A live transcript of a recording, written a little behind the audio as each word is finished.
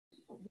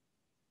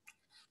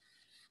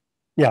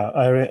Yeah,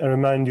 I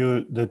remind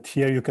you that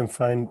here you can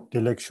find the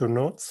lecture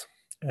notes,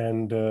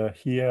 and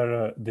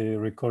here the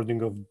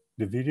recording of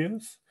the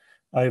videos.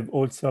 I've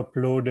also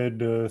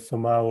uploaded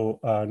somehow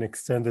an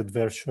extended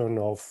version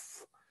of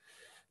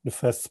the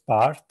first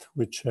part,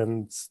 which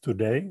ends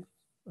today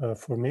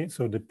for me.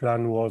 So the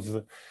plan was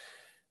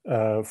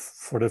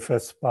for the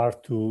first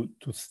part to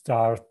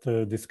start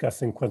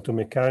discussing quantum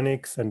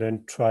mechanics and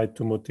then try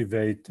to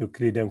motivate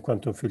Euclidean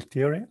quantum field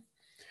theory.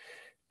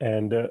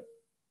 And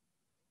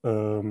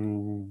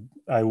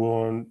I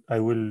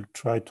will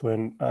try to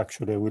end,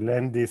 actually I will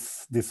end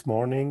this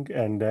morning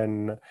and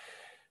then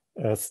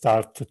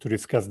start to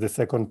discuss the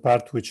second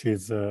part, which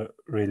is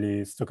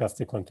really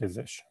stochastic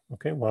quantization.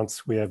 Okay,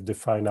 once we have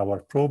defined our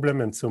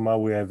problem and somehow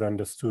we have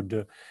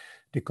understood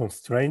the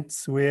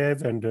constraints we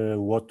have and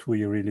what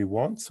we really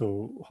want.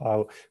 So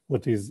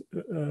what is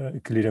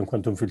Euclidean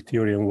quantum field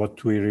theory and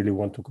what we really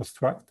want to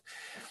construct.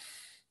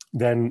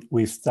 Then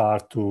we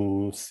start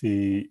to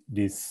see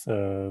this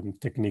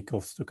technique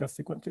of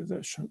stochastic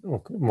quantization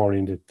more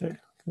in detail.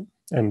 Okay?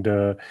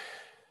 And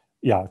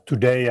yeah,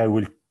 today I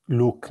will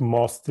look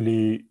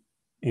mostly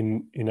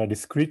in a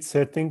discrete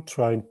setting,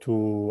 trying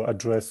to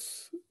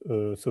address,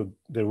 so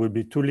there will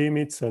be two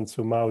limits and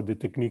somehow the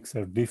techniques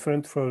are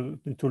different for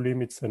the two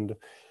limits. And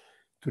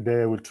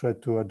today I will try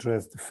to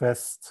address the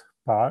first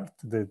part,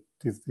 that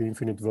is the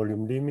infinite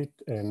volume limit.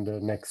 And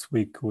next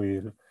week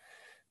we'll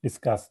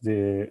discuss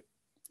the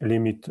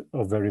limit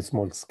of very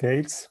small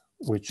scales,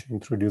 which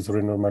introduce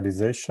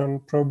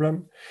renormalization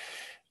problem,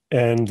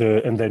 and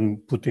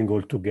then putting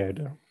all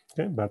together.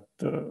 Okay, but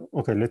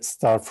okay, let's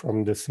start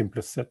from the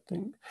simplest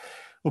setting.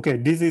 Okay,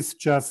 this is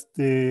just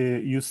the,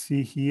 you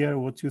see here,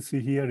 what you see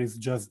here is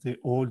just the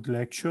old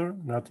lecture,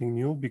 nothing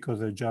new,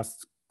 because I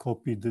just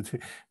copied the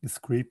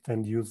script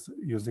and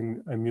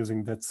I'm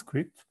using that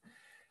script.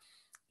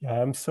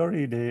 Yeah, I'm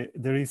sorry,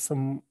 there is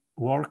some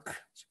work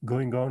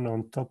going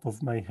on top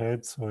of my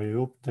head, so I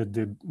hope that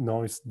the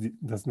noise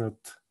does not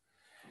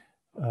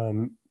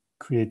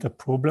create a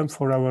problem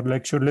for our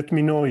lecture. Let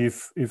me know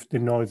if the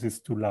noise is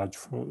too large.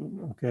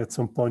 Okay, at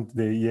some point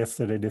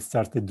yesterday they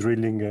started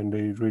drilling and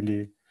they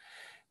really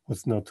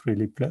was not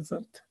really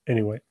pleasant.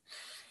 Anyway,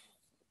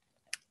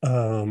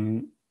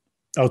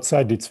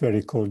 outside it's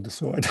very cold,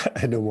 so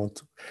I don't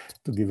want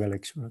to give a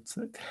lecture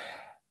outside.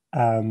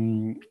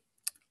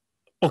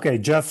 Okay,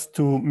 just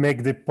to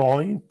make the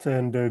point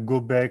and go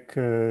back,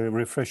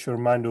 refresh your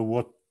mind of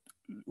what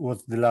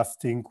was the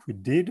last thing we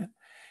did.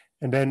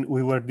 And then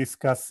we were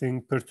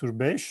discussing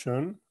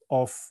perturbation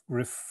of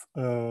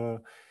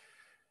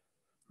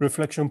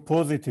reflection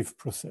positive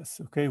process.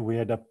 Okay, we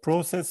had a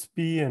process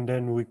P and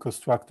then we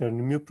constructed a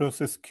new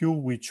process Q,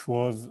 which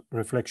was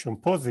reflection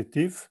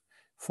positive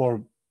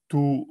for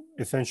two,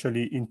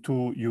 essentially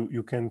into,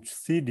 you can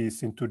see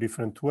this in two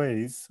different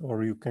ways,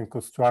 or you can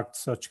construct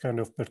such kind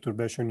of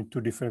perturbation in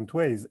two different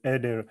ways.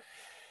 Either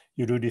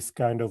you do this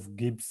kind of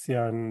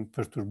Gibbsian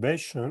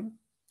perturbation,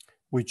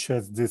 which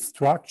has this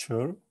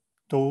structure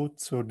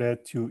taught so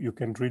that you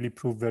can really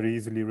prove very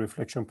easily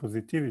reflection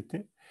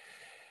positivity.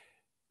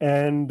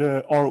 And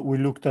or we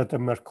looked at a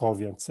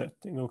Markovian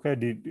setting. Okay,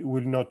 it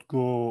will not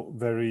go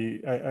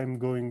very, I'm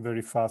going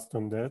very fast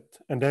on that.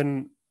 And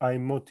then I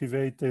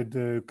motivated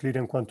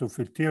Euclidean quantum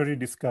field theory,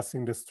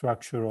 discussing the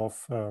structure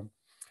of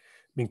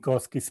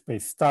Minkowski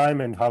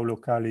space-time and how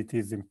locality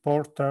is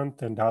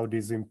important and how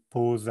this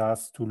imposes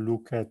us to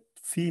look at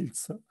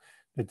fields,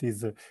 that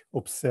is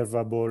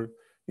observable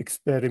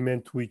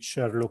experiment which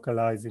are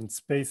localized in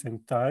space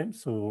and time.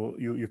 So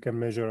you can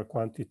measure a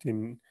quantity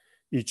in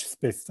each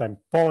space-time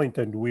point,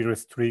 and we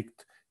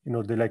restrict,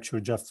 the lecture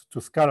just to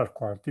scalar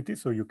quantity.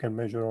 So you can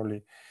measure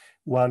only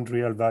one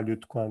real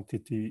valued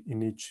quantity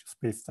in each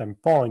space-time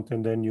point,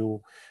 and then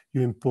you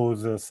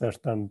impose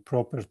certain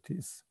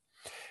properties.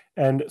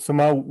 And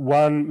somehow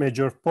one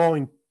major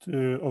point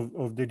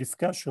of the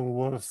discussion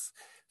was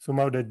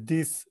somehow that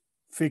this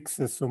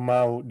fixes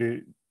somehow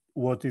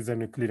what is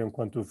an Euclidean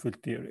quantum field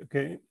theory.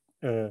 Okay,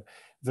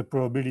 the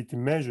probability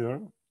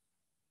measure.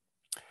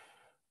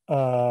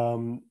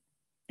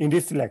 In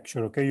this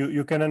lecture, okay,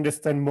 you can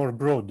understand more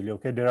broadly,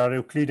 okay, there are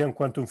Euclidean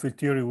quantum field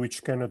theory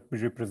which cannot be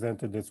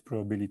represented as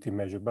probability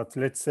measure, but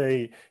let's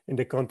say in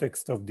the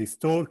context of this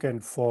talk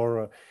and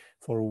for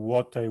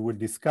what I will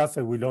discuss,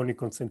 I will only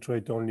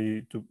concentrate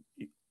in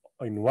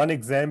one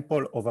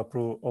example of a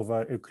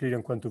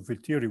Euclidean quantum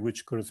field theory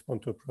which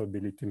corresponds to a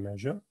probability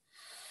measure.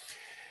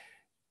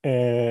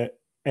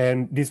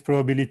 And this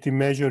probability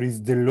measure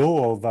is the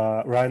law of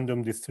a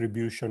random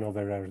distribution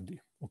over RD.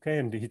 Okay,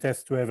 and it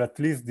has to have at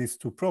least these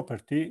two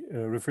properties,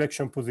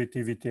 reflection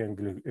positivity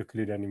and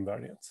Euclidean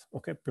invariance,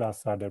 okay,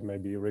 plus other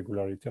maybe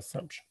regularity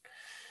assumption.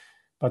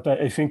 But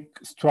I think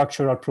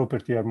structural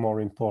properties are more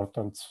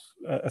important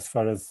as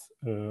far as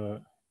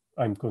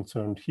I'm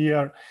concerned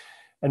here.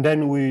 And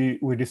then we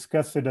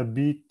discussed it a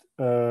bit,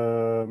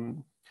 so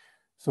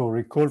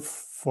recall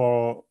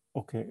for,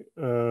 okay,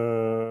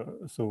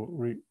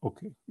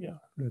 okay, yeah,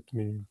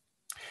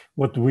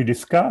 what we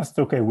discussed,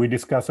 okay,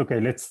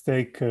 let's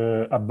take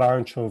a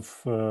bunch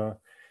of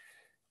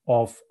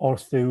of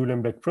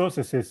Orste-Uhlenbeck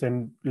processes,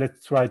 and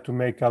let's try to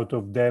make out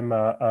of them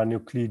an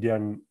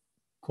Euclidean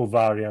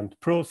covariant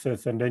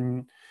process. And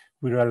then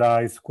we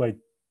realize quite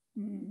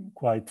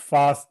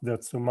fast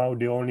that somehow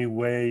the only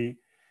way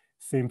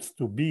seems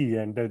to be,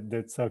 and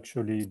that's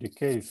actually the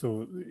case.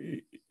 So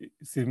it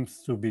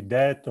seems to be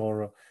that,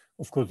 or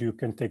of course you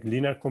can take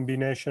linear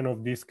combination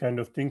of these kind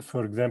of things.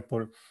 For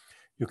example,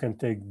 you can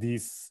take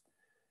this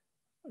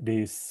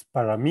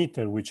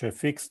parameter, which I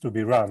fixed to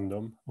be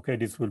random. Okay,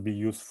 this will be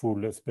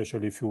useful,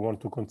 especially if you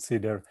want to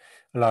consider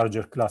a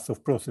larger class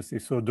of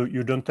processes. So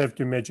you don't have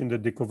to imagine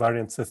that the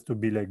covariance has to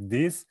be like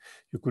this.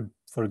 You could,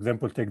 for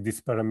example, take this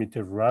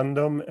parameter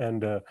random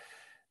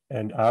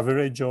and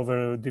average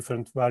over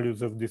different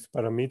values of this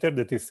parameter.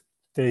 That is,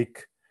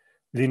 take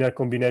linear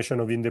combination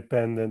of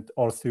independent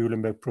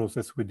Orste-Uhlenbeck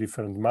process with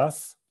different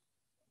mass.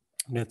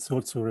 That's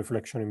also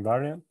reflection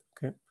invariant.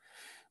 Okay.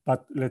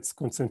 But let's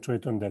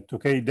concentrate on that,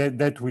 okay?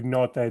 That would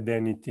not add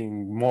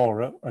anything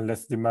more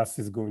unless the mass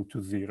is going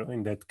to 0.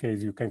 In that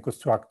case, you can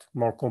construct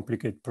more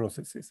complicated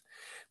processes.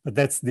 But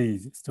that's the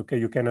easiest, okay?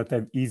 You cannot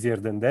have easier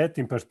than that.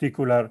 In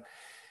particular,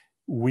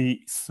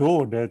 we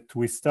saw that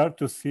we start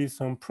to see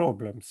some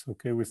problems,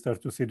 okay? We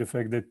start to see the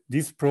fact that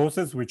this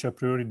process, which a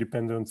priori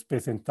depends on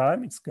space and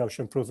time, it's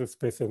Gaussian process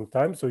space and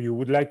time. So you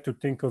would like to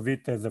think of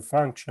it as a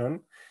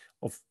function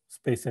of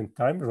space and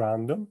time,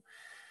 random.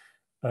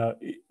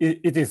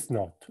 It is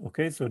not,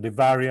 okay? So the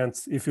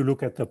variance, if you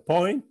look at the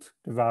point,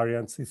 the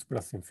variance is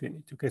plus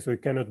infinity, okay? So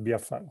it cannot be a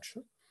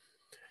function.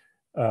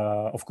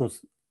 Of course,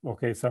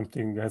 okay,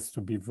 something has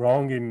to be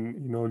wrong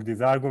in all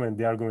these arguments.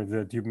 The argument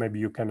is that maybe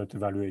you cannot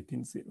evaluate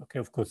in 0, okay?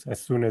 Of course,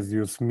 as soon as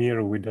you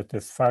smear with a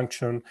test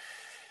function,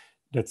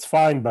 that's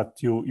fine,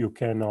 but you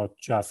cannot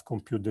just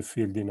compute the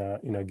field in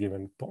a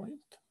given point.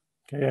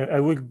 Okay, I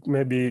will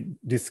maybe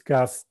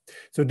discuss.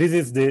 So this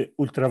is the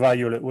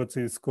ultraviolet, what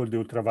is called the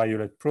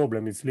ultraviolet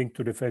problem. It's linked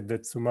to the fact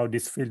that somehow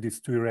this field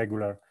is too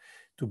irregular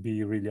to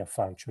be really a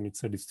function.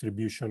 It's a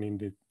distribution in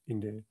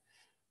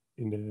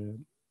the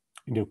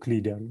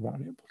Euclidean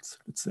variables,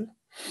 let's say.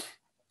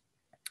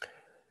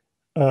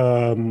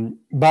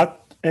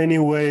 But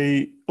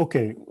anyway,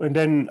 okay. And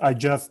then I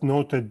just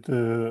noted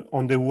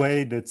on the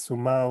way that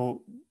somehow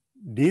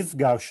this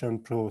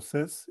Gaussian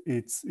process,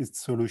 it's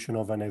solution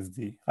of an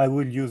SD. I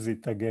will use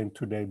it again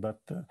today,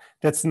 but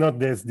that's not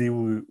the SD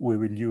we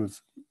will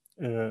use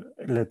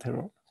later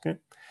on, okay?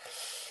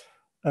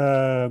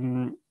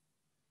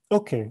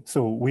 Okay,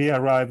 so we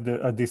arrived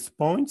at this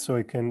point, so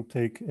I can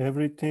take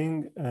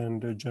everything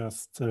and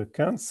just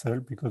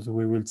cancel, because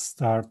we will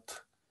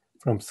start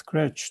from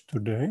scratch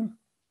today.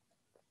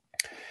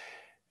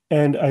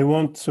 And I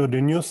want, so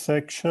the new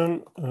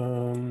section,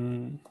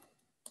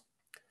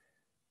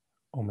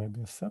 or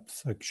maybe a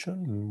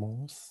subsection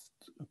most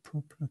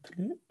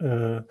appropriately,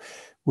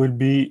 will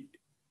be,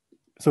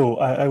 so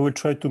I will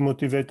try to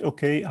motivate,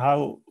 okay,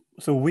 how,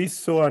 so we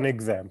saw an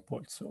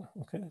example, so,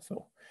 okay,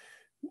 so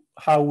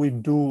how we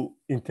do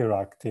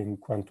interact in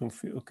quantum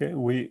field, okay?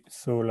 We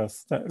saw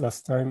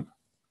last time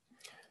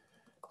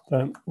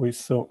we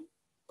saw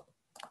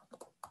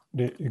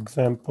the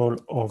example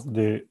of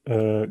the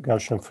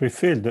Gaussian free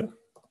field.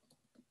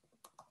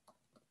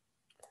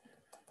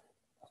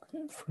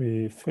 Okay,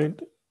 free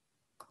field,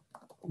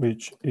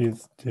 which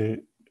is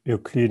the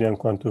Euclidean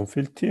quantum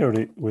field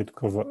theory with the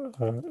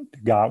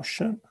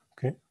Gaussian,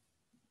 okay?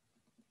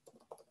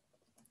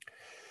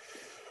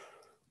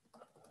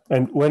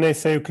 And when I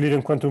say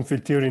Euclidean quantum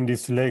field theory in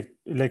this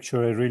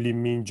lecture, I really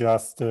mean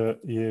just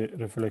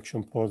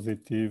reflection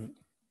positive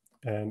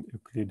and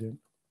Euclidean.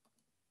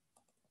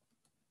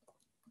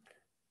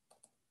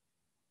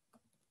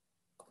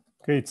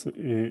 Okay,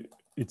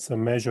 it's a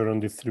measure on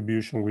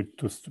distribution with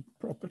two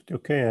property.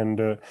 Okay,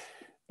 and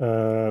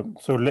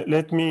so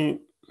let me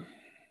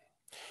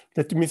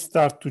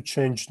start to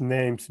change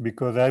names,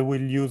 because I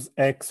will use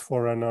X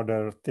for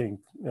another thing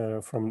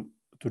from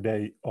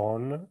today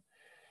on.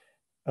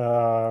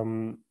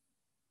 And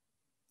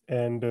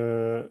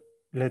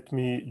let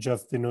me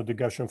just denote the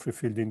Gaussian free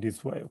field in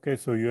this way. Okay,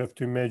 so you have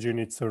to imagine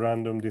it's a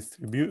random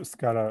distribution,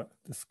 scalar.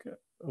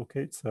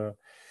 Okay,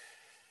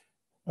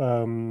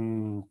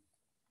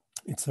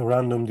 it's a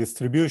random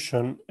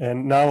distribution,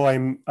 and now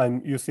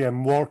you see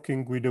I'm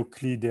working with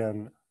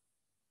Euclidean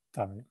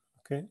time,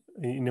 okay,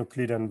 in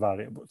Euclidean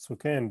variables,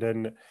 okay, and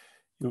then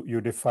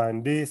you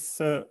define this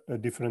a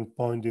different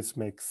point. This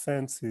makes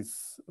sense.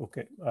 Is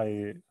okay.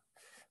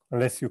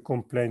 Unless you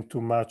complain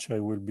too much, I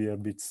will be a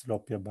bit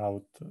sloppy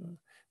about,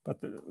 but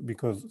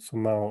because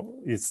somehow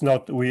it's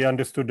not. We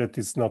understood that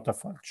it's not a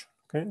function,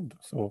 okay,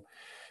 so.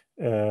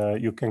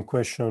 You can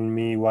question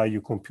me why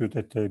you compute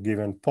at a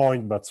given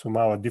point, but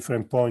somehow a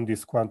different point,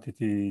 this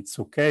quantity, it's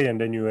okay. And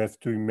then you have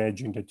to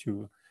imagine that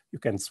you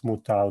can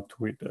smooth out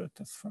with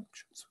test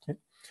functions, okay?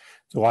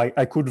 So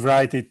I could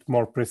write it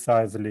more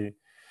precisely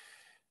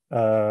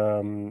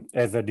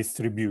as a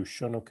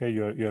distribution, okay?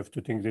 You have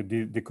to think that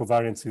the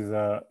covariance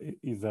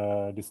is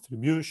a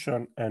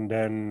distribution, and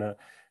then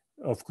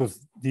of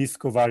course this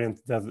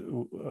covariance does,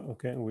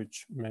 okay,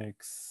 which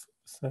makes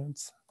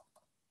sense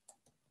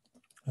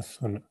as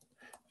soon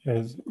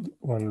as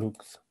one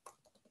looks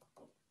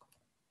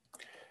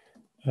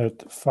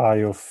at phi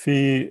of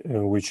phi,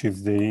 which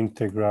is the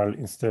integral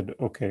instead.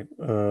 Okay.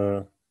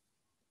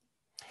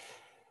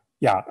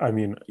 Yeah, I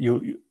mean,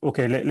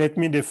 okay, let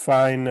me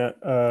define,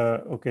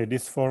 okay,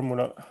 this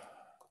formula.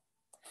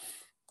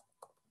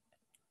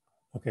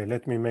 Okay,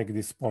 let me make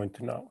this point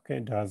now.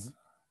 Okay,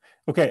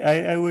 okay,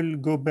 I will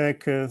go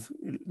back.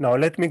 Now,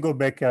 let me go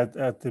back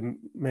at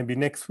maybe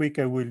next week.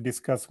 I will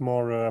discuss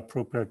more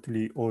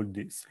appropriately all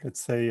this. Let's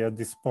say at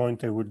this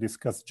point, I will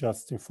discuss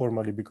just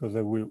informally because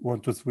I will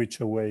want to switch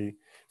away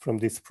from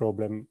this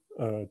problem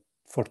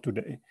for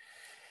today.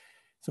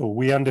 So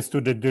we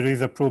understood that there is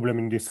a problem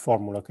in this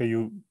formula. Okay,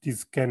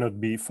 this cannot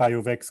be, phi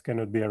of x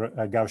cannot be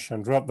a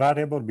Gaussian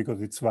variable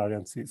because its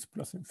variance is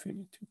plus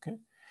infinity. Okay.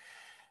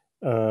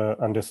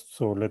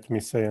 So let me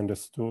say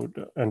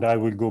understood, and I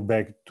will go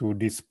back to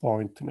this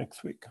point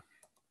next week.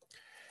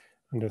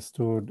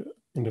 Understood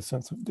in the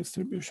sense of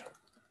distribution.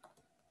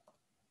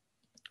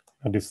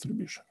 A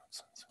distribution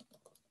sense.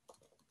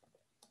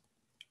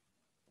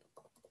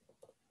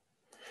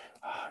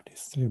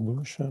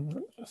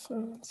 Distribution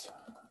sense.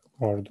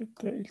 More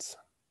details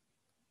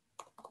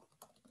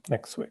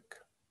next week.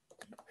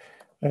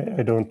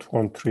 I don't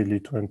want really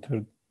to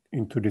enter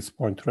into this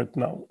point right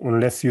now,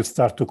 unless you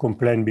start to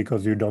complain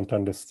because you don't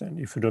understand.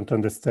 If you don't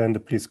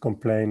understand, please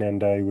complain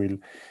and I will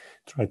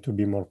try to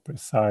be more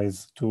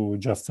precise to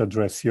just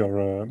address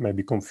your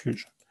maybe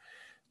confusion.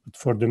 But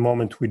for the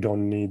moment, we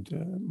don't need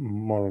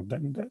more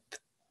than that.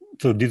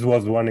 So this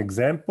was one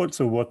example.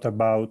 So what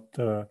about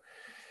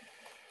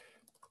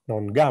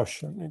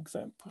non-Gaussian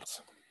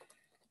examples?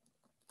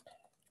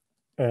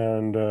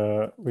 And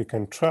we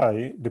can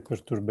try the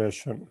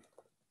perturbation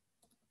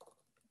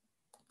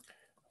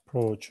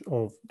approach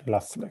of the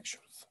last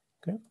lectures.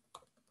 Okay.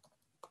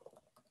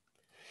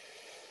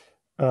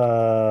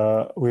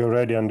 We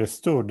already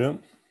understood,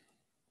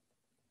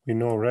 we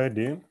know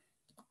already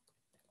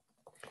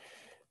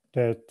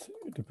that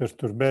the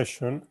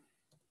perturbation,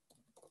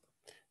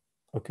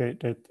 okay,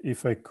 that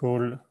if I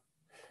call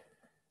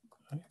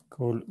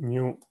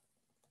mu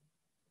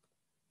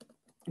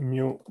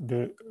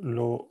the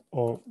law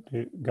of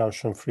the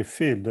Gaussian free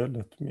field,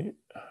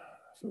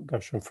 so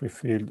Gaussian free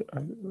field,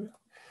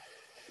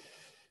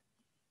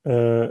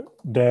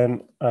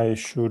 then I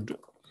should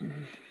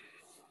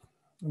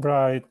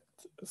write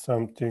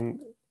something,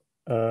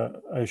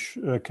 I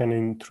can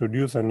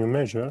introduce a new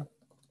measure,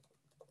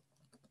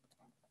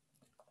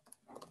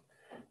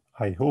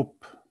 I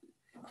hope,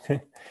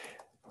 okay,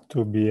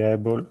 to be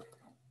able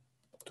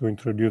to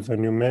introduce a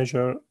new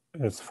measure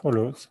as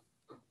follows,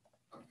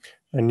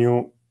 a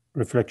new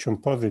reflection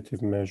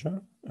positive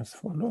measure as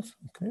follows,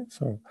 okay,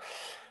 so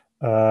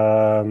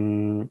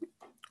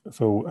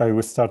so I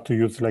will start to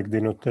use like the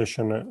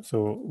notation.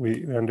 So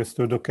we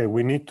understood, okay,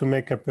 we need to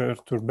make a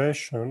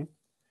perturbation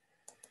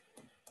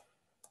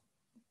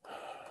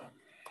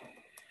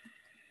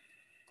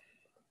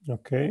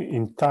okay,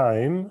 in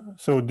time.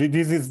 So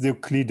this is the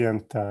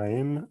Euclidean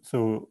time.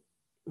 So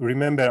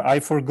remember, I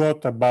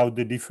forgot about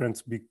the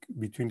difference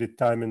between the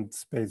time and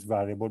space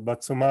variable,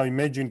 but somehow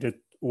imagine that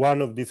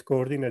one of these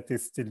coordinates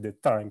is still the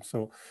time.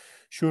 So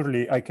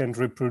surely I can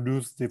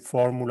reproduce the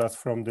formulas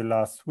from the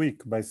last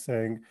week by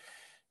saying,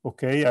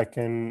 okay,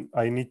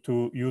 I need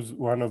to use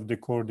one of the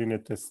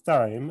coordinates as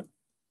time.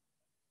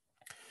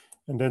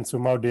 And then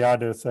somehow the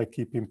others I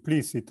keep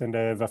implicit, and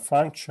I have a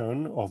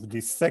function of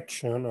this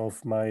section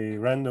of my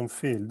random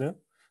field.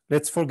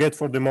 Let's forget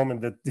for the moment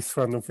that this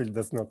random field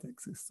does not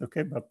exist,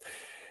 okay? But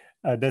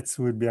that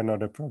will be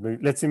another problem.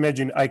 Let's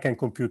imagine I can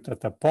compute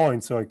at a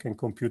point, so I can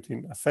compute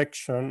in a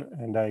section,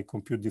 and I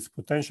compute this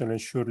potential, and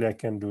surely I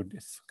can do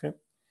this, okay?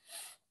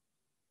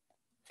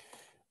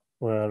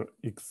 Where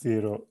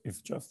x0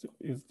 is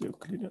the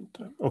Euclidean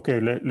time.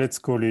 Okay, let's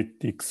call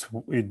it x.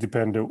 It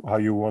depends on how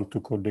you want to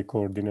call the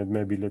coordinate.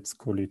 Maybe let's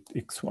call it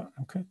x1,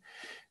 okay?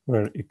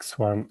 Where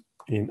x1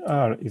 in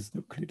R is the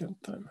Euclidean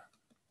time.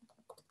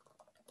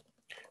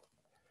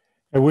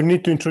 I will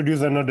need to introduce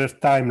another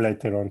time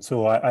later on.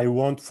 So I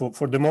want,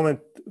 for the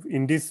moment,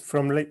 in this,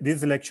 from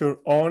this lecture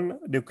on,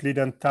 the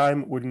Euclidean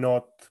time will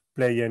not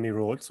play any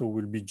role. So it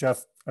will be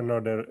just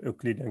another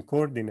Euclidean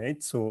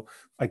coordinate. So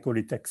I call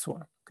it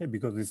x1, okay,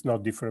 because it's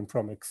not different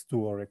from x2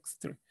 or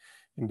x3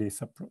 in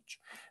this approach.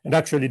 And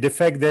actually, the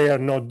fact they are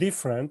not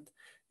different,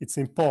 it's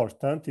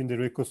important in the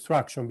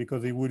reconstruction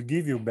because it will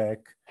give you back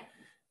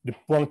the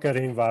Poincare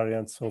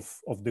invariance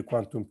of the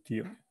quantum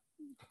theory,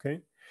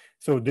 okay?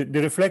 So the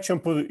reflection,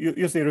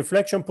 you see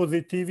reflection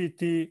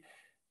positivity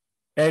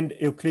and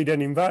Euclidean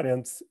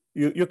invariance,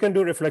 you can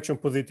do reflection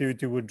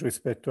positivity with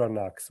respect to an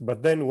axis,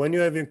 but then when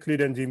you have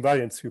Euclidean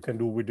invariance, you can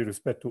do with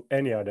respect to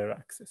any other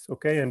axis,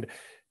 okay? And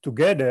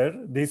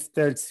together, this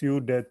tells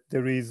you that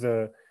there is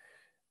a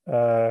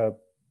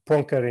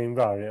Poincare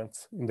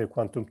invariance in the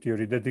quantum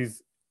theory. That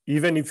is,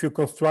 even if you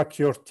construct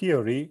your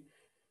theory,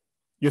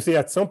 you see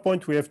at some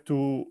point we have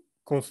to,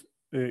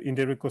 in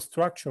the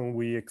reconstruction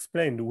we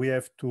explained, we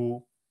have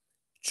to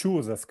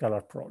choose a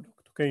scalar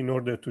product, okay? In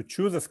order to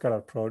choose a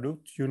scalar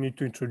product, you need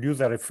to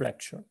introduce a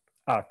reflection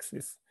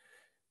axis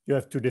you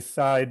have to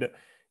decide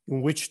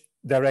in which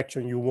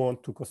direction you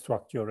want to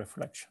construct your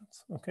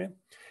reflections, okay?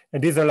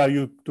 And this allows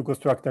you to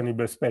construct an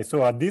Hilbert space.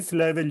 So at this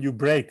level, you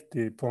break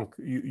the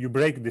you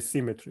break the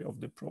symmetry of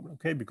the problem,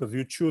 okay? Because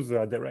you choose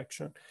a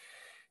direction.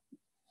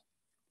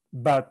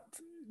 But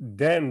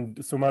then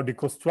somehow the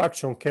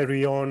construction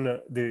carry on,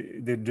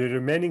 the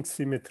remaining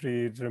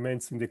symmetry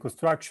remains in the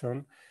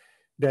construction,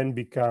 then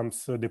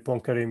becomes the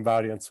Poincare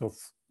invariance of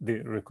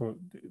the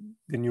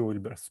new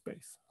Hilbert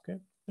space, okay?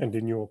 And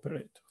the new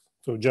operator.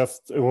 So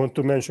just I want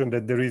to mention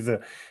that there is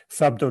a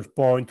subtle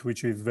point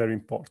which is very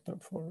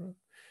important for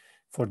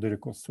the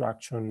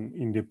reconstruction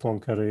in the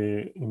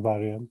Poincare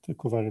invariant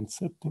covariant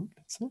setting,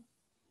 let's say.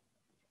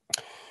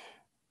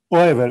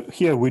 However,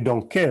 here we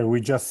don't care.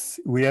 We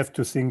have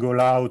to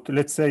single out.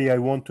 Let's say I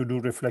want to do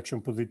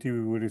reflection positivity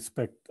with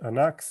respect an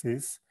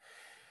axis.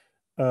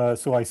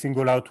 So I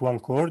single out one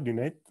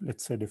coordinate,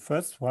 let's say the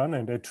first one,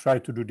 and I try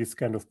to do this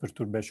kind of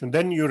perturbation.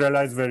 Then you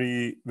realize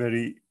very,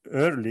 very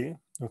early,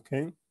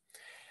 okay,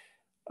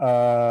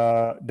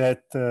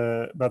 but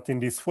in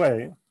this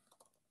way,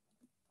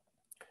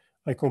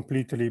 I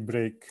completely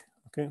break,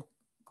 okay,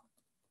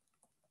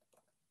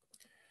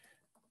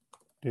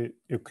 the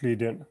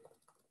Euclidean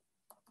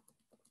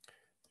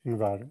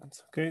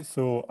invariance, okay?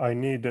 So I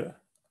need a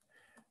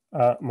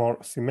more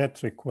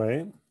symmetric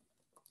way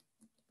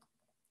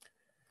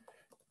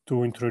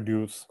to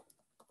introduce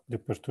the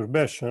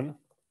perturbation.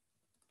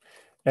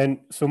 And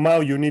somehow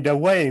you need a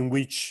way in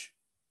which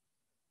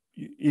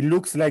it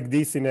looks like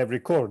this in every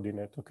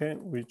coordinate, okay?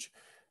 Which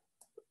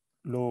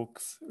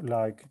looks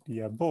like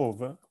the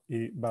above,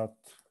 but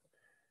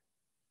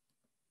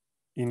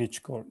in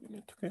each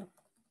coordinate, okay?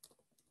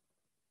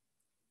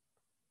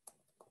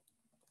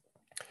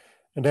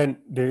 And then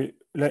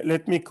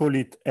let me call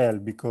it L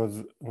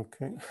because,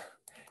 okay,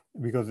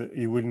 because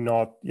it will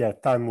not, yeah,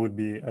 time will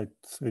be, I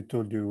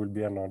told you, it will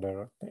be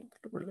another thing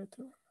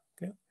later,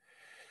 okay?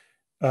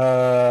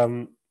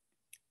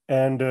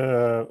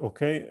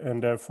 Okay,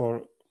 and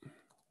therefore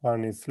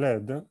one is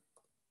led to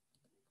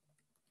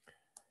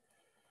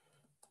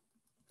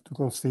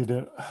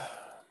consider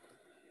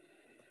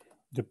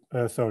the,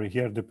 sorry,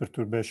 here the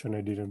perturbation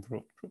I didn't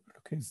write properly,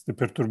 okay? It's the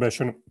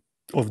perturbation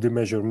of the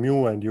measure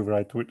mu, and you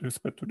write with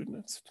respect to the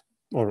density,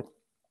 or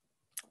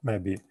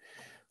maybe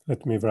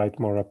let me write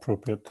more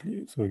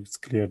appropriately so it's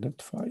clear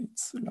that phi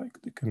it's like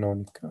the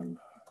canonical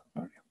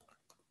variable.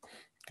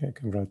 Okay, I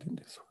can write in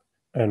this way.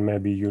 And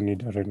maybe you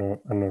need a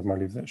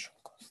normalization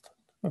constant.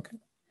 Okay.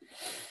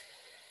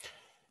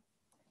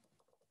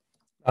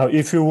 Now,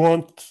 if you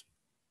want,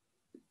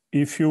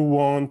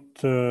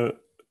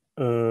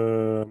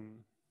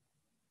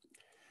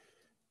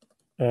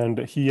 and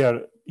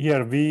here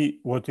V,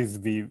 what is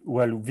V?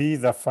 Well, V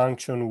is a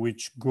function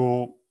which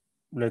go,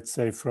 let's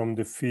say, from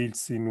the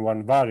fields in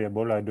one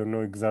variable. I don't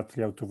know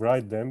exactly how to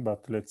write them,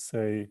 but let's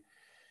say,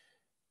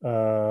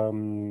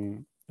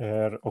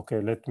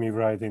 okay, let me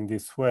write in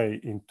this way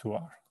into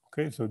R.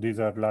 Okay, so these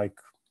are like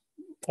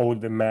all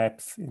the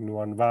maps in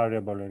one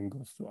variable and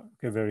goes to R.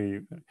 Okay,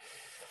 very.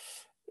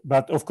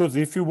 But of course,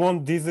 if you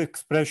want this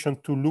expression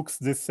to look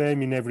the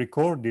same in every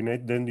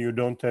coordinate, then you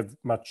don't have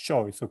much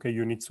choice. Okay,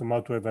 you need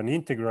somehow to have an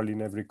integral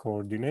in every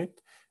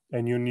coordinate,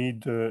 and you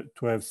need to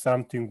have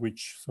something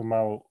which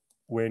somehow,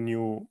 when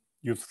you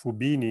use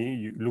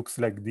Fubini, it looks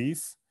like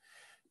this.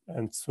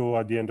 And so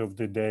at the end of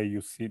the day, you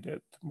see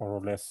that more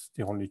or less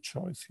the only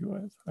choice you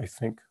have, I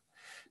think,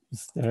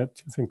 is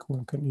that. I think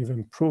one can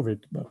even prove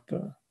it, but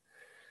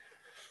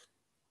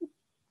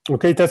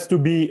okay, it has to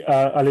be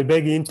a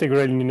Lebesgue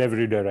integral in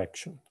every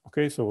direction.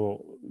 Okay,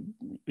 so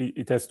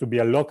it has to be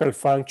a local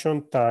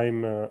function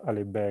time a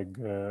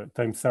Lebesgue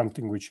times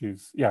something which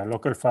is, yeah,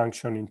 local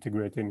function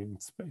integrated in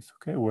space.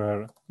 Okay,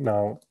 where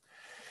now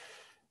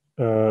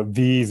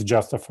V is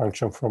just a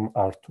function from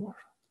R to R.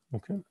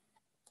 Okay.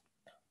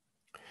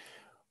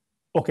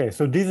 Okay,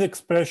 so this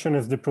expression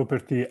is the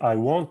property I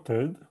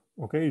wanted.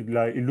 Okay,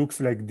 it looks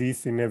like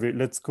this in every,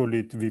 let's call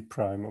it V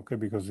prime, okay,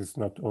 because it's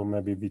not, or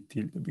maybe V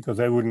tilde, because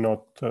I would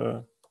not,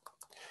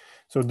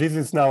 so this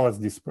is now as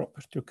this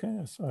property,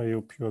 okay? So I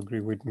hope you agree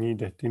with me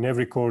that in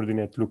every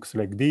coordinate looks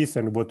like this,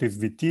 and what is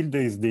V tilde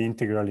is the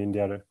integral in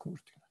the other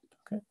coordinate,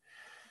 okay?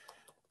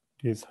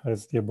 This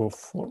has the above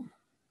form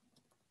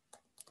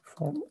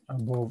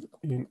above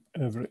in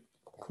every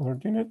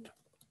coordinate.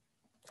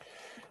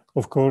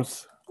 Of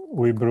course,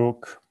 we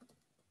broke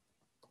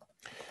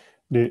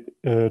the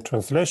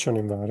translation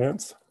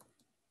invariance.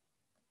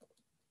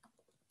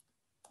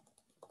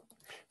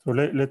 So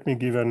let me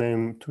give a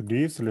name to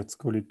this. Let's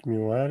call it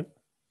mu L.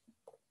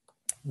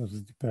 This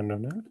is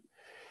dependent on L.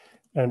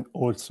 And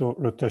also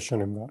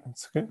rotation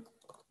invariance, okay?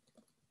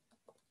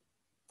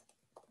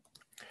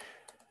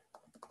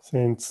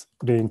 Since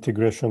the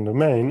integration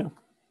domain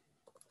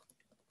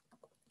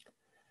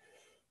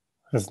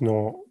has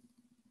no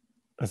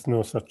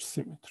such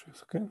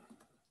symmetries, okay?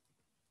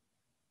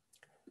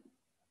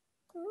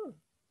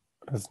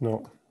 Has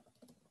no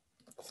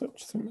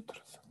such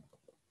symmetries.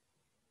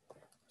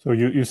 So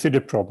you see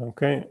the problem,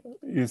 okay?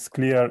 It's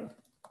clear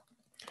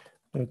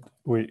that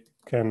we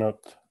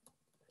cannot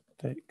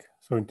take.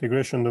 So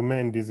integration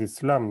domain, this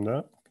is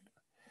lambda.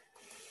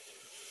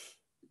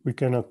 We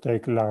cannot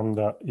take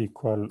lambda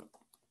equal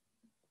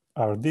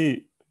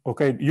RD.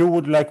 Okay, you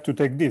would like to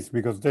take this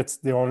because that's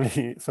the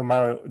only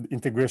somehow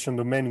integration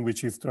domain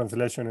which is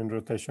translation and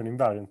rotation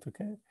invariant,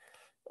 okay?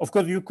 Of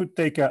course, you could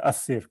take a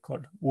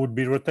circle, would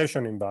be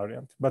rotation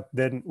invariant, but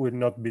then will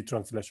not be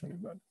translation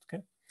invariant,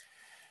 okay?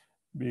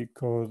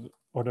 Because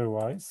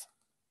otherwise,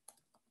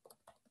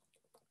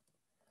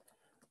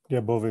 the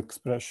above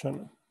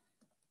expression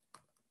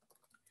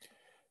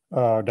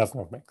does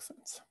not make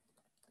sense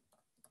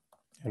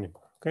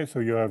anymore. Okay, so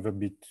you have a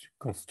bit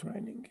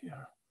constraining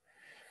here.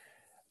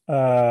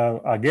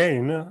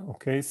 Again,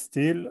 okay,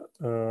 still,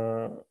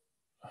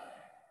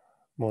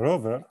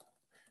 moreover,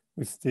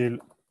 we still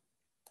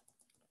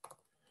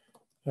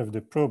have the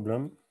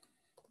problem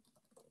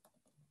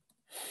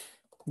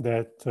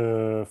that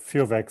phi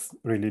of x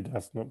really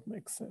does not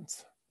make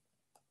sense.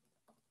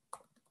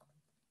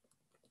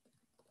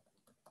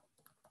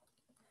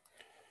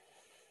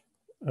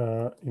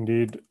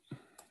 Indeed,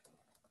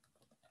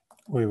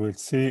 we will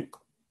see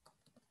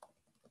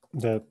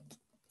that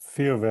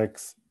phi of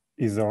x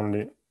is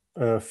only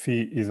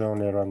phi is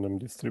only a random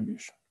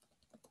distribution.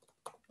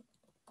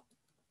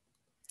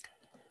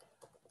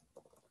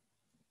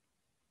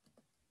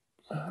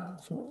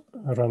 So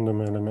a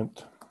random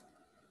element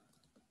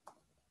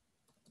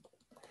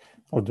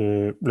of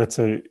the, let's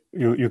say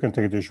you can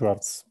take the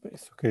Schwarz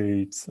space.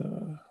 Okay,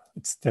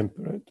 it's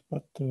temperate,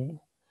 but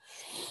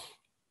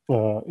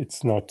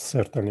it's not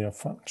certainly a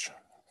function.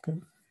 Okay.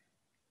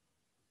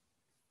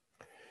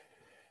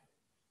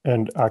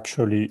 And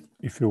actually,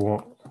 if you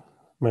want,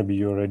 maybe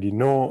you already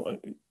know,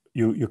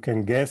 you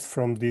can guess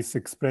from this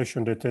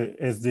expression that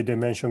as the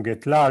dimension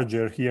get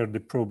larger, here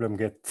the problem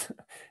gets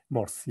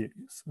more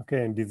serious.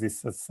 Okay, and this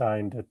is a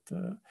sign that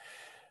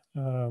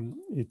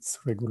its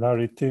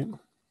regularity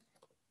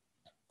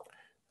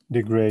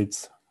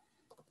degrades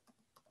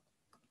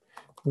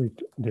with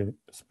the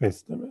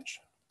space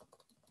dimension.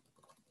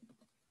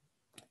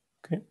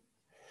 Okay.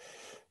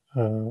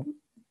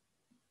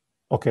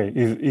 Okay,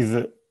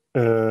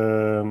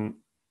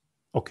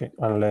 okay,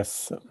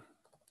 unless,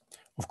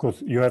 of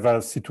course, you have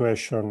a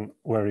situation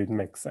where it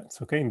makes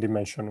sense, okay, in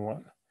dimension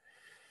one.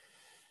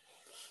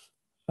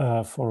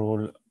 For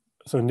all,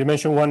 so in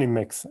dimension one, it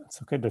makes sense,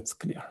 okay, that's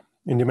clear.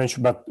 In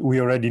dimension, but we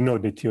already know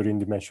the theory in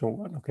dimension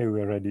one, okay,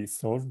 we already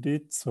solved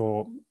it,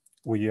 so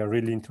we are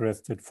really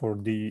interested for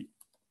the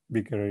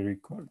bigger or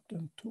equal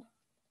than 2.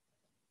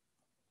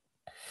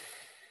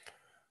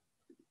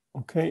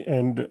 Okay,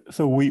 and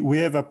so we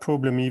have a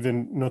problem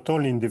even not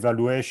only in the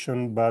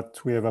evaluation, but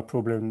we have a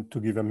problem to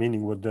give a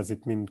meaning. What does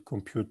it mean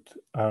compute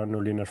a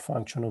nonlinear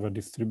function of a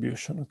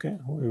distribution? Okay,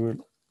 we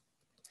will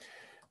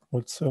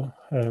also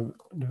have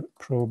the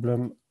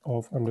problem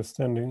of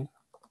understanding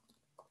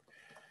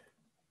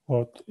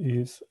what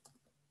is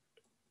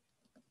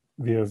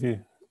V of V,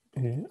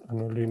 a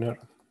nonlinear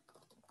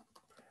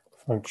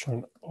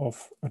function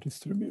of a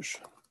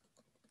distribution.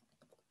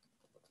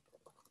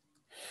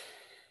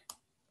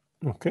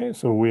 Okay,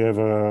 so we have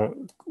a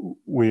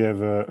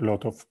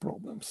lot of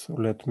problems. So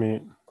let me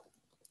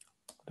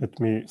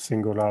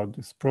single out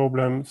this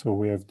problem. So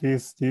we have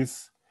this,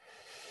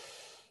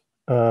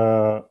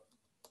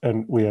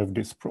 and we have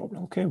this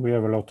problem. Okay, we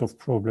have a lot of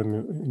problem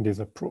in this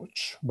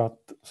approach, but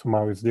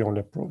somehow it's the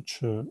only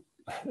approach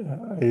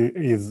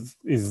is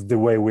the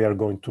way we are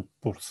going to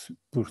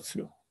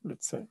pursue,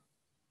 let's say.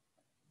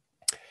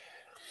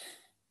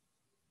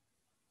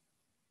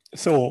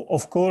 So,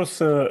 of course,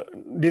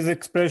 this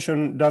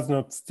expression does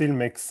not still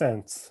make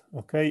sense,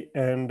 okay?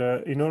 And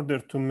in order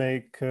to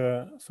make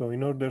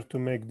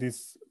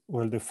this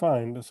well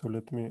defined, so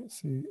let me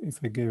see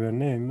if I give a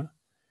name.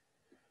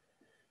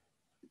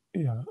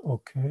 Yeah,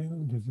 okay,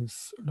 this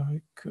is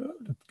like,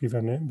 let's give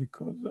a name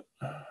because,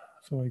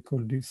 so I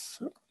call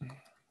this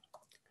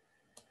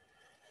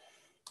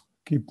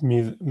keep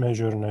me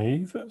measure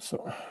naive.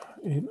 So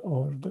in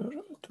order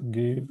to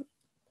give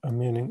a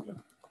meaning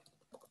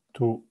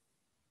to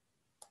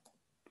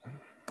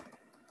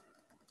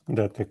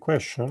that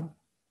equation,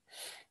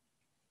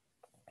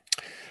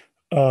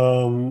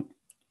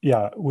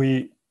 yeah,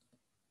 we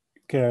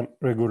can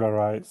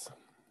regularize.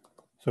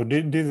 So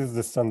this is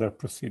the standard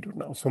procedure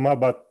now. So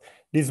but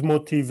this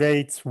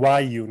motivates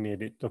why you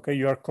need it. Okay,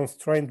 you are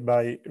constrained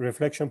by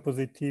reflection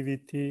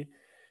positivity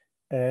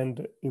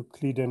and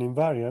Euclidean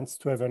invariance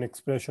to have an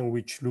expression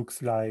which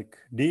looks like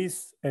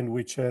this and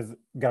which has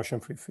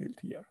Gaussian free field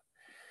here.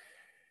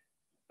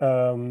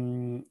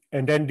 And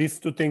then these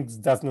two things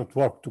does not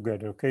work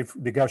together, okay?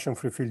 The Gaussian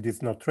free field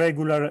is not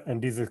regular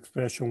and this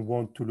expression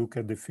want to look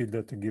at the field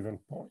at a given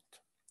point,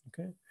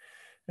 okay?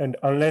 And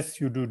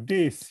unless you do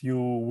this, you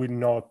will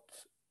not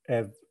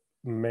have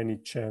many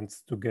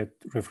chance to get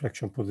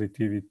reflection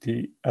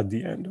positivity at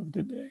the end of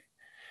the day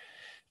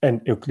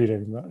and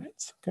Euclidean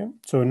invariance, okay?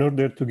 So in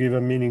order to give a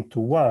meaning to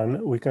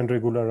one, we can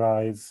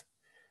regularize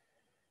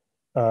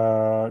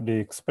the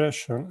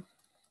expression.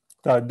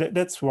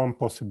 That's one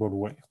possible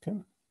way, okay?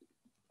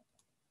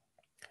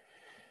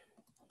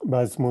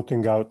 By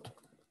smoothing out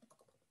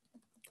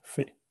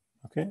phi.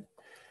 okay?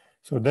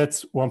 So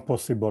that's one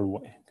possible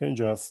way, okay?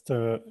 Just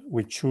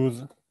we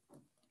choose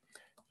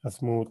a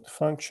smooth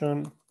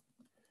function,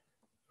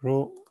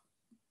 rho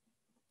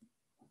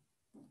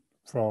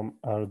from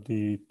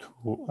RD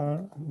to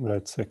R,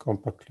 let's say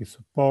compactly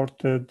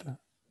supported,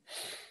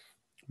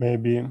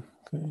 maybe,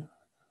 okay.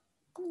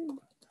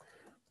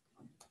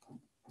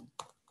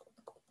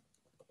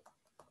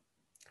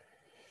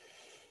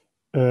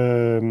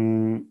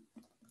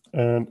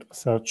 And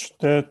such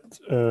that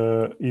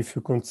if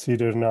you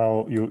consider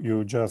now,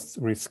 you just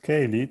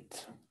rescale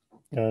it,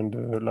 and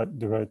like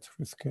the right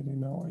rescaling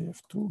now, I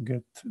have to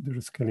get the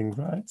rescaling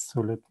right.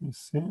 So let me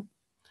see.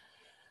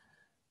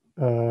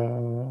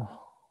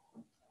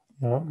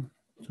 Yeah.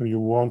 So you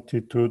want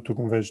it to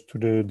converge to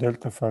the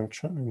delta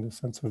function in the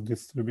sense of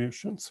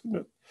distributions.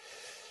 But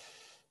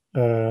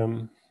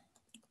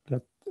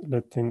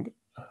letting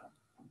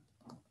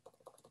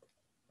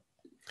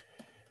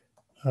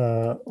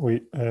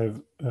we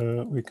have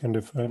we can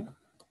define.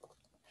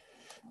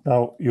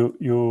 Now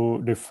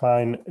you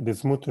define the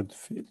smoothed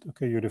field.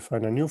 Okay, you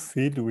define a new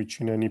field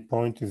which in any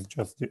point is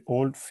just the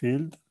old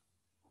field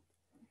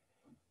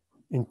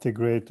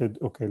integrated.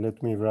 Okay,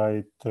 let me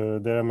write.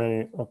 There are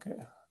many. Okay,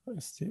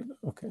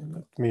 okay.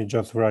 Let me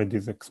just write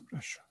this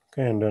expression.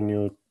 Okay, and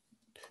then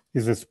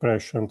this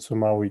expression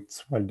somehow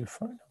it's well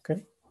defined.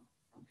 Okay,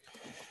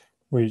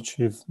 which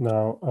is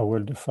now a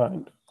well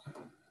defined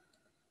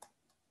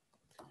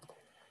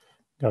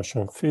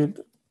Gaussian field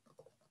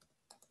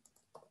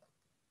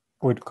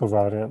with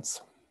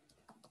covariance.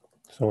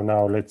 So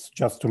now let's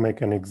just to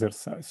make an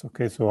exercise.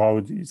 Okay, so how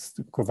is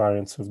the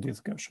covariance of this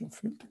Gaussian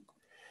field?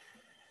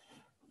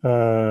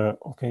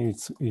 Okay,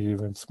 it's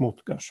even smooth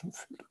Gaussian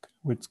field, okay,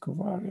 with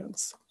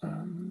covariance.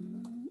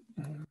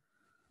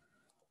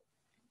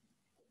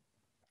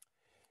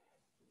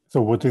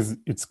 So what is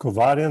its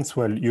covariance?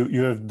 Well,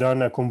 you have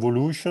done a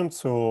convolution.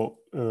 So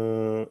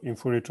in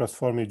Fourier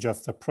transform is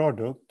just a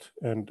product.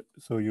 And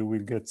so you will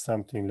get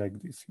something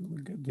like this. You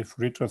will get the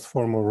Fourier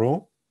transform of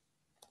rho.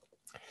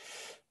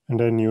 And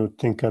then you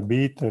think a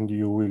bit and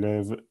you will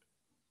have,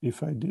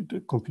 if I did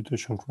the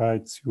computation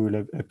right, you will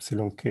have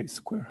epsilon k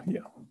square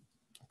here.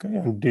 Okay,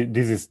 and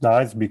this is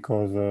nice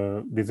because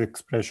this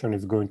expression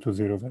is going to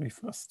zero very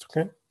fast,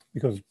 okay?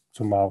 Because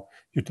somehow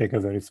you take a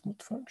very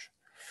smooth function.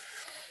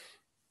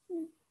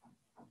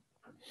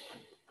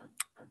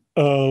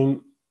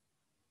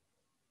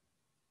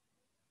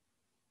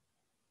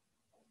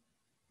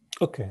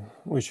 Okay,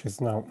 which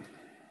is now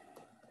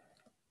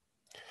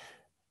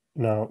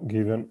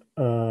given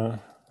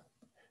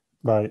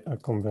by a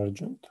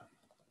convergent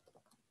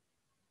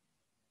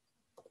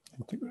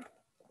integral.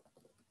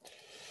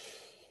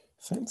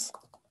 Since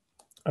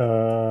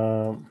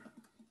hat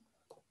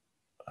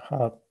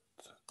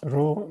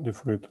rho, the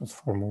Fourier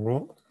transform of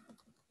rho,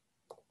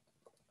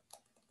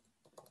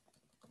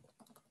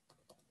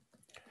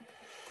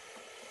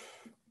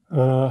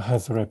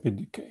 has rapid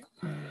decay.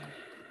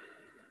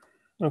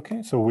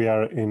 Okay, so we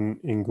are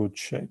in good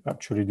shape.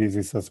 Actually, this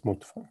is a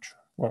smooth function.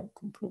 Well,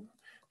 prove.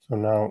 So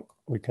now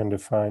we can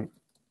define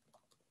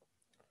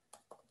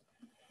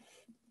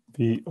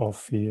V of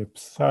phi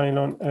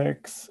epsilon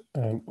x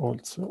and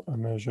also a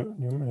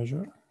new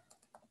measure.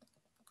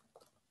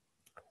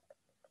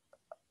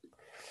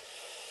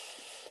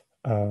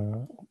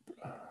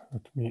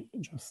 Let me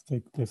just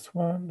take this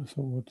one.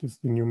 So what is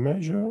the new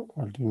measure?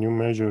 Well, the new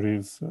measure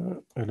is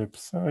L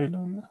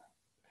epsilon.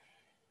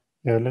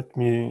 Yeah, let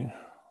me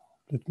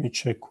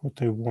check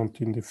what I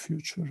want in the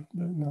future.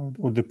 Now,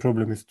 all the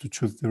problem is to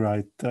choose the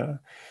right.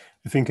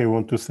 I think I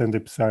want to send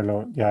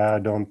epsilon. Yeah, I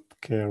don't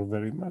care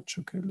very much.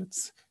 Okay,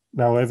 let's.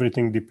 Now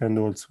everything depends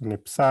also on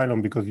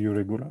epsilon because you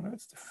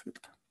regularize the field.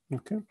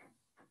 Okay,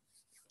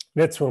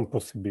 that's one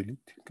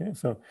possibility. Okay,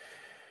 so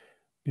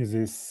this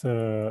is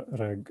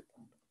reg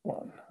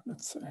 1.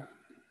 Let's say.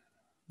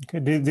 Okay,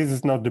 this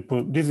is not the.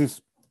 This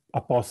is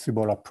a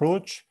possible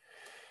approach.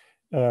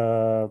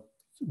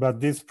 But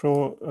this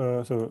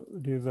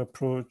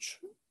approach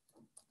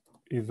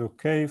is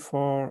okay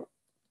for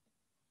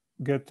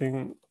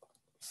getting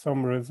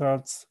some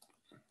results,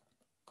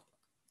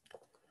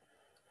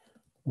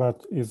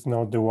 but is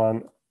not the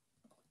one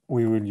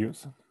we will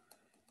use.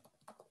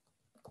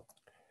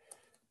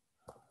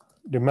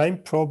 The main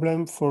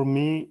problem for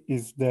me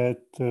is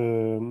that,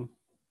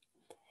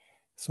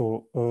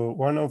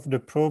 one of the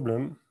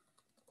problem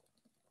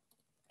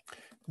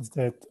is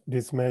that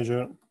this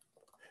measure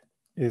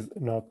is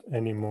not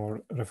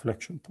anymore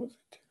reflection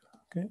positive,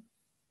 okay?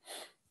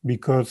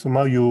 Because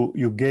somehow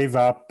you gave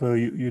up,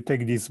 you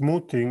take this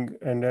smoothing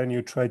and then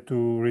you try to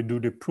redo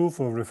the proof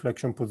of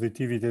reflection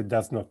positivity. It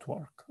does not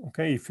work,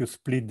 okay? If you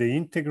split the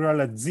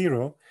integral at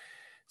 0,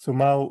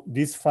 somehow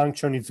this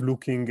function is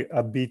looking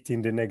a bit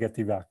in the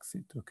negative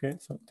axis, okay?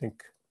 So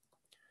think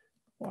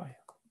why,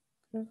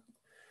 okay?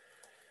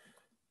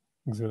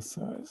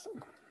 Exercise.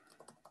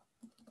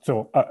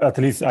 So at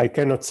least I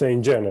cannot say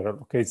in general,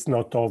 okay? It's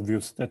not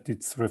obvious that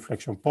it's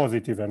reflection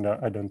positive and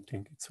I don't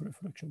think it's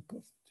reflection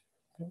positive.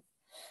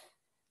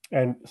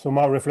 And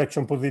somehow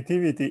reflection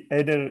positivity,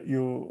 either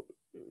you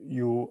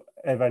you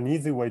have an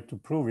easy way to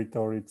prove it,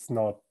 or it's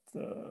not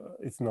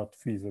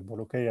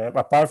feasible. Okay,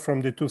 apart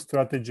from the two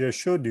strategies I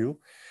showed you,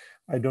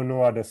 I don't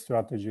know other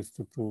strategies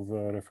to prove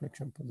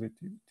reflection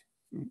positivity.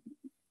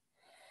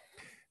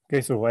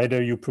 Okay, so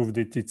either you prove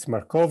that it's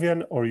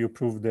Markovian, or you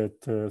prove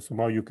that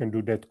somehow you can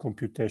do that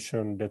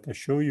computation that I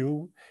show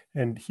you.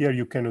 And here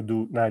you cannot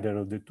do neither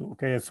of the two.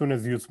 Okay, as soon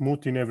as you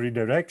smooth in every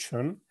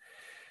direction,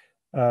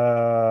 you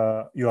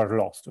are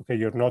lost. Okay,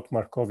 you're not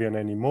Markovian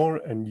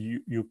anymore, and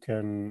you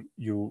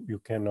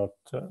cannot.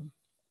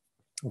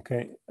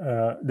 Okay,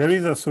 there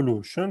is a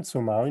solution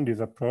somehow in this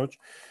approach.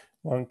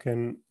 One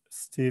can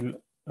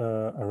still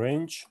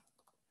arrange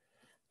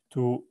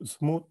to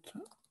smooth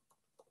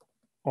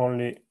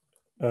only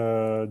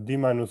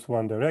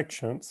d-1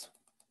 directions,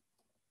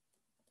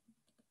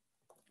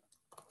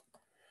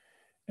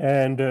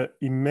 and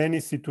in many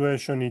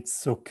situations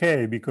it's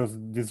okay, because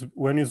this,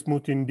 when you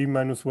smooth in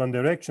d-1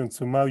 direction,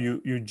 somehow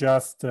you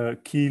just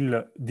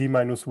kill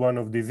d-1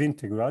 of these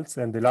integrals,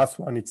 and the last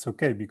one it's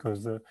okay,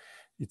 because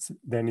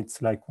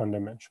it's like one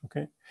dimension.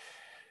 Okay,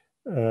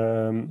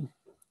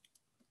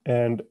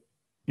 and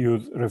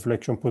use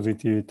reflection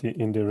positivity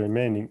in the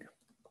remaining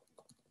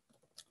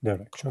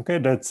direction. Okay,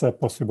 that's a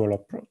possible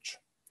approach.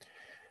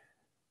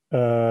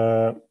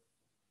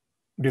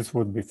 This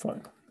would be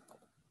fine,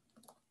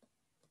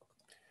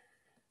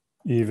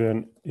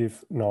 even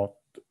if not.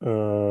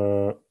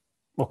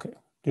 Okay,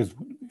 this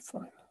would be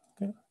fine.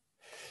 Okay.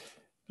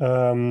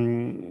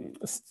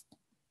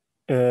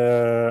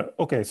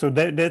 Okay, so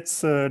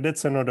that's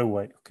another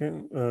way. Okay,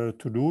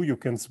 to do. You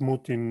can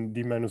smooth in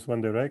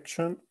d-1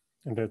 direction,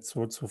 and that's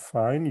also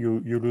fine.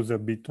 You lose a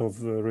bit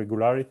of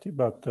regularity,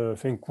 but I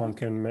think one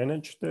can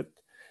manage that.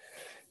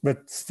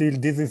 But still,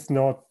 this is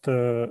not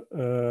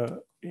for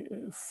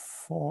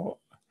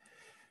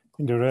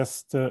in the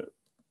rest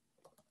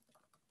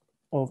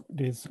of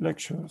these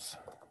lectures.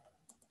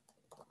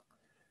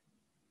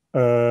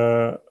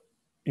 In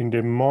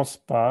the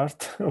most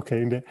part,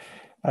 okay,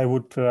 I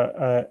would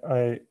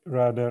I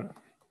rather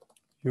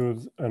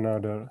use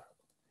another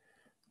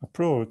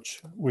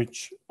approach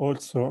which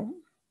also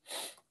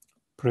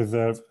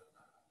preserves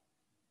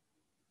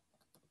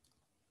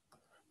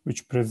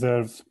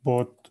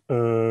both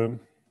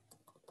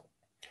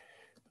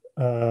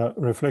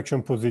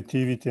reflection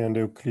positivity and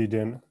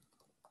Euclidean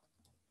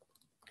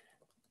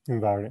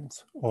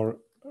invariance, or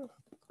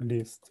at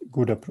least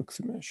good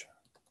approximation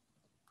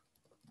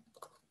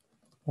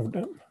of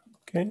them.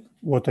 Okay,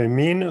 what I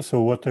mean,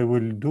 so what I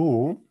will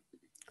do,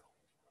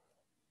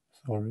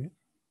 sorry,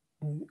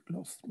 I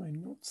lost my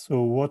notes.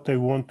 So what I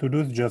want to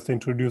do is just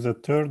introduce a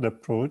third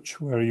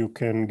approach where you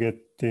can get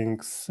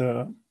things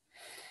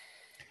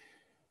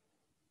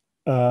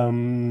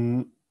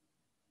done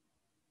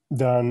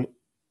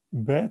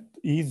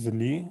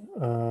easily.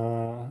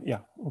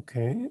 Yeah,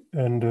 okay.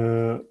 And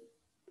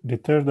the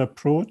third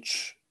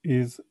approach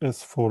is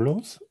as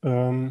follows.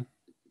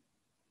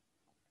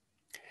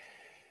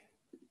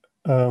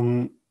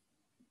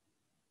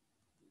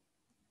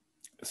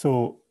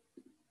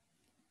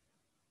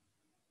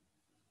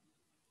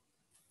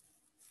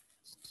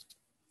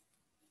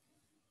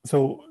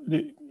 So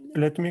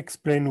let me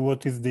explain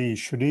what is the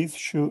issue. The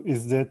issue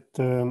is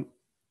that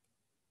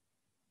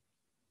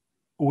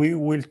we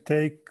will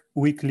take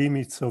weak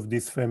limits of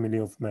this family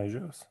of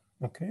measures.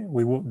 Okay,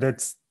 we will,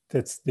 that's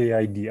the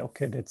idea.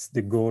 Okay, that's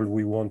the goal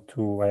we want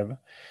to have.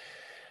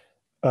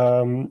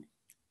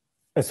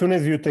 As soon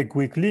as you take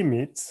weak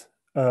limits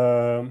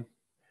and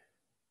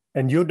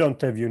you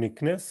don't have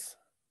uniqueness,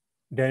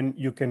 then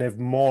you can have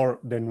more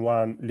than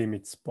one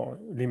limit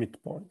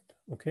point.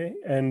 Okay,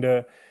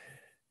 and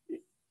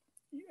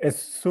as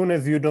soon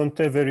as you don't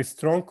have very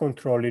strong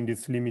control in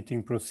this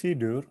limiting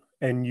procedure,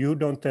 and you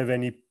don't have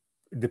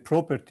the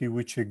property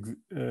which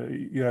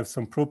you have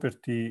some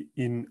property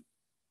in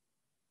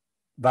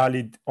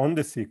valid on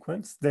the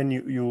sequence, then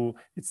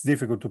it's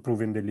difficult to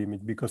prove in the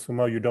limit, because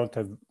somehow you don't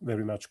have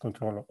very much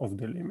control of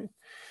the limit.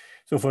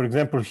 So for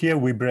example, here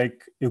we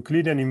break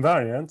Euclidean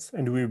invariance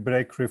and we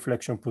break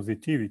reflection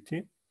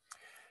positivity.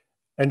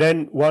 And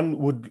then one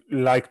would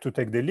like to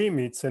take the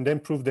limits and then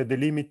prove that the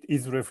limit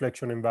is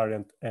reflection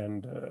invariant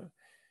and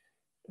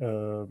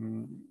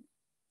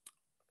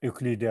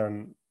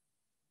Euclidean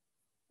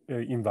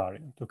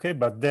invariant. Okay,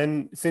 but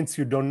then since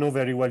you don't know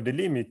very well the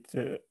limit,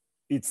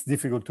 it's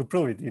difficult to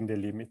prove it in the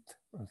limit.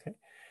 Okay,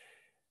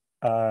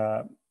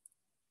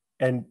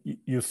 and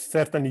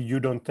you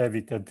don't have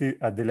it at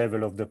the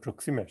level of the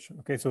approximation.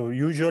 Okay, so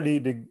usually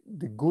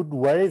the good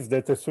way is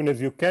that as soon as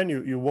you can,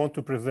 you want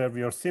to preserve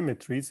your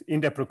symmetries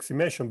in the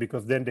approximation,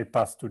 because then they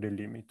pass to the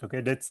limit.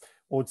 Okay, that's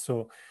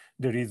also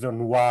the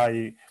reason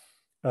why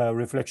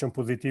reflection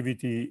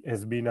positivity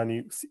has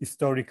been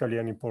historically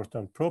an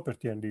important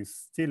property, and is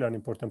still an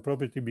important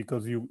property,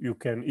 because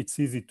it's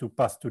easy to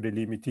pass to the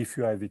limit if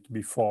you have it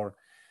before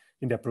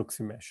in the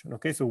approximation.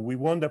 Okay, so we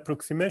want the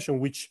approximation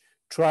which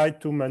try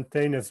to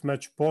maintain as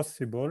much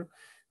possible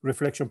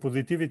reflection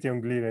positivity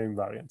and Euclidean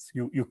invariance.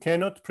 You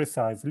cannot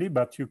precisely,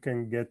 but you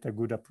can get a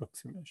good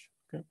approximation.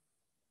 Okay.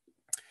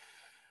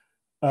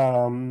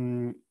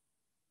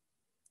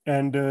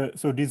 And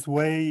so this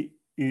way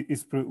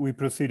we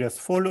proceed as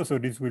follows. So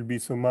this will be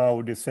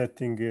somehow the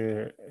setting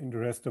in the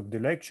rest of the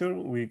lecture.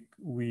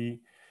 We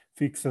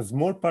fix a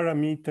small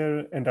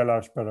parameter and a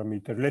large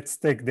parameter. Let's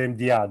take them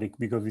dyadic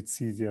because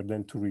it's easier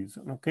than to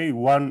reason. Okay,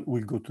 one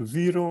will go to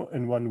 0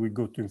 and one will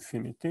go to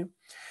infinity.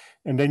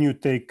 And then you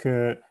take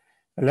a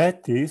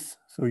lattice.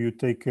 So you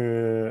take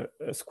a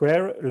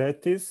square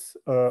lattice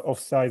of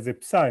size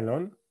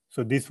epsilon.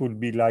 So this would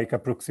be like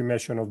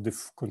approximation of the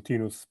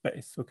continuous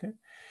space. Okay.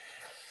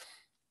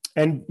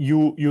 And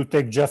you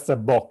take just a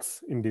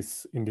box in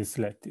this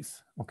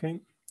lattice, okay?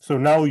 So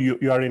now you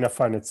are in a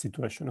finite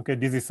situation, okay?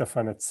 This is a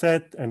finite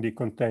set and it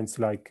contains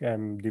like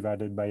m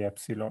divided by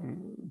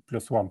epsilon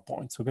plus 1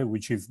 points, okay?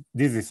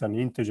 This is an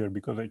integer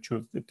because I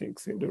chose the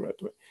things in the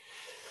right way.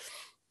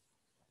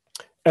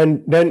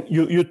 And then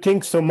you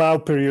think somehow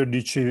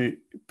periodicity,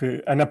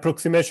 an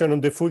approximation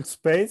on the full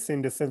space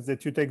in the sense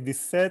that you take this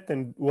set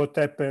and what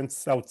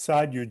happens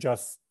outside, you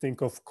just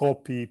think of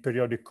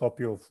periodic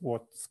copy of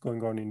what's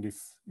going on in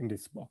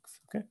this box,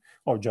 okay?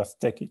 Or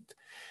just take it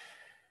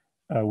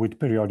with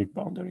periodic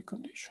boundary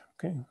condition,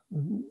 okay?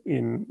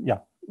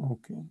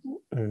 Okay.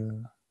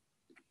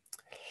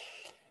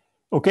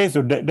 Okay,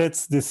 so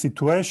that's the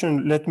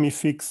situation. Let me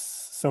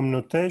fix some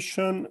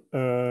notation.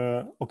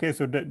 Okay,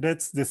 so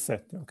that's the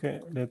set. Okay,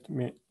 let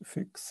me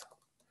fix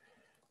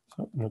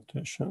some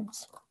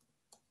notations.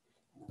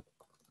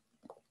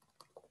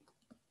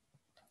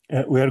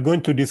 We are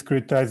going to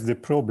discretize the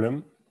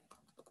problem.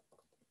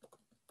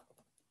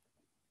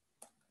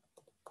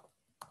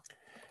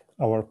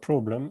 Our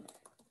problem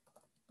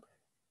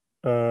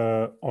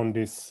on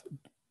this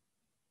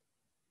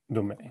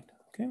domain.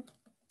 Okay,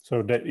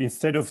 so that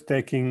instead of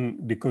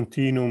taking the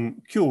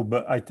continuum cube,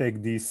 I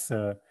take this.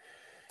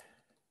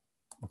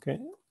 Okay,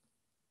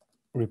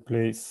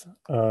 replace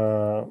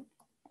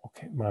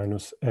okay,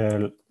 minus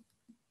L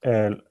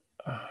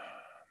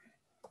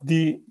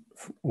D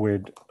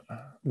with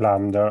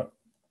lambda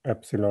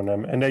epsilon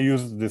m, and I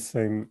use the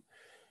same.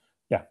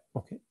 Yeah,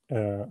 okay.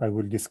 I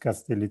will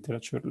discuss the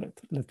literature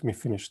later. Let me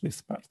finish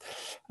this part.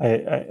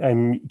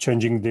 I'm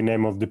changing the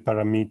name of the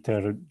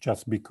parameter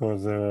just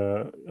because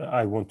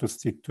I want to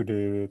stick to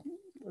the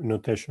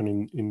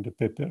notation in the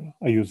paper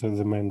I use as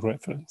a main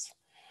reference.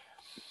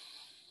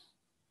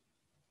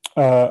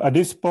 At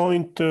this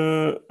point,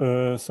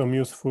 some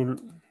useful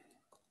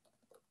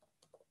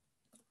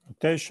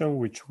notation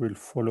which will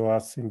follow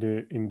us in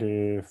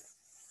the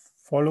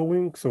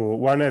following. So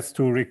one has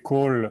to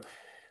recall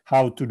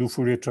how to do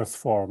Fourier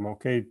transform.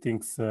 Okay,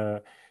 things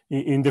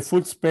in the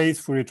full space,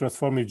 Fourier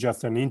transform is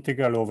just an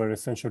integral over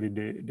essentially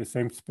the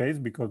same space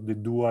because the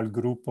dual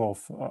group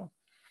of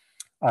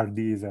RD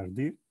is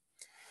RD.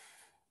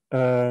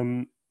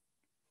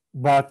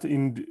 But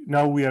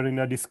now we are in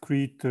a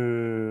discrete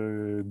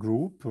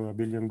group, a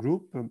abelian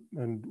group,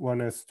 and one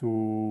has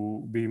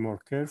to be more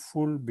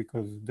careful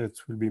because that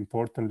will be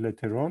important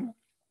later on.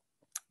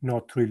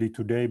 Not really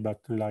today, but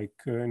like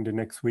in the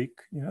next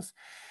week, yes.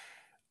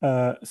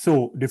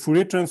 So the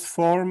Fourier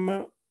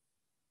transform,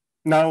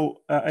 now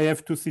I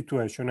have two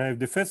situations. I have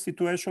the first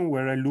situation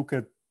where I look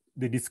at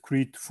the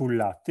discrete full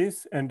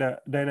lattice, and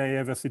then I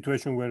have a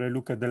situation where I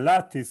look at the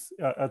lattice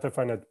at a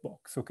finite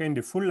box. Okay, in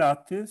the full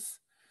lattice,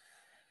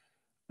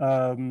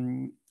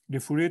 the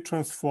Fourier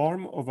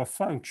transform of a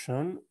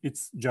function,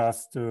 it's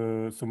just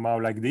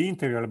somehow like the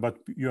integral, but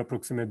you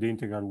approximate the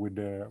integral with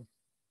the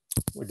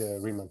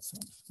Riemann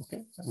sums,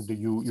 okay? And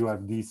you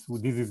have this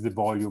is the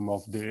volume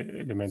of the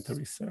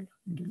elementary cell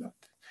in the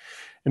lattice.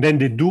 And then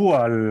the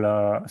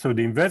dual, so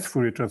the inverse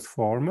Fourier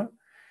transform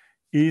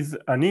is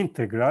an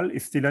integral,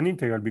 is still an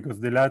integral because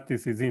the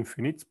lattice is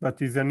infinite,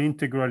 but is an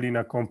integral in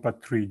a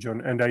compact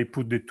region. And I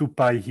put the 2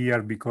 pi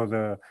here because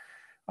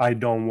I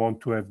don't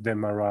want to have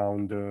them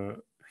around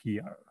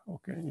here,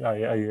 okay?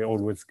 I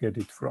always get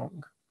it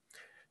wrong.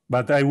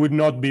 But I would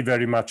not be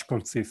very much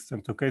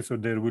consistent, okay? So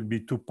there will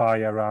be 2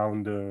 pi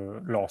around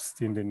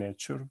lost in the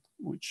nature,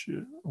 which,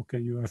 okay,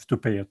 you have to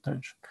pay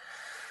attention.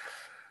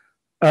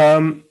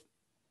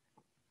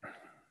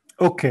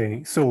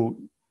 Okay, so,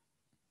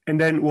 and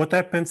then what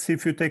happens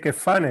if you take a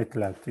finite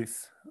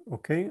lattice?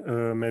 Okay,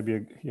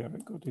 maybe here I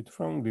got it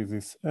wrong. This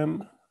is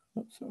M,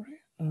 oh,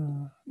 sorry,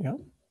 yeah.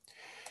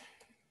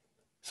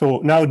 So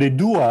now the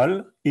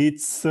dual,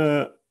 it's,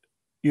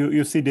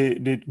 you see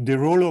the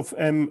role of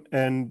M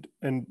and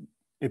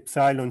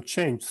epsilon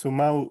change. So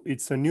now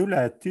it's a new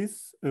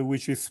lattice,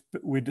 which is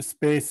with the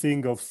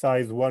spacing of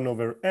size 1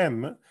 over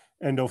M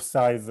and of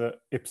size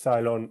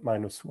epsilon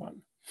minus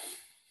 1.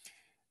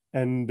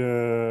 And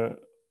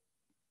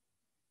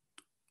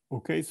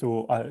okay,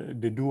 so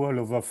the dual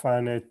of a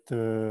finite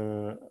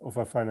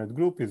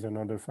group is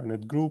another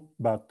finite group,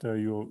 but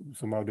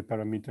somehow the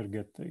parameter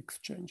get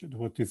exchanged.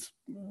 What is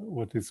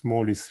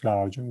small is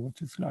large, and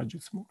what is large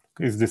is small.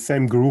 Okay, it's the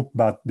same group,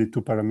 but the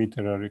two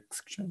parameters are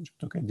exchanged.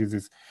 Okay, this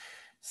is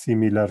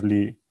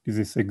similarly, this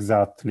is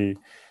exactly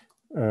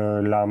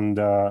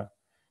lambda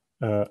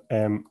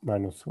m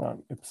minus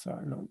 1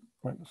 epsilon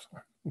minus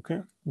 1.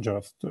 Okay,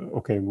 just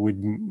okay with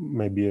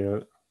maybe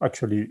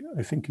actually,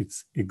 I think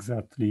it's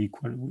exactly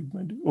equal with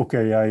my,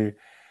 okay,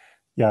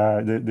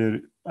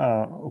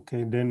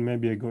 okay, then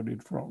maybe I got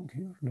it wrong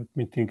here. Let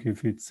me think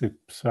if it's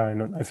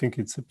epsilon. I think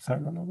it's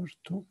epsilon over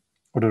 2.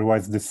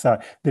 Otherwise,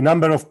 the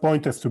number of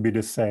points has to be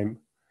the same.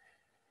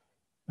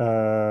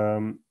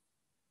 I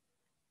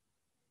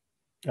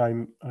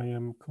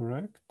am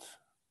correct.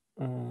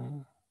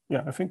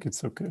 Yeah, I think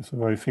it's okay.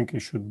 So I think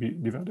it should be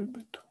divided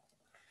by 2.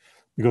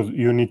 Because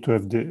you need to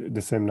have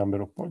the same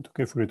number of points.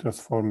 Okay, for a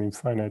transform in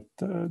finite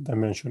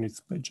dimension, it's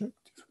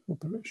bijective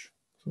operation.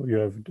 So you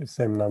have the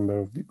same number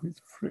of degrees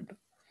of freedom.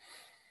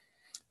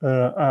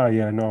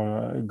 Yeah,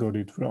 no, I got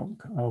it wrong.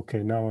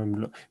 Okay, now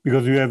I'm,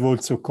 because you have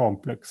also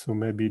complex, so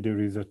maybe there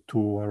is a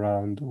 2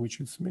 around which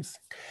is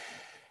missing.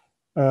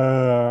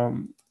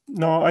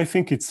 No, I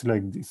think it's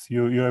like this.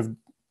 You have,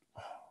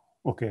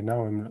 okay,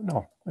 now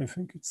no, I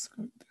think it's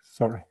like this.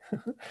 Sorry.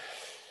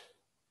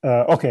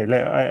 Okay,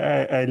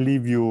 I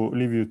leave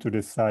you to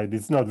decide.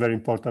 It's not very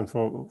important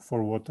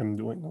for what I'm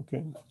doing.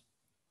 Okay,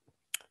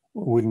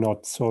 will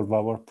not solve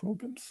our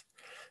problems,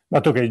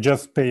 but okay,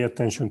 just pay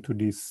attention to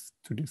these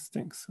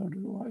things.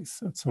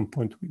 Otherwise, at some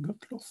point we got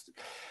lost.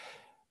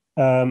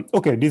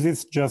 Okay, this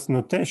is just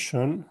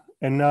notation,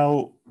 and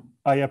now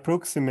I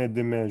approximate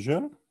the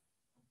measure.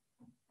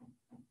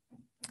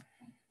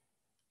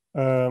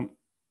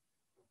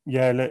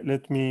 Yeah,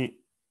 let me.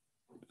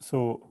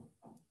 So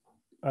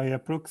I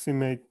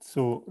approximate.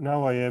 So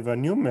now I have a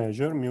new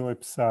measure, mu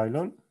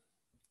epsilon,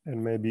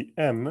 and maybe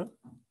m.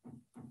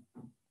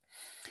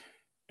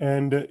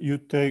 And you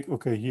take,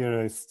 okay, here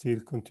I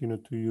still continue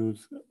to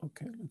use,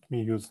 okay, let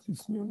me use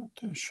this new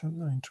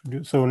notation I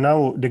introduced. So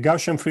now the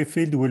Gaussian free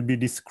field will be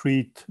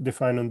discrete,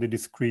 defined on the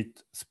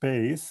discrete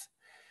space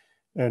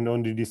and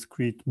on the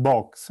discrete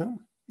box,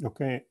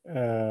 okay?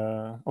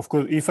 Of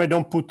course, if I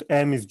don't put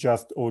M, it's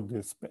just all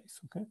the space,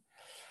 okay?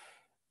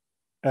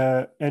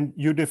 And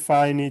you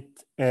define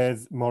it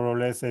as more or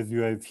less as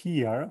you have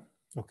here.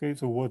 Okay,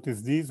 so what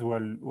is this?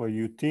 Well,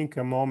 you think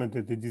a moment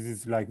that this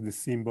is like the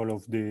symbol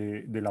of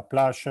the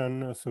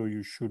Laplacian, so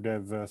you should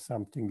have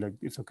something like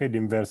this, okay, the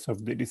inverse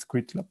of the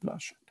discrete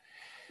Laplacian.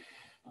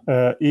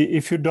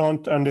 If you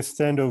don't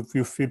understand or if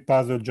you feel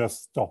puzzled,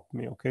 just stop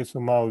me, okay? So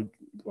now,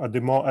 at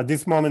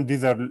this moment,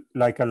 these are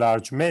like a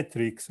large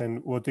matrix,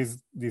 and what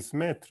is this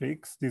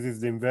matrix? This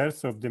is the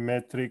inverse of the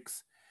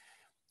matrix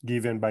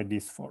given by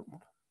this formula.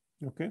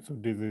 Okay, so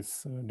this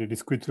is the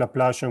discrete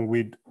Laplacian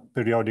with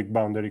periodic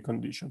boundary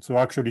conditions. So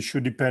actually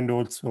should depend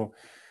also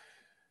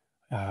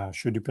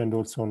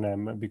on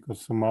M,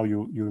 because somehow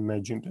you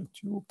imagine that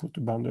you put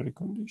a boundary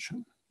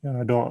condition.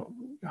 I don't.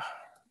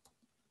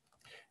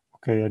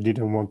 Okay, I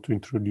didn't want to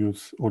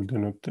introduce all the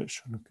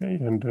notation.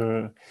 Okay, and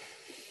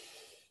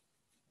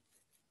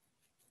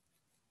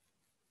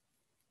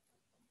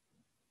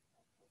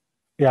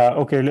yeah.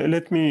 Okay,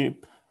 let me.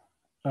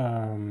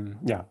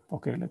 Yeah.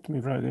 Okay, let me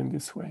write in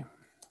this way.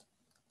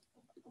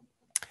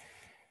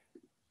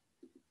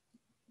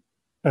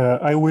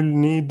 I will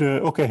need,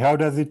 okay, how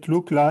does it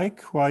look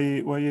like?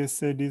 Why I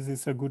say this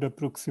is a good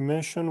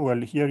approximation? Well,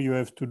 here you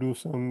have to do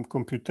some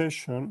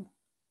computation.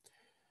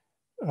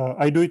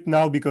 I do it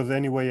now because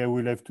anyway, I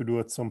will have to do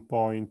at some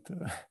point,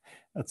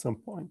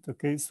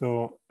 okay?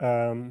 So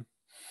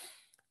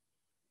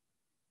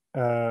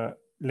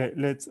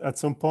let's, at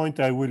some point,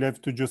 I will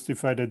have to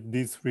justify that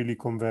this really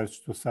converges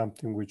to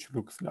something which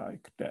looks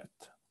like that.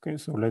 Okay,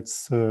 so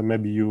let's,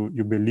 maybe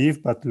you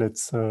believe, but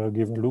let's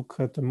give a look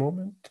at the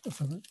moment.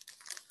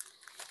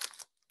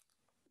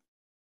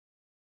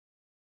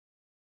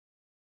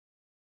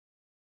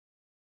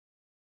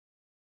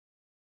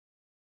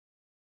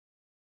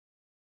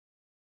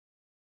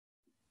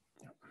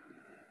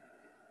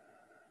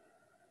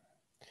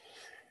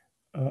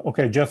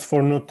 Okay, just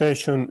for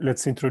notation,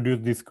 let's introduce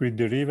discrete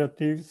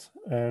derivatives.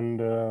 And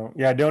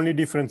yeah, the only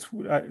difference,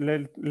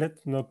 let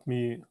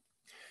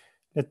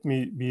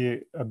me be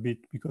a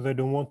bit, because I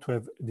don't want to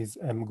have this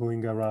M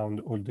going around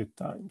all the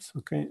times,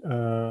 okay?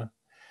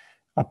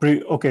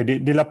 Okay,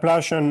 the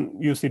Laplacian,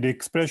 you see the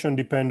expression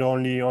depend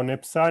only on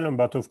epsilon,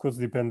 but of course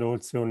depend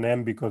also on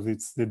M because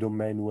it's the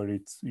domain where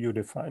you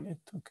define it,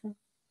 okay?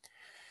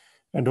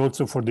 And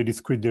also for the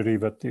discrete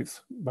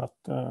derivatives, but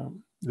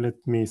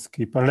let me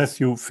skip. Unless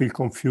you feel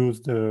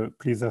confused,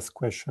 please ask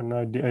question.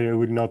 I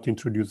will not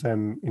introduce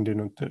M in the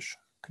notation,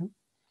 okay?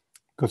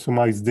 Because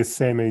somehow it's the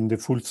same in the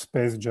full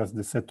space, just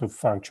the set of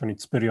function.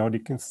 It's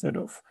periodic instead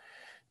of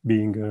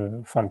being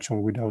a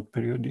function without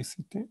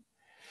periodicity.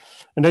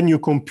 And then you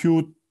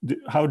compute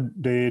how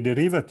the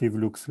derivative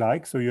looks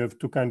like. So you have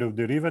two kinds of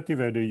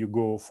derivative, either you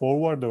go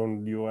forward or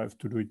you have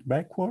to do it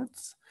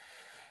backwards.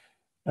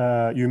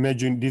 You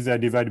imagine these are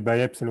divided by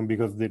epsilon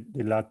because the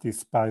lattice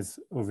space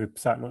of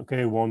epsilon.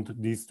 Okay, I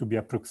want this to be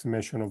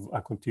approximation of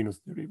a continuous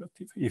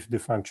derivative if the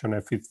function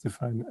f is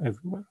defined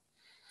everywhere.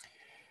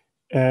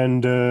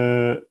 And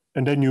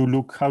then you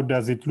look, how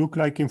does it look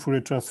like in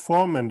Fourier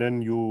transform? And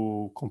then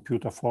you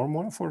compute a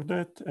formula for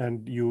that.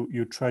 And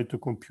you try to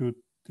compute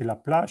the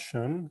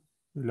Laplacian.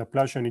 The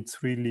Laplacian,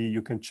 it's really,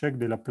 you can check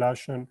the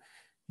Laplacian.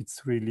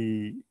 It's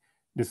really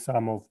the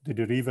sum of the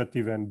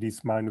derivative and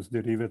this minus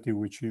derivative,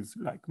 which is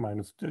like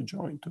minus the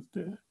joint of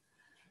the,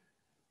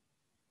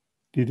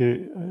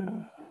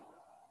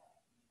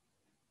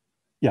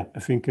 yeah, I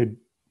think I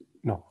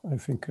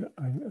think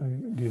I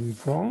did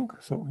it wrong.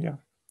 So yeah,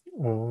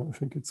 I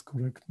think it's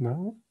correct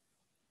now.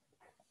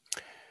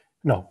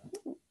 No,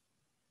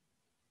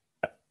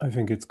 I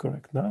think it's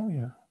correct now,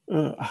 yeah.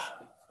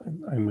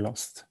 I'm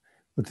lost,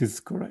 but it's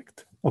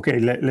correct. Okay,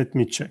 let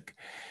me check.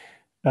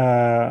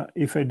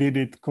 If I did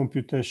it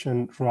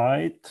computation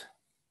right,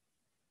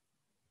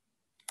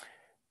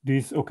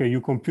 this, okay,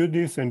 you compute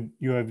this and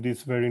you have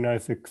this very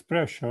nice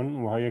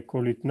expression. Why I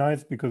call it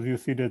nice? Because you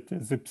see that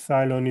as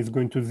epsilon is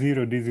going to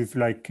 0, this is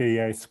like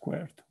ki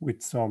squared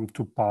with some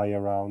 2 pi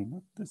around,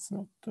 but that's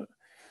not,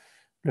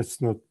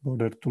 let's not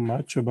bother too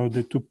much about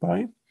the 2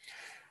 pi.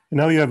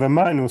 Now you have a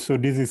minus, so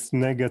this is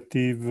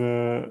negative.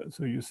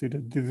 So you see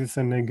that this is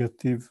a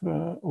negative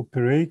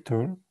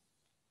operator.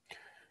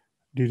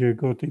 Did I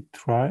got it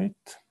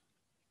right?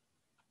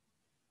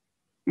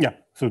 Yeah,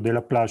 so the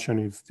Laplacian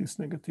is this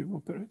negative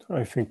operator.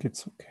 I think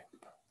it's okay.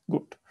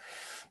 Good.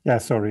 Yeah,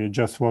 sorry, I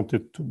just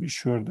wanted to be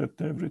sure that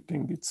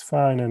everything is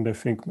fine. And I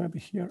think maybe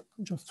here,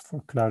 just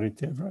for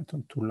clarity, I write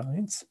on 2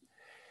 lines.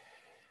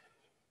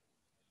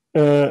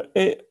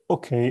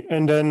 Okay,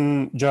 and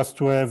then just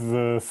to have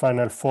a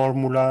final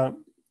formula.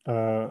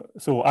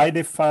 So I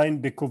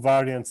define the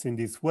covariance in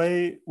this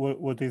way.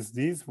 What is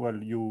this?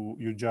 Well,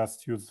 you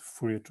just use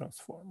Fourier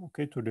transform,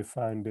 okay? To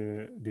define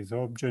this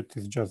object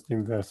is just the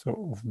inverse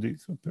of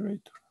this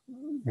operator.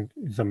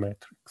 It's a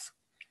matrix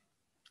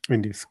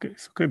in this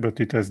case, okay? But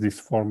it has this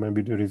form.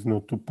 Maybe there is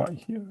no 2 pi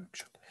here,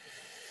 actually.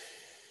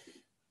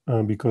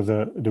 Because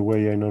the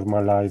way I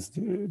normalize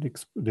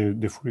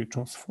the Fourier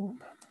transform.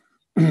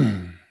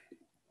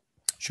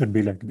 Should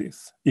be like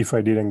this, if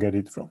I didn't get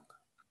it wrong.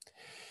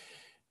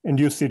 And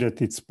you see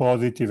that it's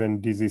positive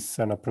and this is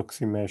an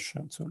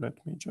approximation. So let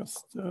me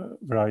just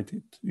write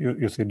it.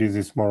 You see this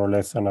is more or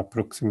less an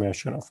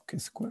approximation of k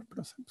squared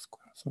plus m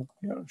squared. So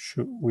yeah,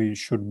 we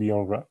should be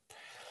all right.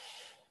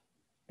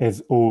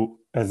 As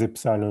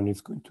epsilon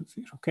is going to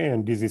 0, okay?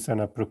 And this is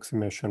an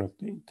approximation of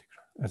the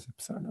integral as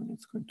epsilon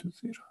is going to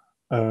 0.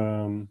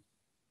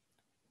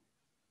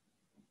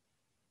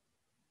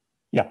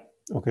 Yeah,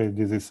 okay,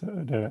 this is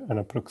an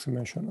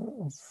approximation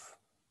of,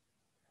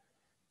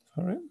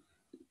 sorry.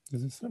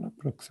 This is an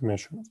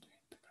approximation of the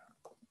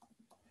integral.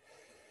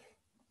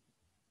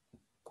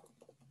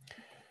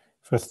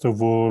 First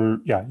of all,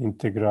 yeah,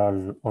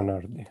 integral on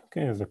Rd,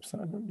 okay, as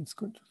epsilon is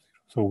going to 0.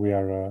 So we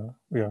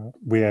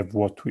have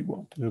what we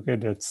want, okay?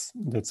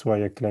 That's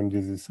why I claim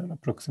this is an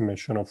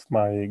approximation of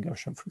my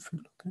Gaussian free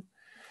field, okay?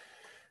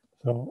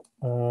 So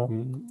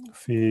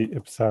phi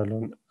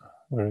epsilon,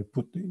 where I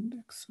put the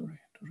index, sorry,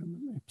 to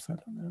remember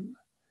epsilon m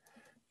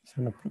is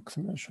an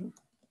approximation.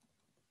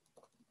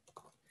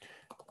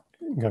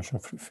 Gaussian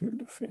free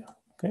field phi,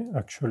 okay?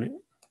 Actually,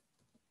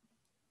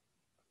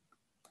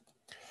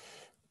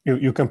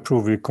 you can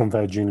prove a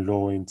converging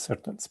law in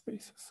certain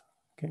spaces,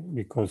 okay?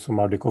 Because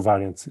somehow the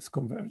covariance is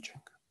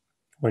converging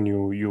when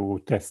you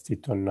test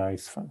it on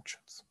nice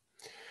functions.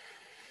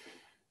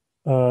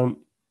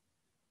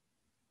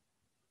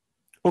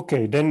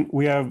 Okay, then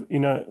we are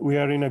in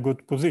a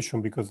good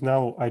position because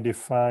now I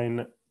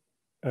define.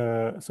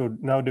 So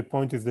now the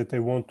point is that I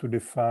want to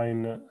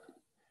define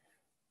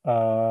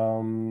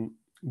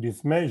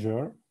this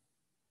measure.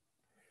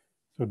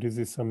 So this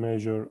is a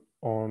measure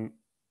on.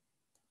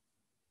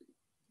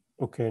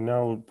 Okay,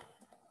 now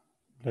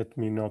let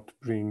me not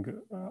bring.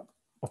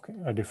 Okay,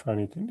 I define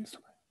it in this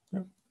way.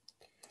 Yeah.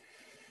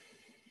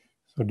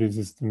 So this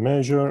is the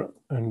measure,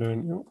 and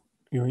then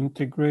you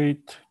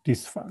integrate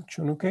this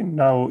function. Okay,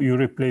 now you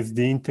replace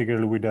the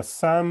integral with a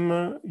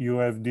sum. You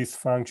have this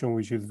function,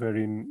 which is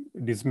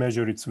this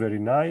measure, it's very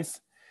nice.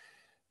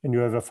 And you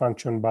have a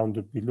function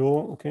bounded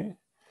below, okay?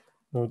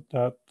 Note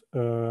that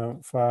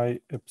phi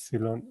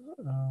epsilon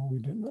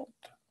with a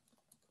note.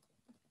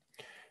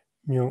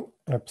 Mu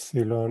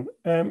epsilon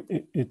m,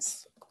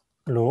 it's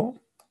law.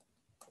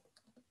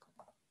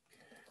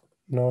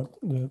 Note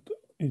that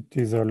it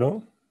is a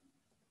law.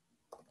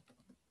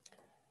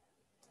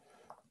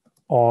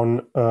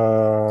 On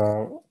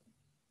R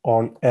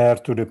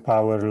to the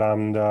power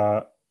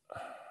lambda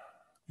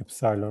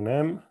epsilon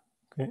m,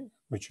 okay,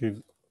 which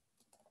is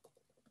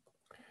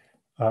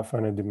a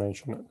finite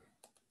dimensional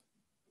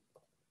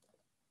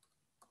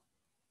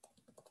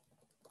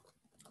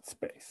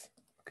space,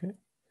 okay.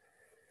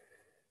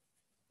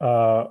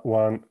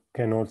 One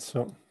can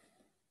also,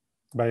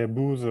 by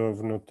abuse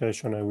of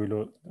notation, I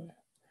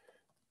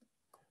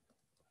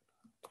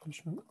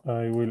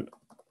will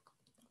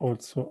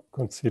also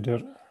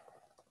consider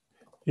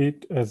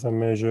it as a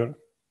measure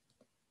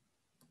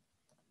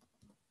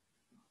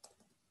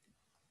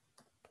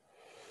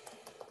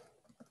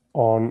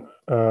on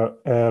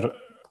R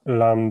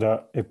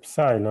lambda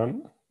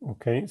epsilon,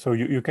 okay? So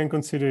you can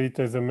consider it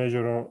as a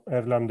measure on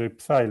R lambda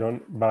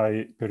epsilon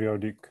by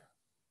periodic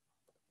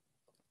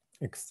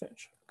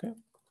extension, okay?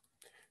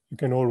 You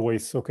can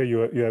always, okay,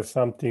 you have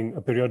something,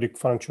 a periodic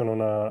function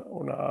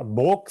on a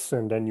box,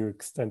 and then you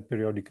extend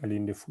periodically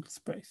in the full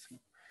space.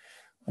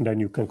 And then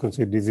you can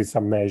consider this is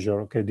a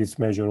measure, okay, this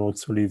measure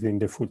also lives in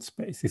the full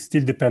space. It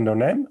still depends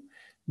on M,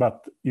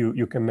 but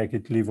you can make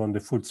it live on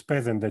the full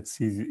space, and that's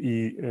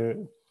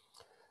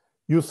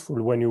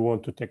useful when you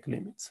want to take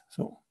limits.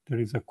 So there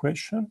is a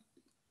question.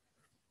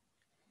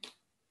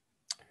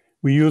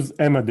 We use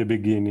M at the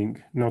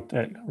beginning, not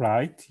L,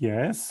 right?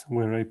 Yes,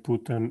 where I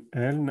put an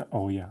L.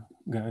 Oh yeah,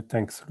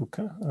 thanks,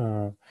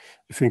 Luca.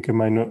 I think I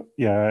might not,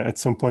 yeah, at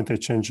some point I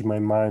changed my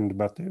mind,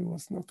 but it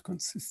was not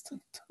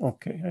consistent.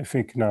 Okay, I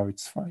think now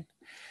it's fine.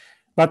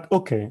 But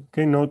okay,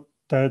 note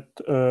that,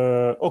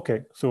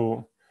 okay,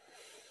 so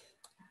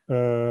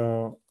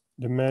the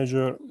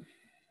measure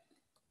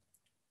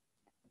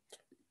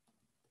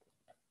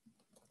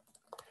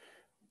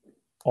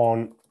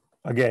on,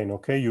 again,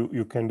 okay,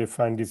 you can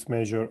define this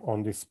measure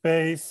on the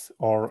space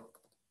or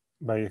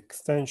by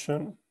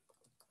extension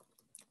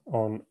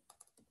on,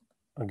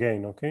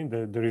 again, okay,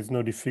 there is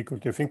no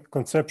difficulty. I think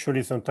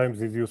conceptually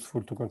sometimes it's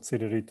useful to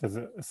consider it as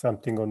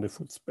something on the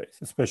full space,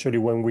 especially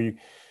when we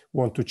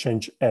want to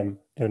change M,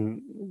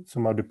 and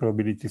somehow the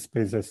probability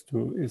space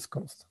is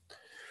constant.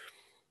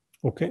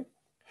 Okay,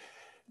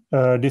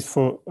 this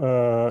for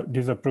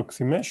this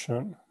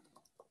approximation.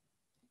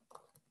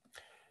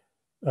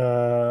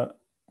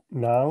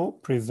 Now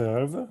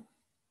preserve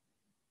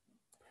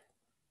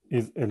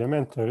is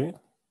elementary.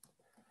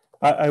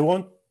 I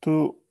want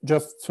to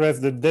just stress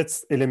that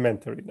that's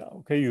elementary now,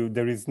 okay?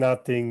 There is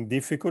nothing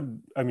difficult.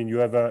 I mean, you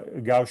have a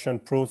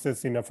Gaussian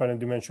process in a finite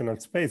dimensional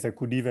space. I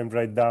could even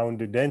write down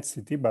the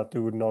density, but it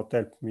would not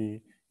help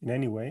me in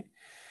any way.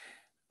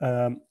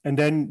 And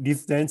then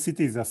this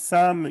density is a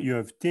sum. You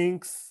have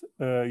things,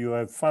 you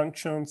have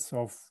functions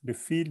of the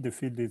field. The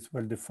field is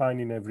well defined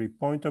in every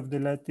point of the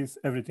lattice.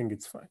 Everything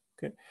is fine,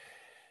 okay?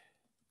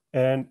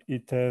 And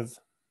it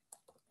has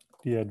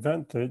the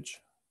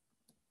advantage.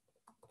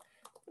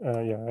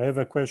 Yeah, I have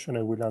a question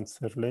I will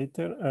answer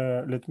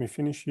later. Let me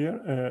finish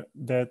here.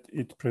 That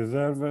it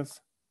preserves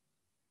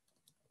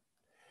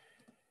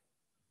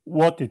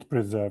what it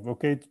preserves.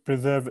 Okay, it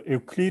preserves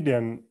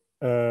Euclidean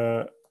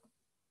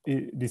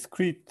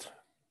discrete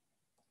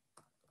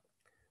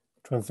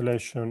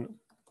translation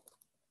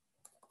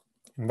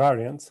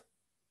invariance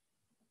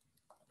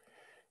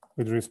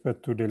with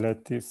respect to the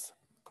lattice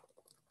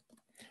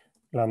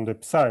lambda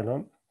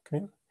epsilon.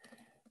 Okay,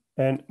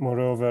 and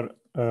moreover,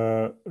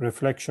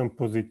 reflection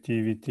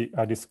positivity,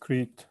 a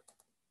discrete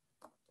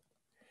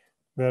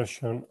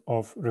version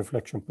of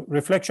reflection.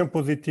 Reflection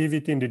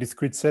positivity in the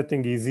discrete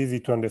setting is easy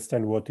to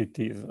understand what it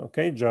is,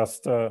 okay?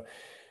 Just, there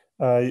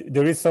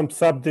is some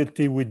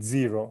subtlety with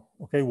zero,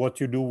 okay? What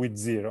you do with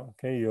zero,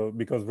 okay?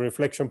 Because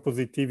reflection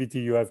positivity,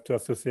 you have to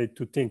associate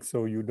two things,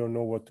 so you don't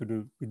know what to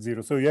do with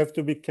zero. So you have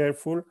to be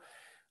careful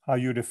how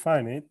you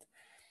define it,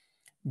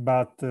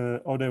 but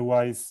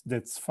otherwise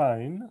that's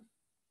fine.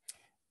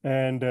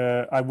 And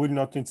I will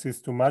not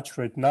insist too much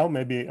right now.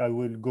 Maybe I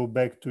will go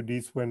back to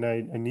this when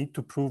I need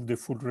to prove the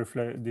full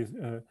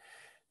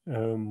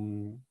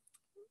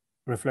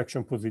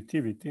reflection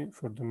positivity.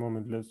 For the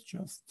moment, let's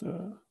just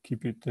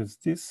keep it as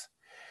this.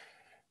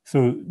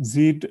 So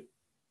Z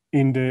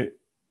in the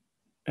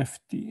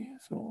FT.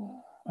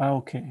 So,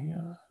 okay,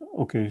 yeah.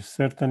 Okay,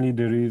 certainly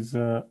there is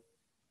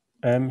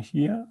M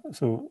here.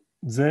 So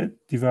Z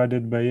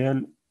divided by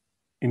L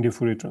in the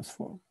Fourier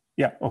transform.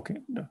 Yeah, okay,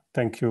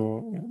 thank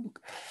you.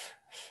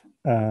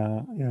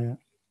 Yeah.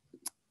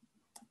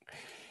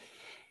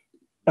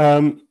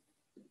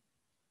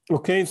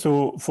 Okay,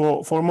 so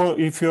for more,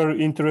 if you're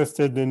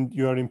interested and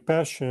you are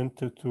impatient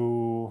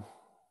to,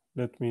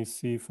 let me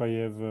see if I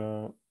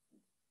have,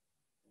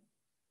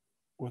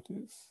 what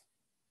is,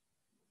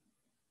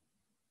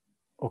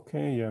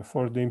 okay, yeah,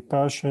 for the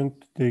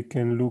impatient, they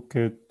can look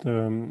at,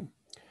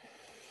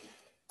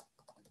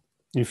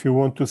 if you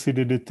want to see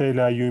the detail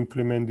how you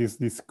implement this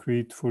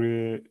discrete for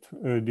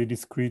the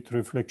discrete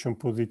reflection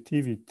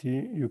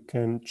positivity, you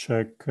can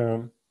check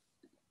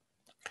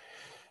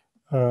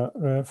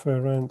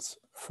reference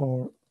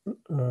for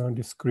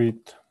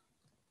discrete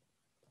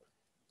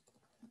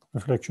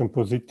reflection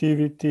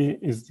positivity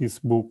is this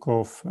book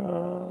of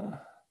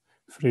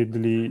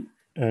Friedli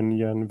and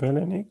Jan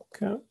Velenik,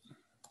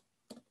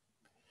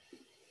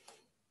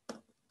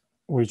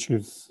 which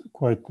is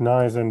quite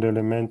nice and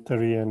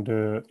elementary, and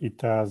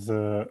it has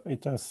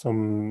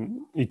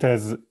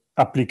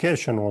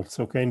application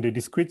also. Okay, in the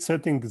discrete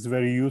setting is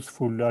very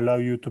useful, allow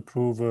you to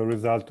prove a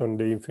result on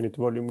the infinite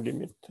volume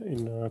limit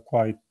in a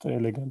quite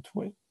elegant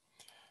way.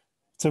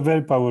 It's a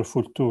very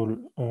powerful tool,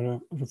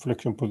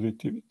 reflection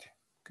positivity.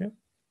 Okay,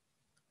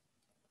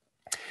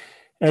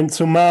 and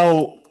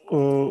somehow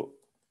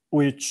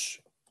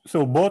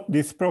so both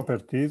these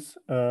properties,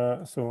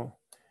 so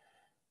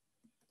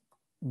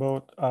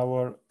both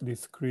our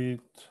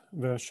discrete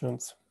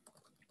versions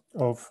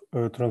of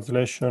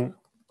translation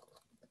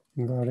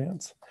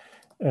invariance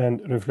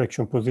and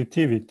reflection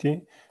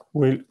positivity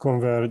will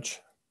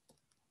converge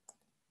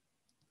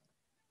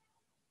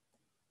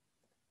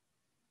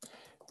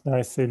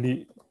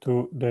nicely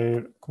to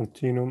their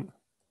continuum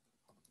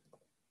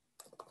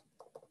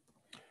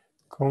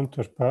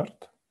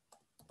counterpart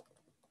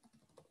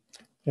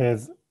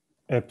as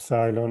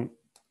epsilon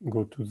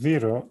go to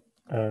 0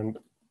 and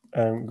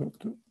m go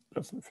to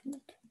plus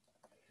infinity.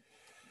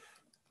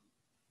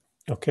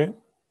 Okay.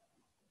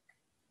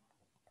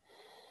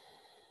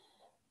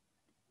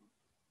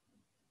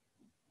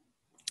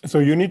 So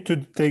you need to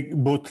take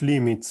both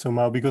limits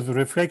somehow, because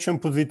reflection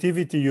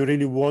positivity, you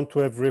really want to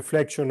have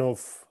reflection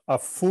of a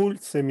full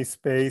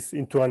semi-space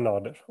into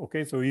another.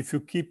 Okay, so if you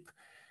keep,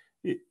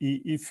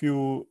 if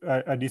you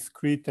a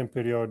discrete and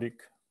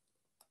periodic,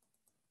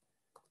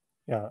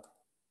 yeah,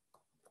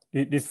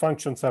 these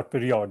functions are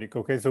periodic.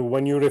 Okay, so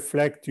when you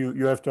reflect,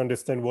 you have to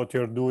understand what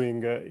you're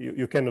doing.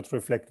 You cannot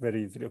reflect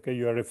very easily. Okay,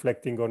 you are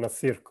reflecting on a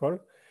circle.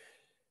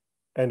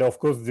 And of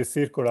course, the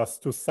circle has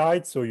two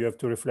sides, so you have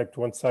to reflect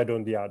one side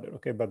on the other,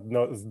 okay? But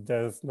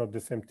that's not the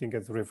same thing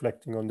as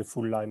reflecting on the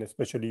full line,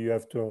 especially you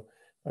have to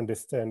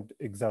understand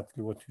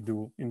exactly what you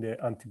do in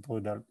the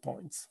antipodal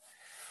points.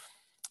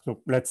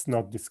 So let's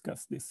not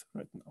discuss this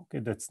right now, okay?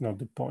 That's not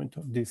the point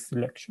of these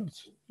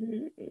lectures.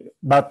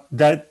 But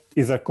that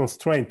is a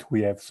constraint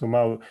we have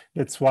somehow.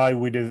 That's why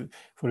we did,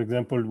 for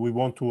example, we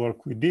want to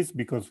work with this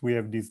because we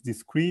have this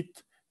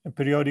discrete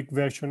periodic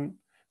version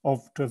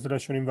of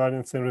translation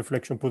invariance and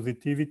reflection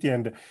positivity,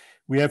 and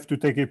we have to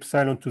take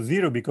epsilon to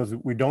 0 because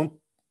we don't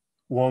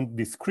want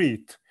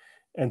discrete,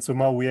 and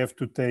somehow we have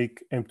to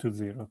take m to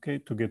 0, okay,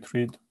 to get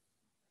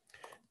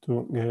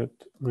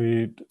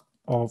rid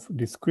of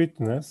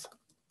discreteness,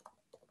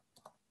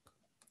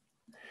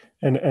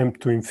 and m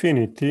to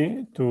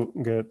infinity to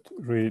get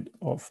rid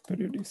of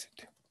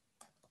periodicity.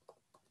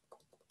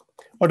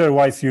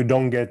 Otherwise, you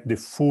don't get the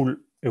full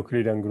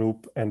Euclidean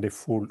group and the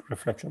full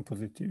reflection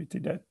positivity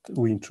that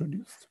we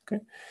introduced,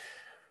 okay?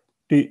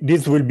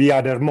 These will be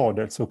other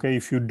models, okay?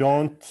 If you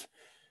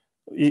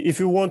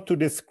want to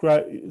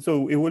describe,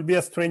 so it will be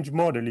a strange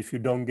model if you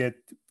don't get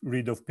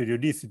rid of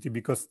periodicity,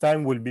 because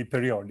time will be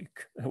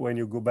periodic when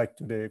you go back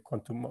to the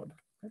quantum model.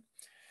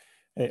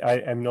 Okay?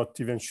 I'm not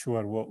even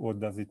sure what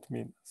does it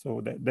mean. So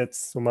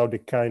that's somehow the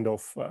kind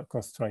of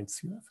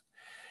constraints you have.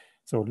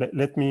 So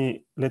let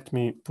me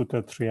put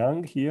a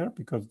triangle here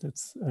because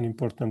that's an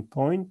important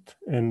point,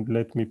 and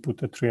let me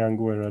put a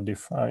triangle where I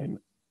define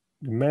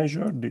the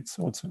measure. It's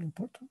also an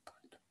important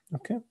point.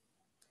 Okay.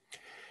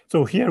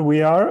 So here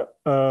we are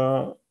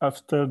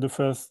after the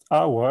first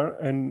hour,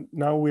 and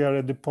now we are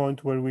at the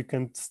point where we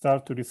can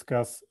start to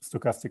discuss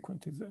stochastic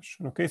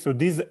quantization. Okay. So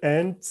this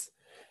ends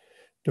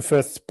the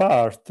first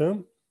part,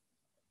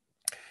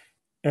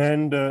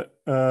 and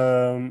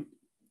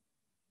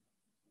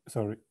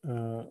sorry,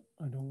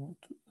 I don't want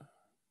to.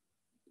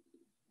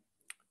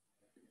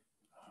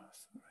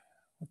 Sorry,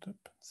 what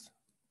happens?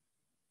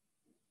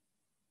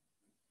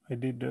 I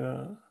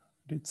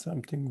did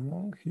something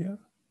wrong here.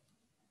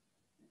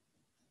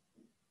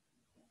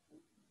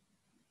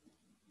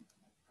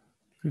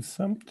 There is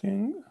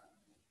something.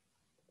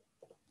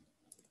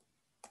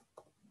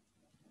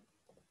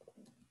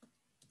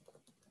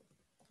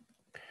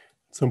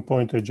 At some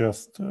point, I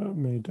just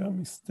made a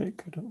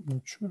mistake. I'm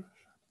not sure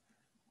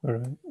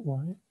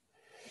why.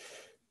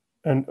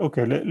 And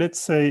okay, let's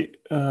say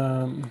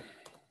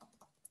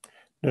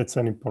that's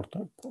an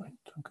important point.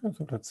 Okay,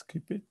 so let's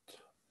keep it.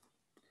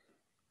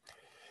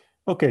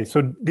 Okay,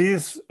 so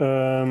this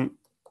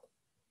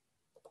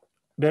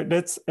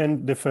let's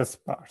end the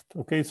first part.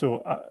 Okay,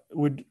 so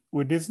with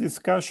this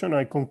discussion,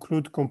 I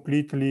conclude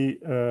completely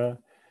the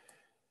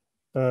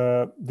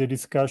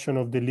discussion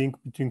of the link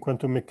between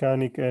quantum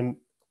mechanics and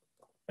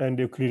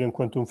the Euclidean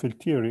quantum field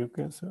theory.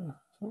 Okay, so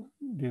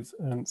this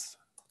ends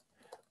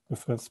the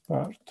first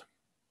part.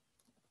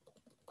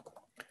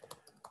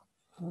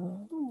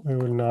 We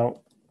will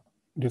now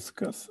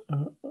discuss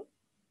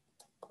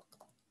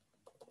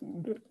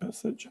the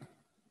passage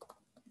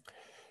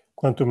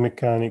quantum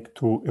mechanics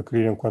to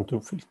Euclidean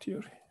quantum field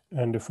theory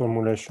and the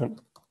formulation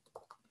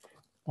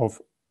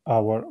of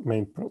our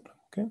main problem.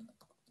 Okay,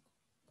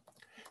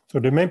 so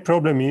the main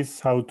problem is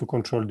how to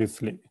control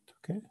this limit.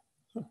 Okay,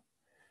 so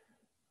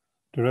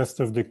the rest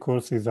of the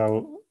course is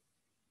how.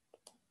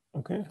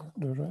 Okay,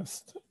 the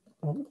rest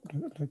of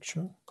the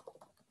lecture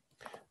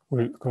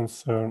will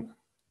concern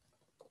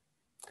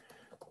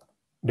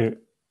the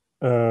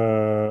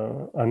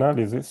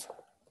analysis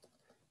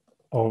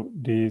of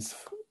these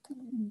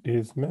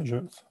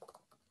measures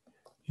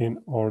in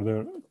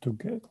order to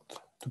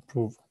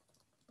prove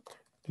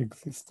the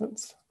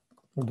existence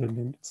of the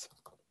limits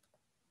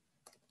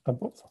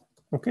above.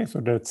 Okay, so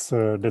that's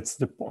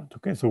the point.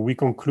 Okay, so we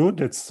conclude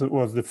that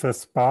was the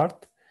first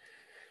part,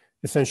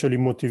 essentially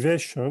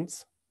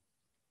motivations.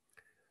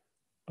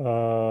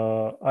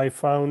 I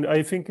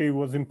think it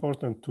was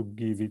important to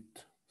give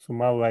it.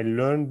 Somehow I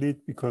learned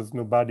it because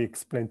nobody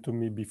explained to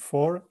me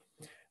before,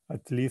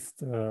 at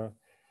least.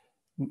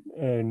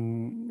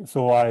 And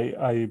so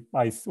I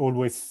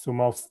always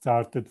somehow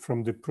started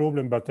from the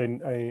problem, but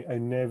I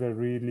never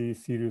really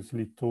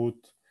seriously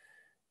thought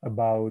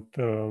about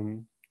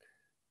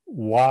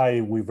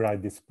why we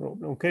write this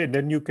problem. Okay,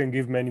 then you can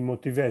give many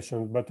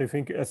motivations, but I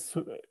think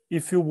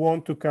if you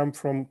want to come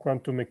from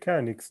quantum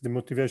mechanics, the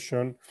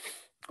motivation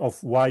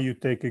of why you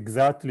take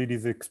exactly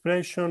this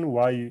expression,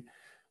 why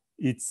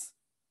it's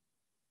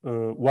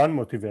one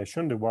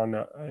motivation, the one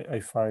I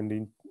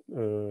find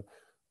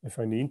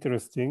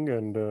interesting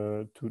and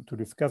to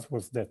discuss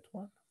was that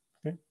one.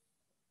 Okay.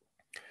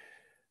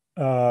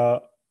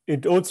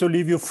 It also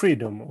leaves you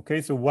freedom.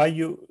 Okay, so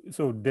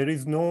there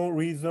is no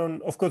reason.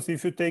 Of course,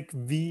 if you take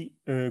V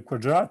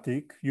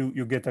quadratic,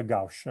 you get a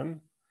Gaussian,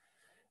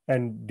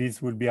 and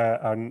this will be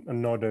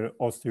another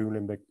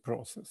Oster-Uhlenbeck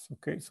process.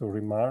 Okay, so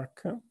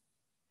remark.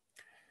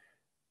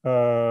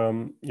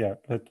 Yeah,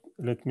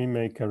 let me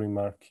make a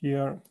remark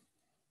here,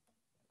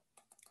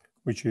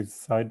 which is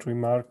side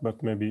remark,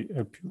 but maybe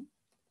help you.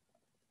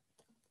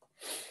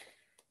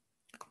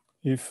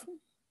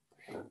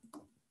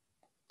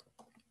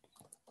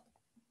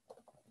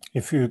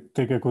 If you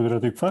take a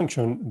quadratic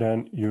function,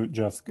 then you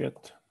just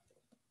get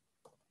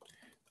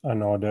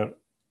another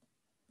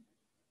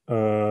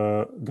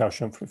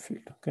Gaussian free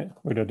field, okay,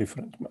 with a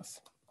different mass.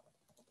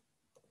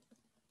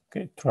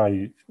 Okay, try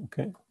it,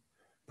 okay,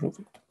 prove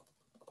it.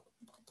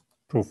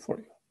 Prove for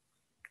you.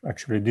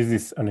 Actually, this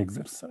is an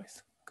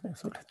exercise. Okay,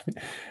 so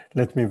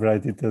let me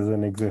write it as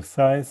an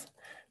exercise.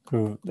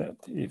 Prove that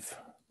if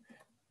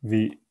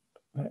V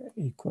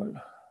equal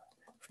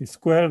V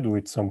squared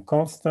with some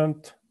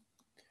constant,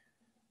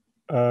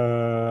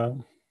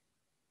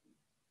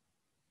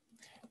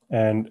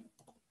 and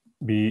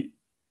B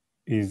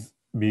is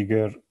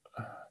bigger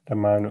than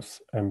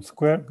minus m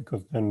squared,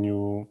 because then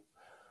you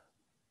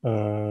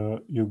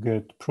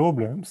get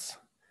problems.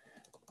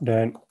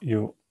 Then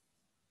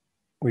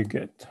we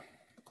get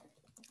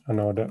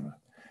another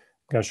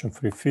Gaussian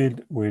free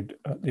field with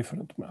a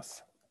different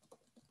mass.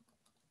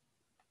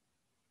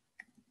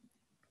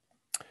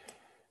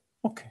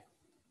 Okay,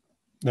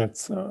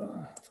 that's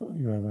so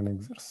you have an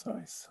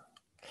exercise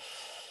to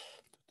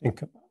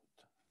think about.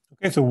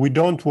 Okay, so we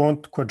don't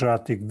want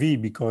quadratic V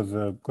because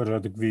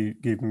quadratic V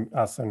gives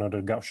us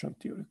another Gaussian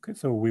theory. Okay,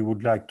 so we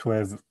would like to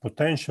have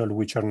potential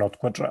which are not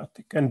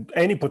quadratic, and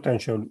any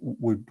potential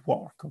would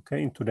work.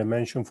 Okay, in two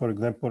dimension, for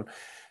example,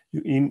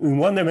 in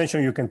one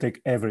dimension you can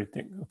take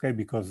everything. Okay,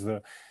 because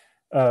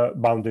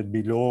bounded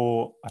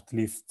below at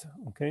least.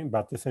 Okay,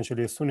 but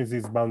essentially as soon as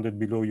it's bounded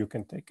below, you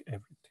can take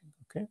everything.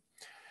 Okay,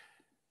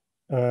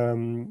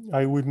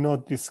 I will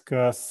not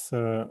discuss.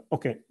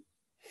 Okay,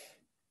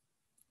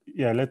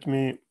 yeah, let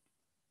me.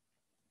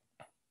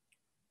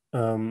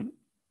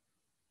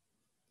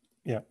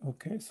 Yeah,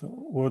 okay,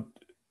 so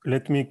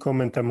let me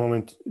comment a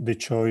moment the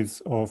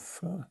choice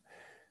of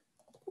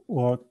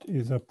what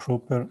is a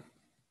proper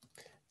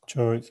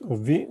choice of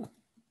V.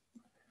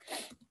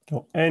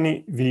 So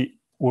any V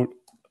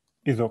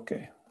is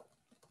okay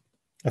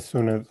as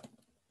soon as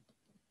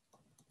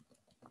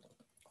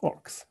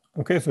works.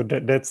 Okay, so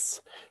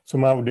that's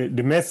somehow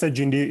the message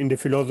in the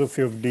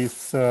philosophy of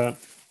this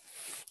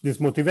this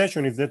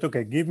motivation is that,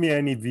 okay, give me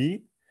any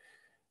V,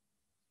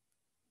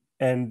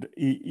 and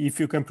if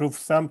you can prove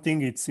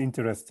something, it's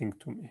interesting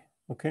to me.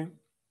 Okay,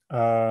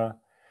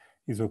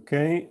 is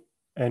okay.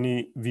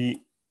 Any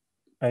V,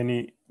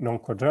 any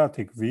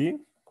non-quadratic V,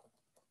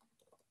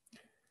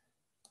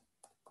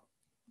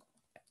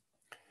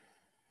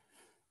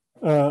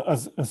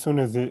 as soon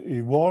as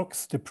it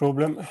works, the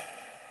problem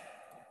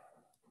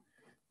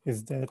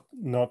is that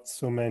not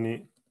so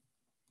many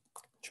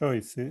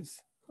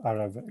choices are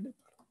available.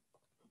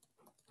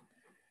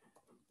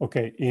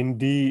 Okay, in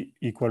D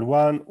equal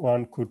 1,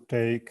 one could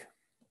take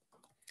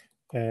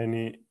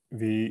any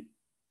V,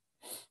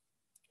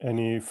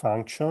 any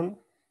function.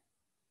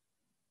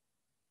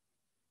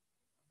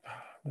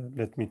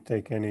 Let me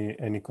take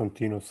any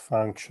continuous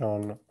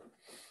function.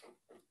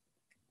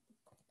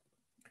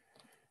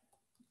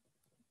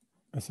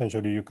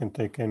 Essentially, you can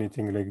take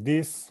anything like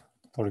this,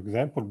 for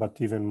example, but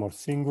even more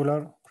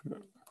singular.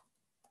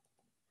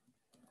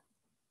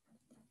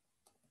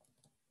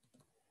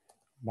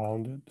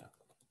 Bounded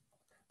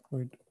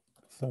with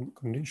some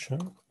condition.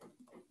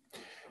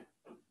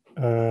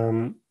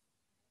 In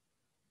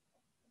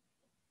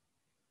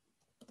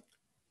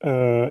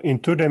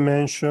two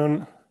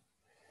dimension,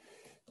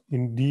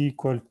 in D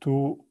equal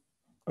to,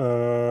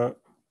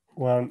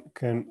 one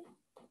can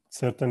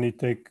certainly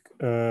take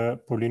a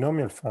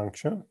polynomial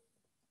function.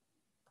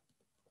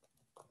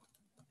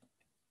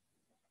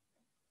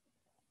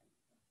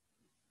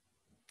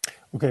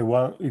 Okay,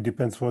 well, it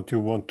depends what you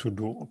want to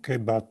do. Okay,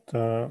 but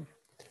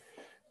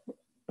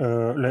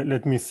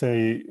let me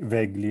say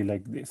vaguely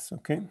like this,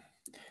 okay?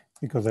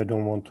 Because I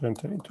don't want to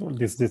enter into all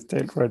this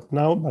detail right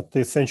now, but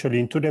essentially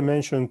in two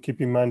dimension, keep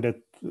in mind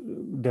that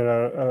there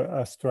are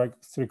a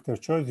stricter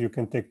choice. You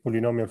can take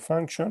polynomial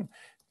function,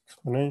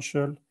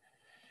 exponential,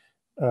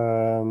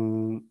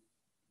 and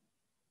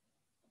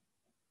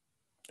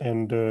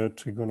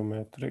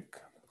trigonometric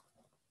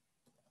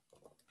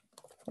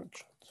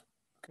functions.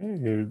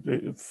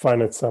 Okay,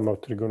 finite sum of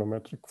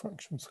trigonometric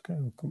functions. Okay,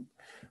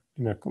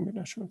 linear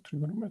combination of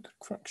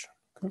trigonometric function.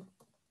 Okay.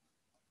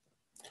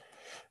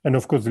 And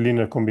of course,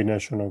 linear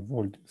combination of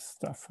all this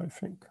stuff, I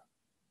think.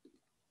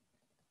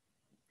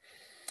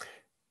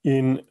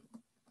 In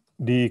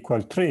d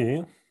equal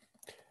 3,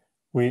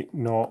 we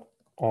know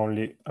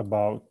only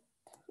about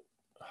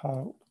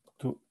how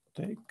to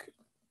take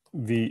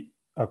V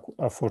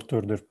a fourth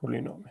order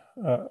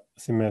polynomial,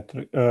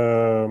 symmetric,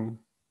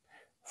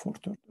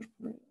 fourth order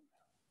polynomial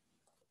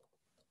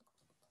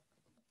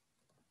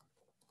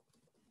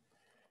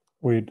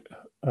with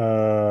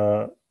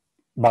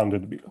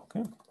bounded below,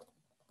 okay?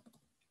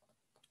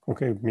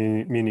 Okay,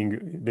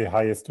 meaning the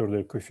highest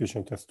order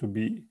coefficient has to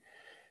be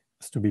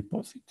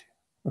positive.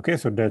 Okay,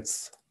 so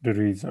that's the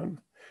reason.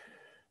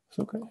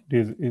 So okay,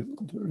 this is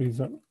the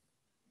reason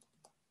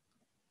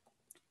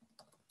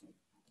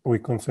we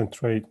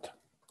concentrate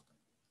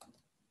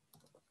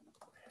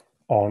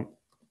on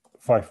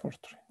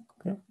 543.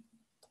 Okay.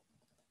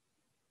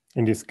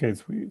 In this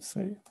case, we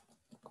say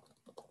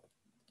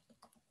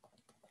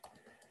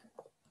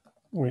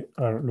we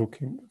are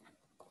looking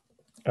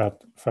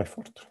at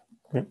 543.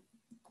 Okay.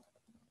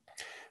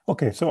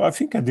 Okay, so I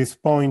think at this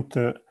point,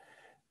 I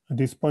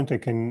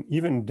can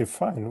even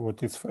define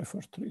what is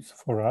 543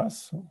 for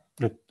us. So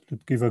let's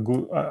give a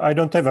good. I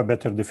don't have a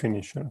better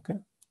definition. Okay,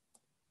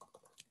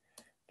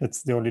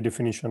 that's the only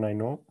definition I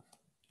know.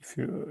 If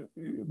you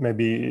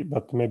maybe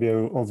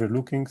I'm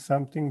overlooking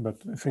something,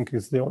 but I think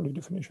it's the only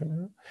definition I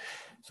know.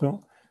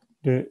 So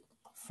the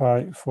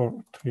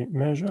 543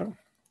 measure.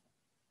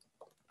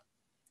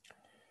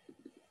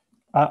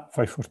 A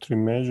 543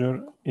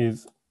 measure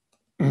is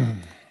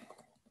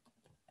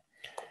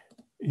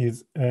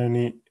is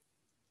any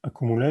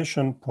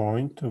accumulation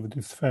point of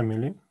this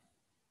family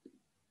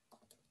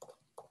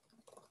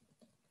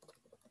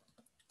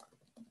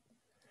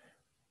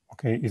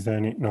okay, is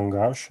any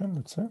non-Gaussian,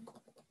 let's say.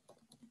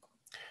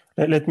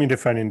 Let me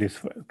define in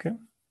this way, okay?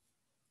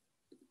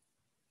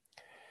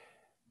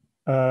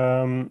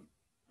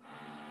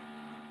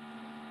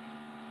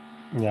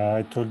 Yeah,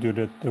 I told you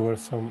that there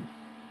was some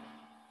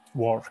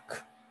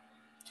work.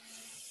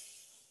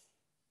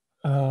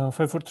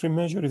 543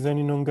 measure is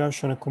any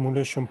non-Gaussian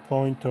accumulation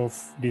point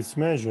of this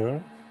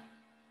measure.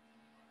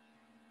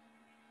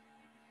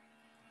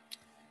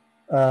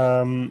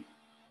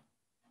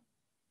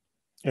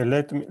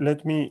 Let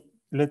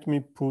me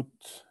put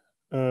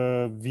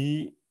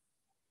V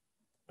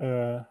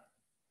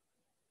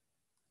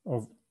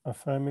of a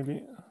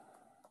family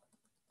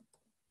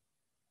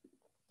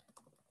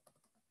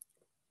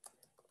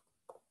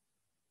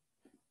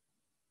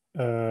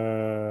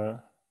yeah,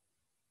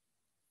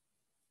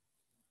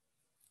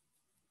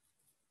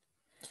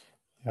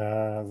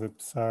 the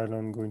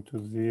epsilon going to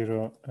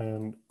 0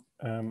 and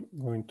m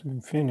going to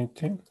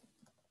infinity.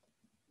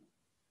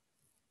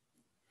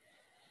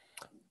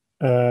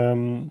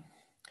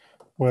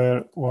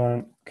 Where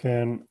one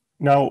can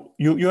now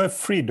you have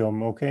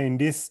freedom, okay? In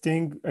this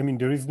thing, I mean,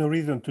 there is no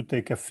reason to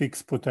take a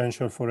fixed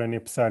potential for any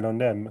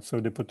epsilon m. So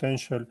the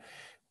potential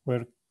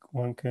where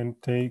one can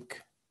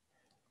take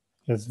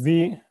as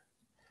V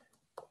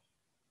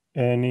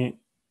any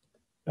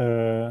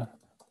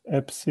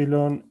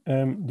epsilon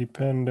m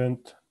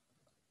dependent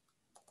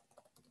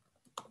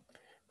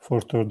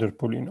fourth order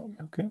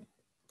polynomial, okay?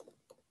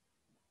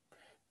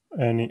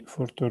 Any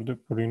fourth order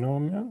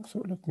polynomial.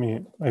 So let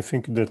me, I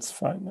think that's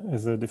fine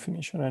as a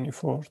definition, any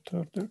fourth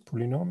order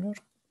polynomial.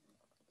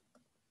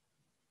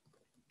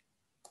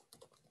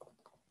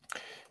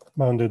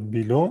 Bounded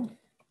below.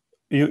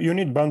 You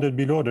need bounded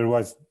below,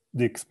 otherwise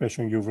the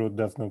expression you wrote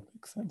does not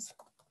make sense.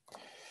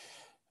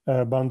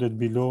 Bounded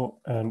below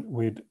and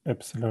with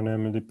epsilon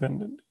m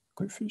dependent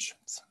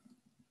coefficients.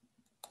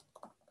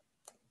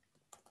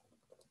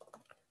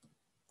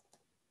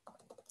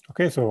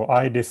 Okay, so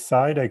I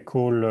decide, I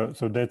call,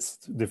 so that's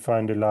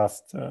define the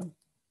last,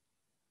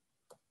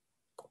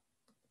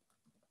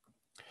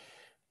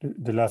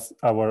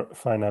 our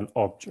final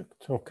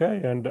object.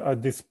 Okay, and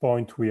at this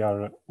point we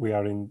are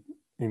in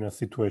a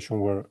situation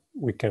where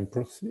we can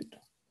proceed.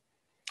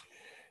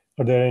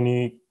 Are there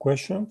any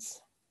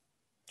questions?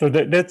 So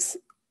that's,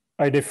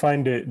 I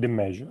define the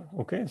measure.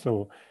 Okay,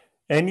 so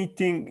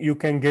anything you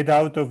can get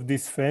out of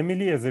this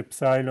family as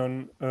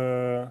epsilon.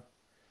 Yeah,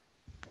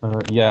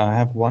 I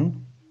have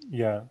one.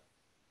 Yeah.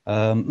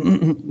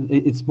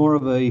 It's more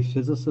of a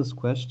physicist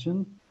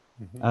question.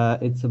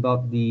 Mm-hmm. It's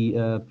about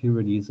the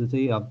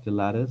periodicity of the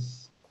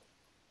lattice.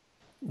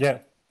 Yeah.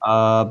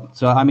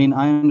 So I mean,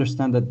 I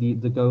understand that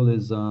the goal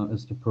is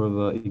to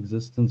prove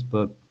existence,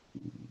 but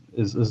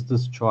is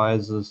this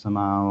choice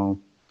somehow?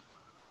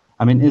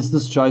 I mean, is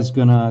this choice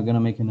gonna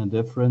make any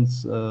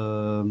difference?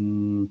 I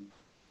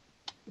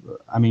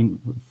mean,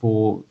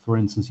 for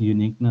instance,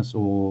 uniqueness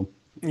or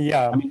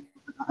yeah. I mean,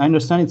 I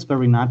understand it's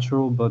very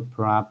natural, but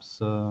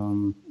perhaps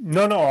no,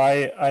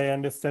 I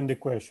understand the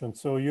question.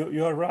 So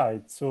you are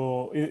right.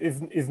 So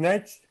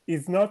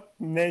is not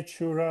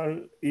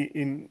natural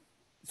in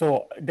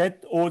so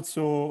that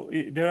also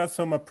there are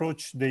some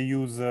approach they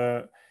use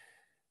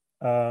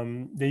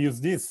they use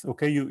this.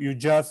 Okay,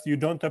 you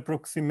don't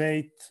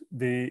approximate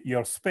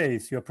your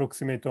space, you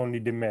approximate only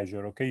the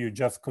measure. Okay, you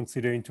just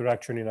consider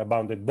interaction in a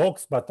bounded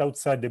box, but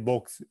outside the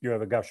box you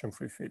have a Gaussian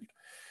free field.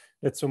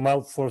 That's somehow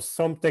for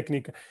some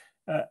technical,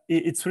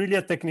 it's really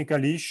a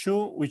technical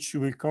issue which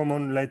will come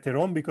on later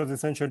on, because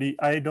essentially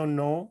I don't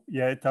know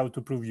yet how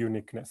to prove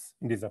uniqueness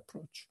in this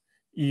approach,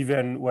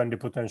 even when the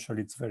potential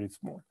is very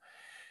small.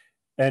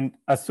 And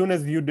as soon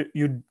as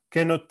you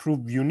cannot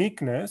prove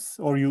uniqueness,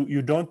 or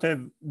you don't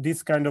have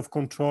this kind of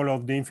control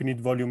of the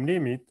infinite volume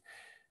limit,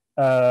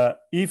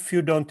 if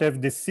you don't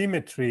have the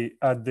symmetry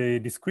at the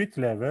discrete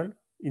level,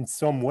 in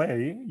some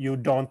way, you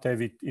don't have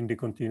it in the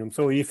continuum.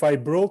 So if I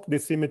broke the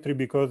symmetry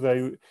because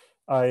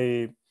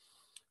I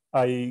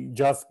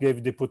just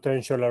gave the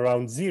potential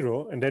around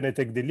 0, and then I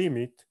take the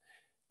limit,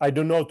 I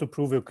don't know how to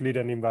prove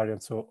Euclidean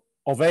invariance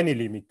of any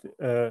limit.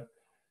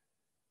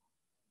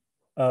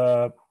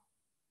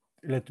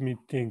 Let me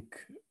think.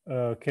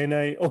 Can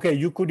I? Okay,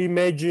 you could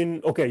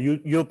imagine. Okay,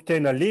 you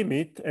obtain a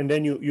limit, and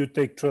then you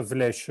take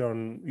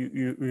translation.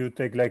 You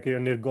take like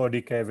an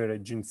ergodic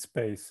average in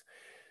space,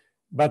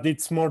 but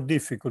it's more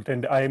difficult,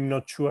 and I'm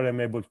not sure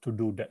I'm able to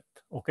do that.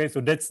 Okay,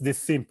 so that's the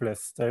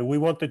simplest. We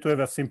wanted to have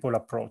a simple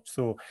approach.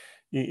 So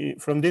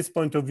from this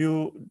point of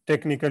view,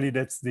 technically,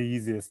 that's the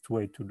easiest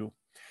way to do.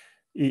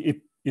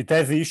 It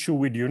has issue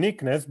with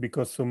uniqueness,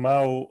 because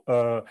somehow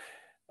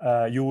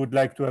you would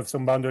like to have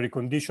some boundary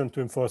condition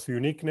to enforce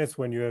uniqueness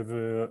when you have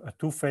a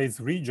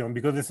two-phase region,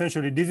 because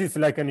essentially this is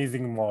like an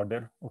Ising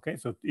model. Okay,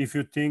 so if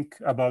you think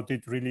about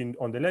it really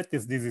on the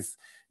lattice, this is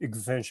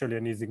essentially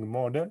an Ising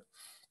model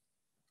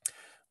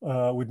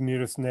with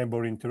nearest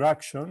neighbor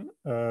interaction.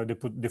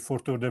 The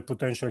fourth order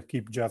potential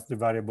keep just the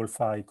variable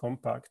phi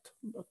compact,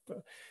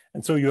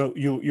 and so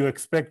you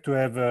expect to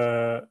have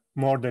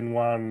more than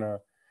one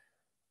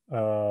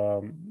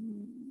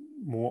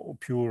more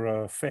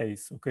pure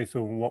phase. Okay,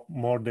 so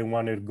more than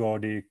one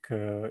ergodic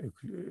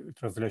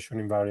translation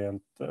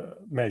invariant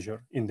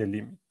measure in the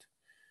limit.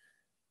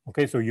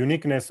 Okay, so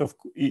uniqueness of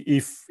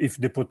if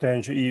the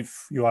potential,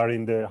 if you are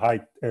in the high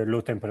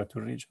low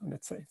temperature region,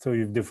 let's say, so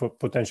if the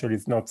potential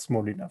is not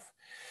small enough.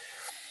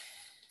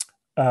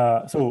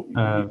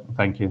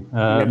 Thank you.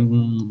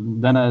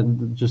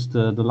 Then just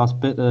the last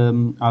bit,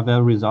 are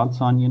there results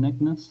on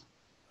uniqueness?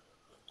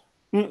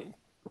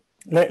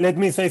 Let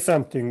me say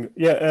something.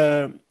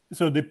 Yeah,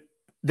 so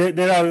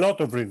there are a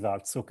lot of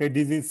results. Okay,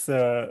 this is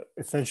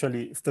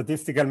essentially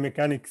statistical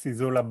mechanics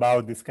is all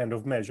about this kind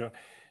of measure.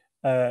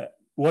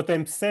 What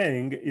I'm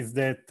saying is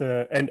that,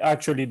 and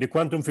actually the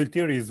quantum field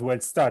theory is well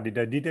studied.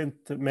 I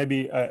didn't,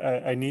 maybe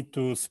I need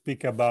to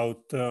speak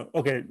about,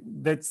 okay,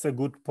 that's a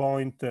good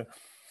point to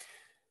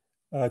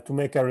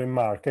make a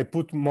remark. I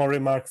put more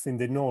remarks in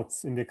the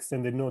notes, in the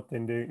extended note,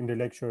 in the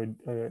lecture.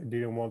 I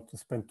didn't want to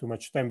spend too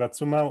much time, but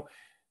somehow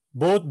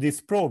both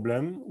these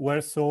problems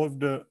were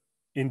solved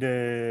in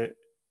the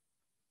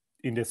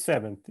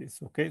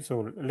 70s. Okay,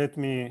 so let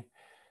me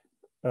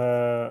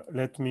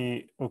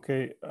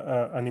okay,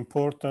 an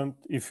important,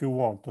 if you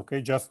want,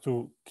 okay, just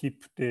to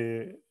keep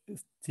the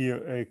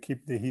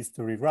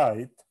history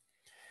right.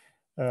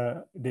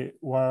 The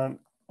one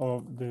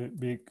of the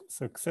big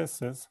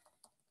successes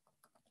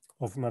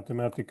of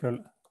mathematical,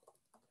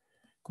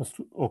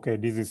 okay,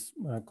 this is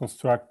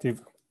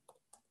constructive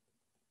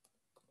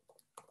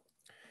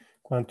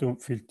quantum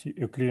field,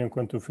 Euclidean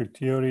quantum field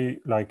theory,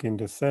 like in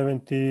the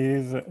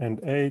 70s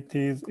and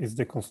 80s, is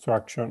the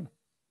construction,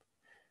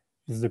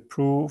 is the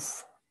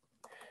proof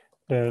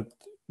that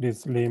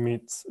these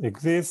limits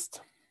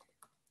exist.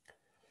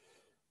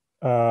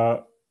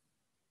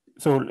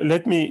 So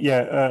let me,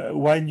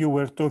 while you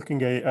were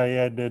talking, I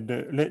added,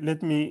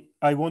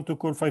 I want to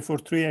call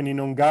 543 any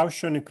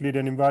non-Gaussian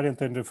Euclidean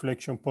invariant and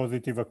reflection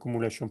positive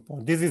accumulation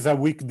point. This is a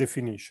weak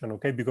definition,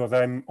 okay, because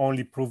I'm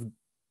only proved,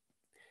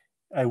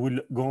 I will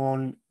go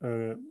on,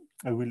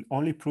 I will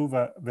only prove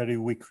a very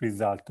weak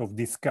result of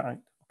this kind,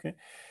 okay?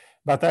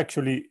 But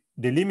actually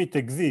the limit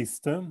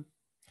exists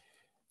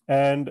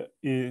and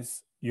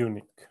is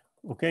unique,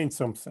 okay, in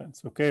some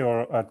sense, okay,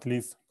 or at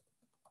least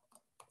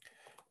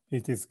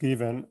it is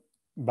given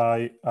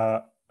by,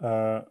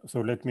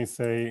 so let me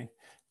say,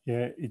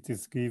 yeah, it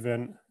is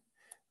given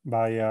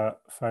by a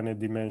finite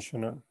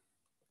dimensional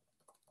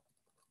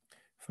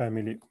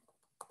family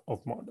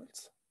of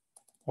models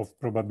of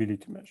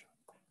probability measure.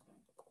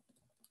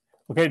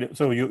 Okay,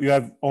 so you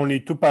have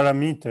only two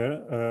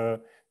parameters,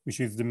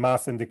 which is the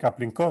mass and the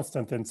coupling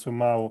constant, and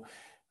somehow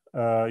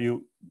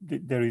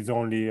there is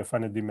only a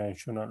finite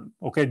dimensional.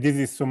 Okay, this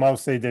is somehow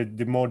say that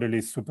the model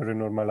is super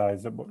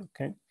normalizable.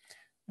 Okay,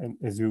 and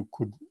as you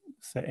could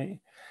say,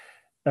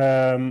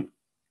 and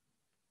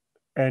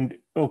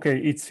okay,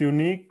 it's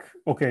unique.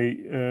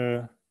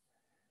 Okay,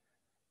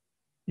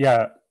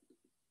 yeah.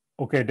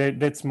 Okay,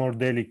 that's more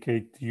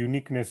delicate.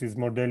 Uniqueness is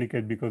more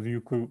delicate because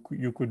you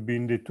could be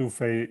in the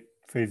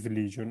two-phase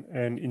lesion,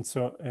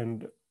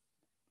 and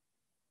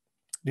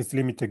this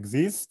limit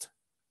exists,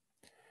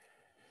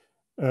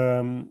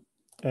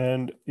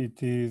 and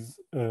it is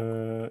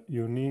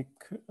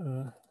unique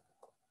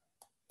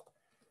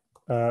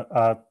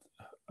at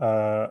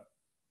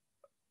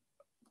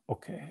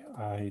okay,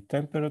 high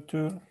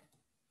temperature,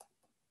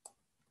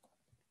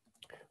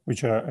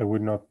 which I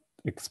will not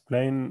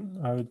explain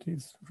how it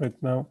is right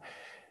now.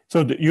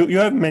 So you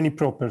have many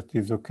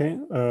properties, okay?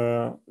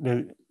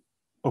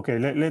 Okay,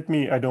 let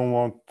me, I don't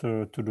want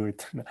to do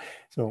it.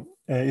 So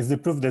is the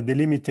proof that the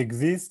limit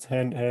exists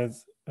and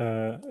has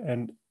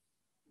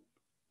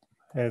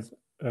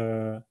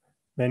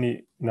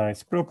many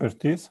nice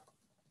properties.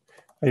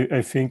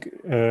 I think,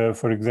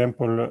 for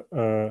example,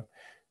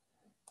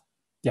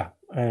 yeah,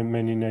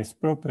 many nice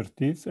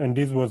properties. And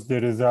this was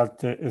the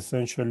result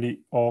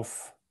essentially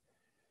of,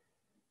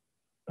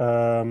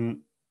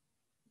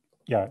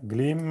 yeah,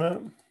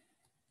 Glim.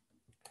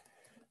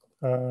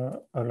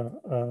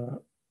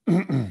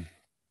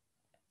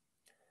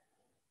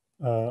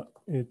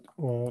 It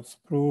was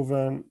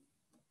proven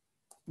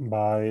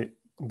by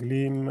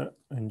Glim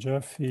and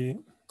Jaffe,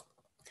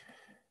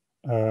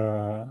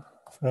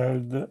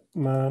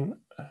 Feldman,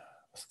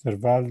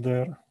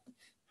 Osterwalder,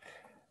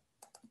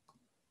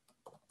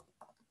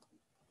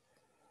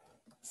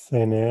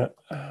 Senior.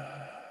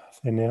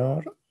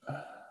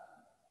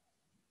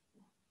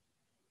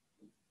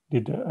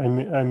 Did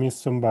I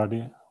miss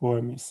somebody? Who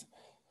I miss?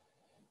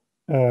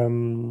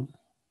 Glim,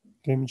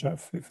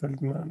 Jaffe,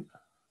 Feldman,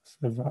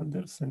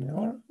 Osterwalder,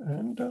 Senior,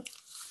 and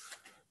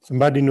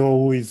somebody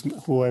know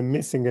who I'm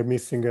missing? I'm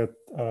missing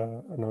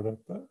another.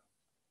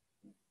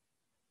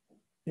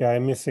 Yeah,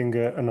 I'm missing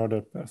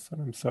another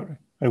person. I'm sorry.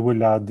 I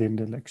will add in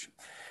the lecture.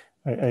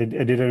 I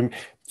didn't.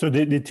 So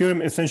the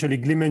theorem essentially,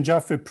 Glim and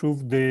Jaffe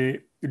proved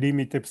the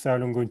limit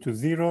epsilon going to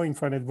 0 in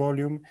finite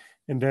volume,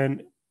 and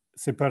then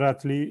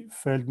separately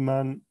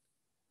Feldman,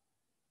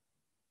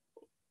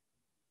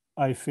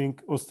 I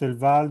think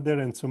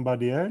Osterwalder and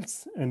somebody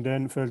else, and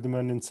then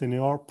Feldman and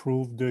Senior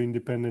proved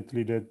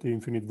independently that the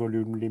infinite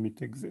volume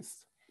limit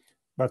exists.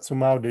 But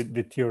somehow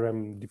the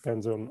theorem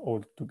depends on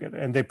all together,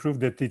 and they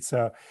proved that it's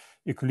a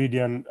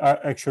Euclidean.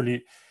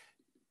 Actually,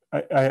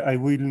 I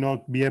will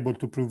not be able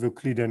to prove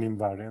Euclidean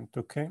invariant,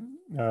 okay?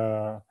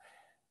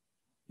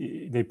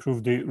 They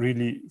proved the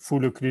really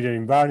full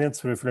Euclidean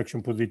invariance,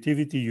 reflection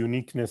positivity,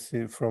 uniqueness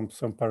from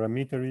some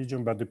parameter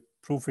region, but the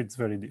proof is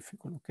very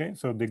difficult, okay?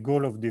 So the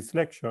goal of this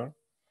lecture,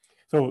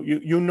 so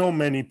you know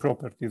many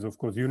properties, of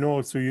course, you know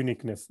also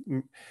uniqueness.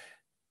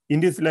 In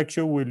this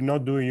lecture, we'll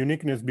not do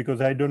uniqueness because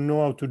I don't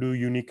know how to do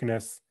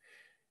uniqueness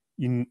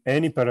in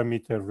any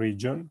parameter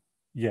region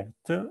yet,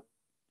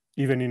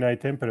 even in high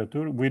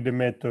temperature, with the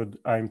method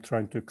I'm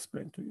trying to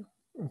explain to you.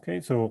 Okay,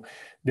 so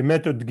the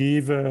method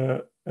give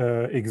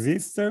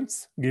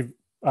existence, give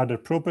other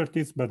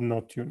properties, but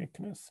not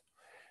uniqueness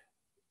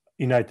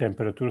in high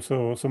temperature.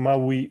 So somehow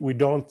we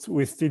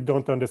still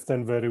don't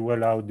understand very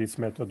well how this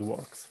method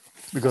works,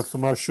 because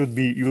somehow should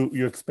be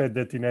you expect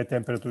that in high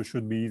temperature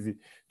should be easy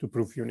to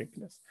prove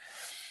uniqueness,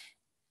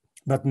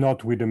 but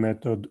not with the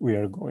method we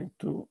are going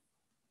to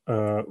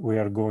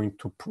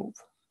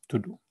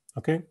do.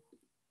 Okay.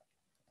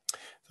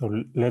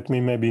 So let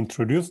me maybe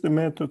introduce the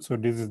method. So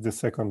this is the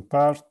second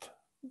part,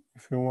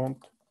 if you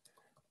want,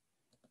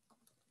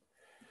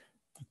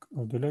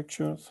 of the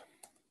lectures.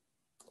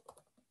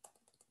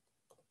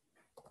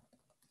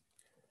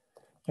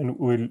 And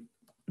we'll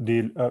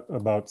deal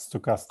about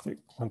stochastic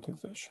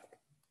quantization.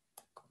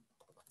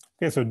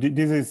 Okay, so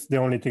this is the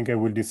only thing I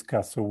will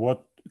discuss. So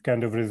what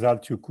kind of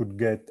results you could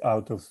get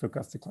out of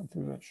stochastic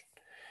quantization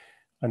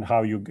and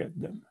how you get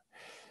them.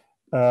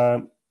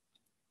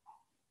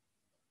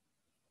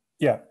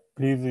 Yeah,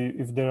 please,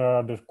 if there are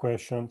other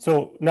questions.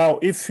 So now,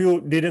 if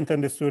you didn't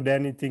understood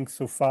anything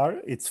so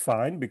far, it's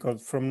fine,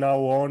 because from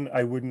now on,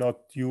 I will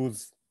not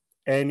use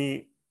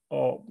any,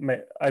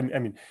 I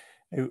mean,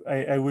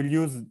 I will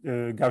use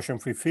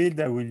Gaussian free field,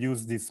 I will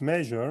use this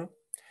measure,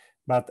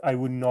 but I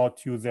will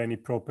not use any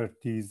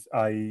properties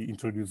I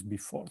introduced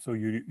before. So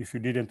if you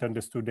didn't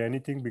understood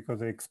anything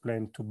because I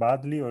explained too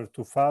badly or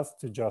too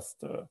fast,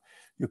 just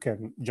you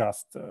can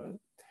just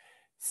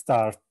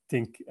start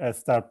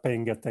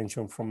paying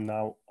attention from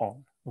now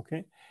on.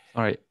 Okay.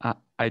 All right.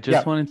 I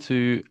just wanted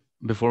to,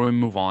 before we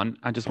move on,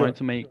 I just wanted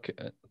to make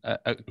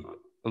a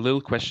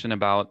little question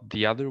about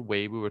the other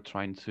way we were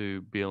trying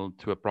to build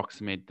to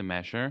approximate the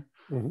measure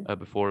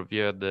before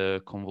via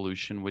the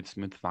convolution with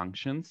smooth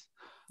functions.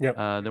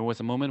 There was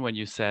a moment when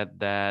you said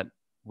that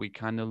we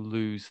kind of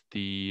lose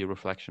the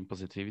reflection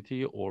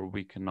positivity, or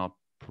we cannot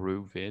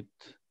prove it.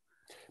 So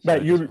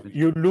but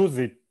you lose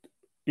it.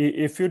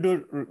 If you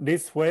do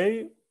this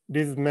way,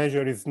 this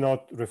measure is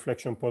not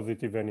reflection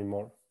positive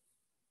anymore.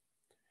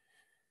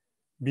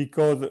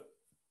 Because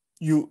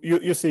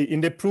you see, in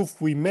the proof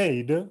we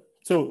made,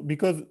 so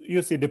because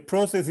you see, the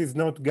process is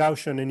not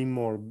Gaussian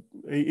anymore,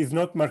 it's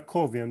not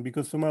Markovian,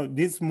 because somehow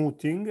this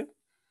smoothing,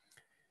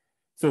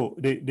 so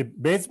the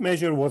base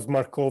measure was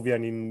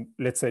Markovian in,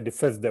 let's say, the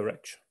first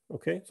direction,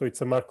 okay? So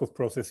it's a Markov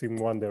process in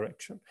one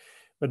direction.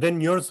 But then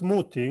your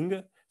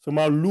smoothing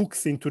somehow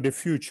looks into the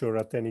future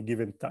at any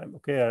given time,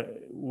 okay?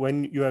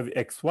 When you have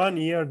x1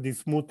 here, this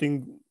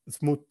smoothing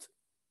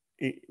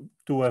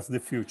towards the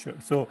future.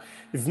 So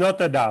it's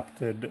not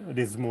adapted,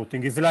 this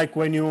smoothing. It's like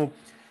when you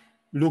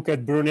look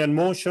at Brownian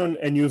motion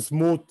and you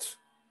smooth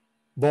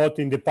both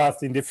in the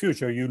past and in the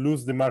future, you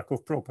lose the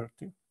Markov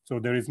property. So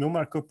there is no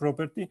Markov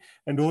property.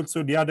 And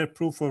also the other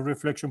proof of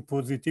reflection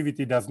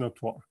positivity does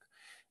not work.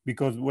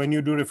 Because when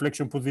you do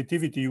reflection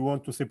positivity, you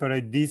want to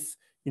separate this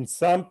in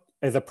some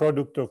as a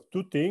product of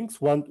two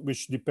things, one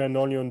which depend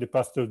only on the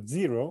past of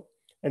 0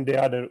 and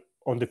the other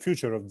on the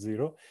future of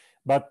 0.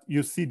 But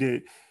you see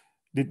the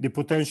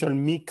potential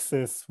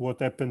mixes what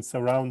happens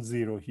around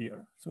 0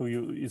 here. So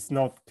it's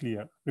not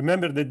clear.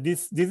 Remember that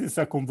this is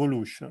a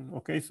convolution,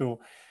 okay? So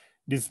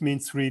this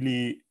means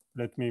really,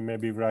 let me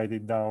maybe write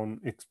it down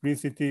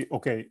explicitly.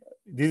 Okay,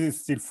 this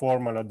is still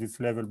formal at this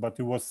level, but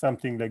it was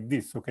something like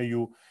this, okay?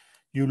 You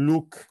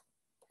look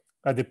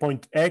at the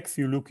point X,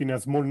 you look in a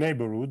small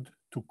neighborhood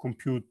to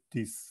compute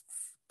these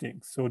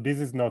things. So this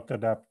is not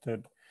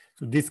adapted.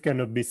 So this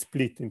cannot be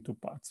split into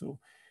parts. So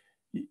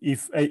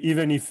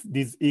even if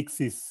this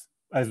X is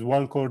as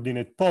one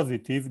coordinate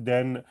positive,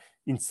 then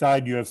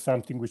inside you have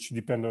something which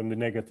depends on the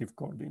negative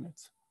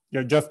coordinates.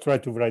 Yeah, just try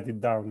to write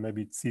it down.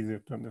 Maybe it's easier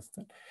to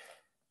understand.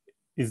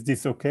 Is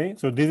this okay?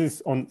 So this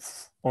is on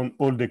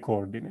all the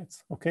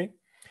coordinates, okay?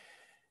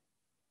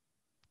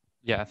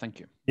 Yeah, thank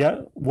you.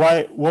 Yeah,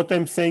 what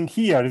I'm saying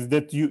here is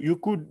that you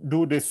could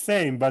do the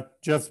same, but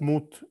just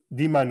move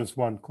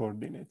d-1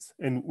 coordinates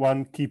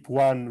and keep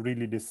one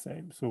really the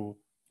same. So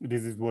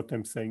this is what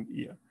I'm saying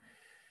here.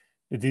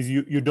 It is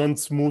you don't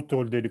smooth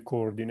all the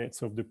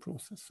coordinates of the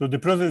process. So the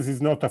process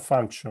is not a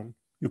function.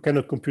 You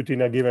cannot compute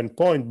in a given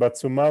point, but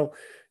somehow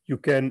you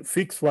can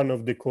fix one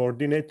of the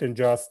coordinates and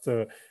just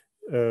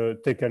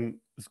take a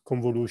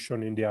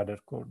convolution in the other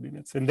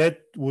coordinates. And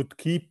that would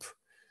keep,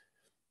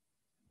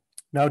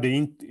 now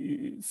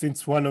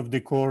since one of the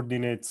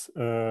coordinates,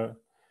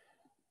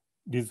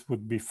 this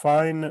would be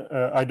fine.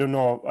 I don't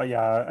know.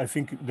 Yeah, I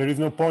think there is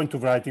no point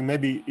of writing.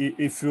 Maybe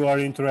if you are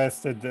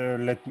interested,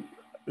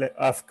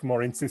 ask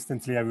more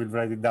insistently, I will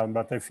write it down,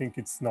 but I think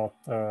it's not,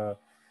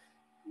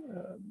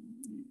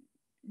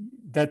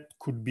 that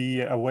could be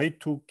a way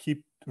to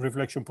keep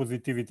reflection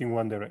positivity in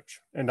one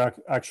direction and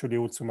actually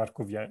also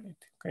Markovianity,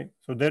 okay?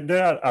 So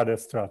there are other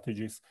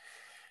strategies.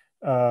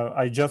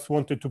 I just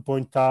wanted to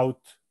point out,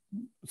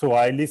 so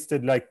I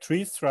listed like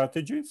 3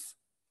 strategies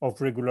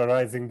of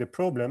regularizing the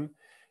problem,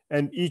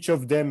 and each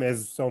of them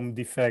has some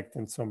defect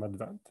and some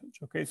advantage,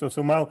 okay? So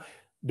somehow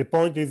the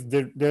point is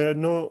there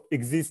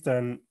exists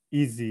an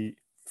easy,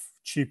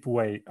 cheap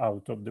way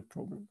out of the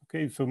problem,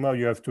 okay? So now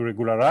you have to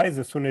regularize.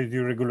 As soon as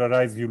you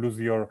regularize, you lose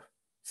your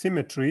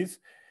symmetries.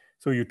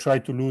 So you try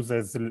to lose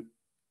as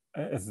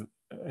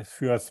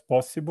few as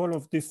possible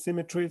of these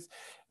symmetries.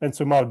 And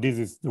somehow this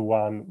is the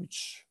one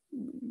which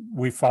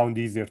we found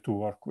easier to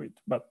work with,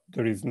 but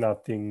there is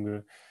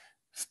nothing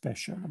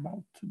special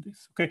about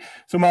this, okay?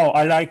 Somehow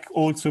I like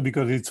also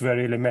because it's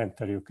very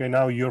elementary, okay?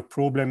 Now your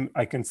problem,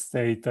 I can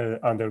state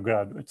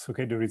undergraduates,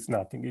 okay? There is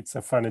nothing, it's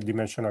a finite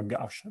dimensional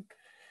Gaussian.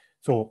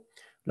 So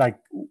like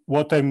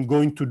what I'm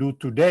going to do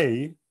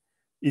today,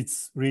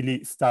 it's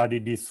really study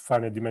this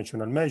finite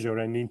dimensional measure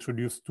and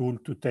introduce tool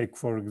to take,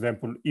 for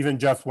example, even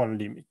just one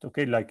limit,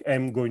 okay? Like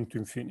m going to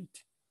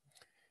infinity.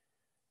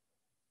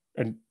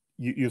 And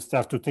you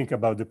start to think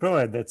about the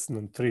problem, that's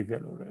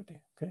non-trivial already,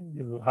 okay?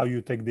 How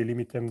you take the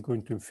limit m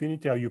going to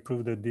infinity, how you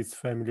prove that this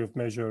family of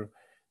measure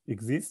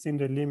exists in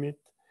the limit.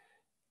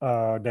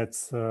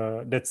 That's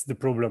the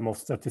problem of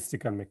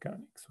statistical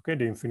mechanics, okay?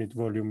 The infinite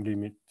volume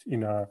limit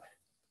in a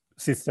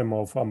system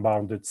of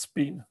unbounded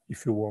spin,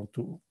 if you want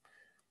to.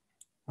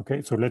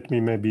 Okay, so let me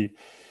maybe,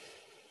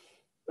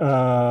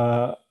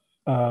 for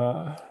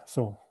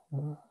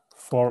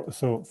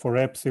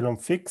epsilon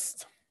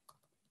fixed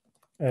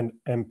and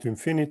m to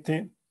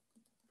infinity,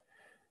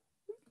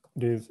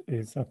 this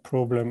is a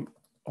problem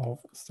of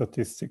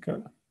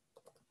statistical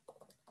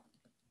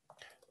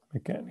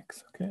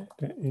mechanics, okay?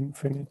 The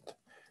infinite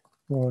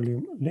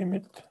volume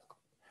limit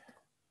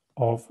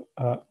of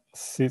a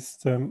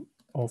system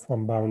of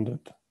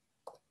unbounded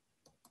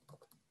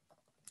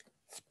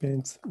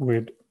spins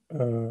with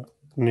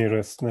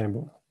nearest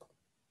neighbor.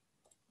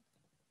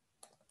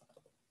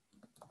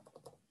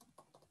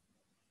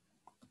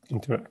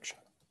 Interaction.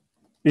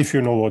 If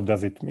you know what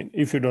does it mean.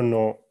 If you don't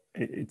know,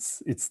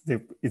 it's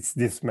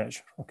this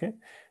measure. Okay,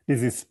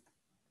 it's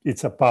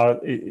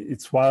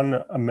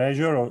a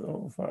measure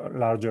of a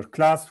larger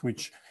class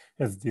which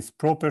has this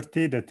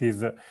property that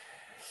is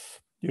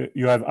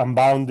you have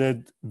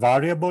unbounded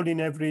variable in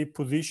every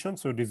position.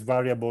 So this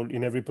variable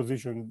in every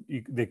position,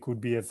 they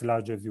could be as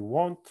large as you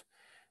want,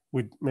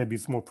 with maybe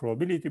small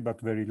probability,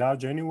 but very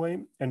large anyway.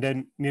 And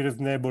then nearest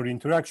neighbor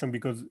interaction,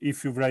 because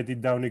if you write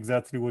it down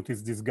exactly what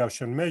is this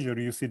Gaussian measure,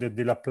 you see that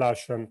the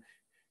Laplacian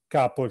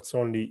couples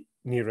only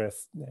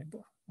nearest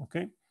neighbor,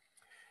 okay?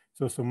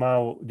 So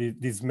somehow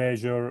this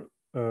measure,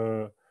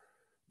 the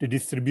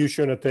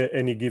distribution at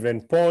any given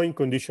point,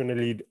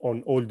 conditionally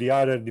on all the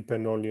other,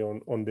 depend only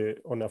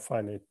on a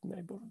finite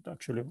neighborhood,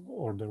 actually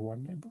order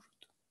 1 neighborhood.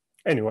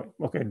 Anyway,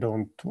 okay,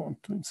 don't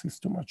want to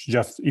insist too much.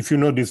 Just if you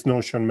know this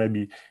notion,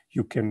 maybe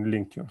you can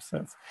link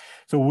yourself.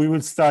 So we will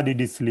study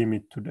this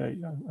limit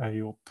today, I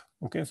hope.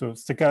 Okay, so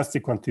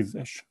stochastic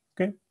quantization.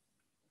 Okay.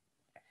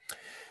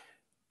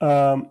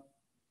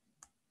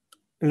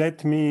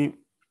 Let me.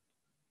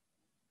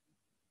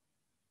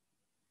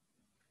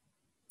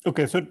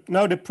 Okay, so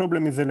now the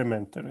problem is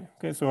elementary.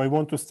 Okay, so I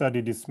want to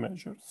study these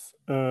measures.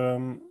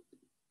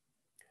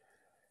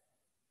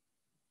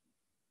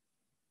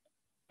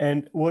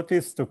 And what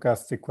is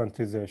stochastic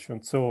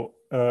quantization? So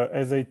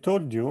as I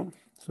told you,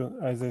 so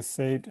as I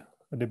said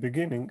at the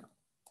beginning,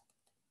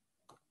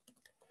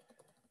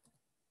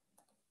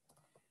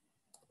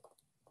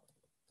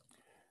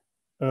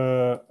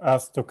 a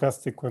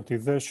stochastic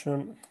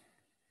quantization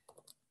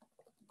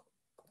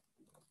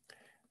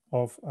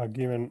of a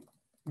given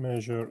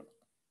measure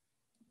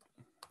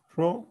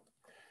rho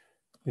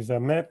is a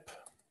map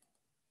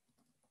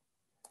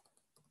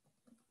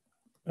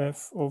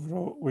f of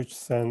rho which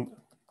send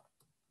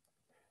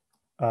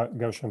a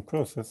Gaussian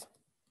process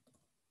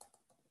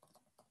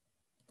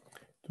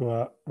to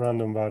a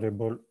random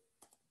variable,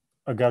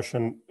 a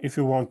Gaussian, if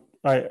you want,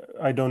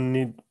 I don't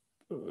need,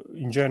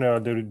 in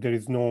general, there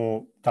is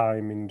no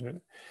time in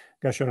the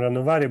Gaussian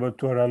random variable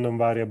to a random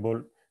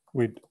variable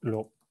with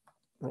low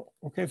rho.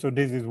 Okay, so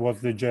this is what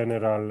the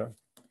general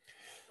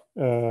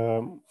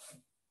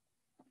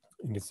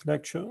in this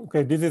lecture.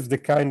 Okay, this is the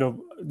kind of,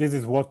 this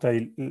is what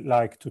I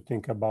like to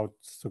think about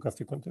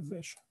stochastic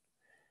quantization.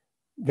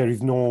 There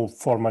is no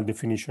formal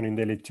definition in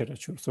the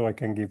literature, so I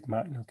can give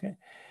mine, okay,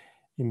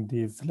 in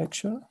this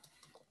lecture.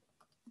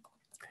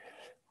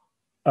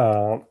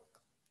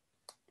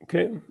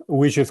 Okay,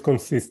 which is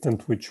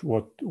consistent with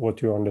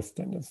what you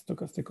understand as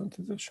stochastic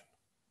quantization.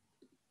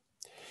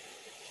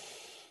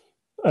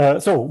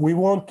 So we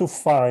want to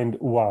find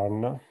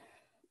one.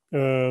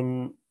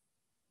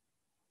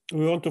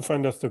 We want to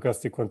find a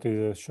stochastic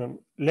quantization.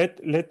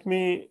 Let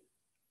me.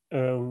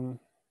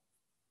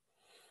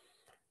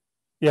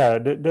 Yeah,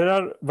 there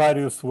are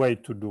various ways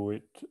to do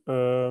it,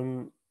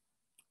 and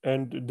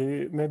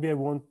maybe I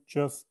want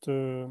just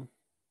there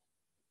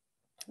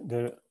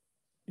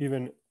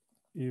even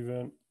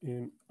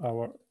in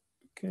our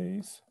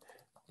case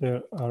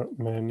there are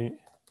many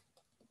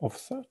of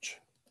such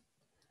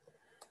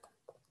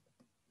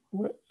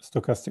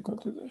stochastic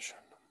quantization,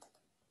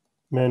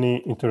 many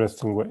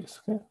interesting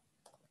ways, okay,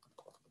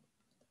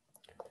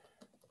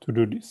 to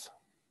do this.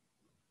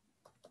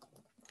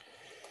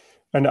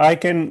 And I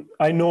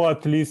know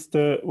at least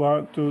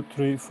 1, 2,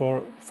 3,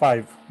 4,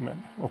 5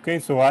 men. Okay,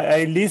 so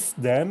I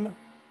list them.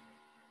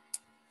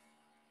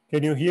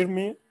 Can you hear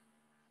me?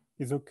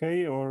 Is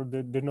okay, or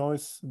the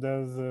noise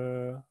does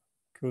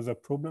cause a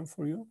problem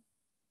for you?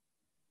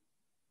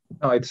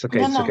 No, it's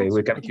okay. It's okay.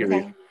 We can hear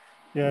you.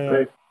 Yeah,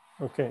 yeah.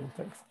 Okay,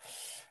 thanks.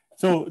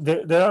 So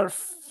there are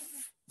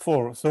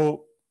 4.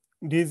 So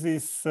this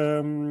is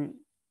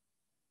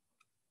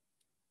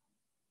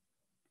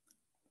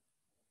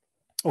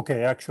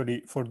okay.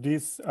 Actually, for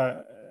this,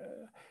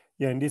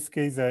 yeah, in this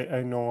case,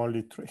 I know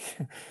only 3.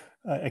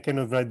 I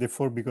cannot write the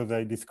 4 because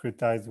I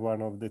discretize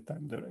one of the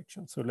time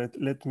directions. So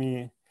let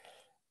me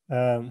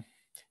now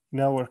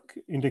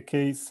in the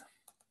case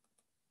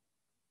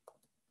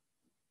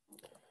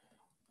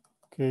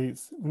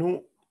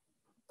nu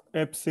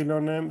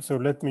epsilon m. So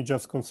let me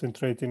just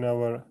concentrate in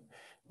our.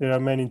 There are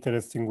many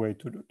interesting ways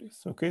to do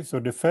this. Okay, so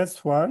the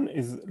first one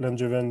is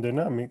Langevin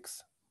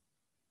dynamics,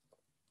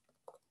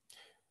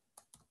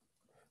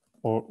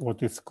 or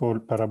what is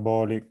called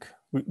parabolic.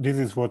 This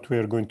is what we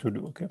are going to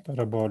do. Okay,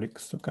 parabolic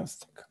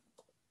stochastic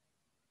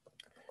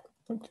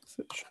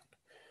quantization.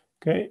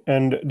 Okay,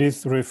 and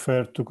this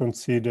refers to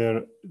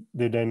consider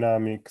the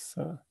dynamics.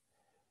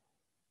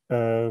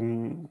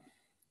 So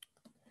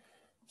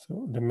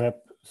the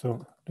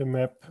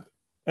map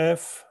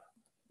f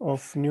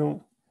of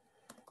nu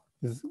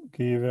is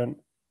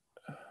given.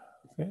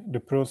 Okay,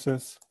 the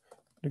process,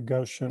 the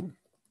Gaussian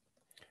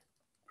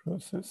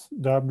process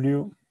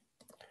W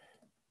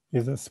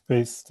is a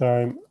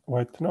space-time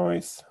white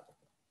noise,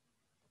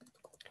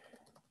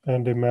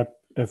 and the map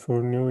f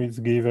of nu is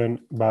given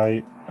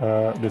by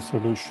the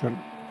solution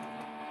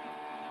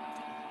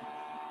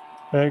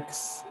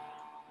X,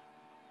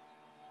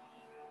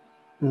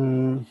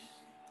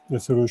 the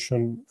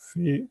solution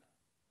phi.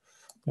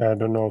 I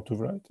don't know how to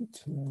write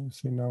it. You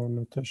see now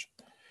notation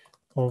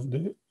of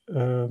the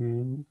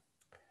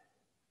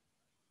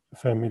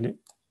family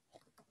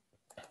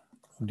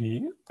of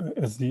the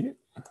SD.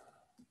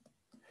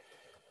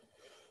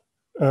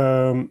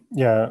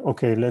 Yeah,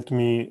 okay, let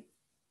me,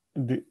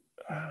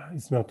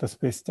 it's not a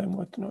space-time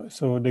white noise.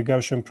 So the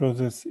Gaussian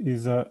process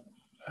is a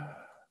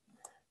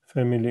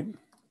family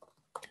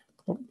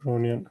of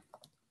Brownian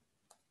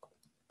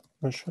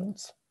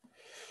functions,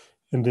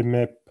 and the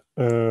map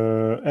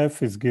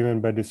F is given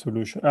by the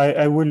solution.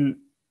 I will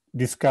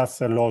discuss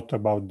a lot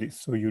about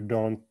this, so you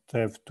don't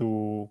have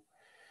to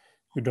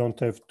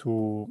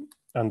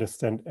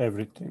understand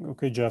everything.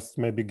 Okay, just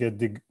maybe get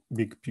the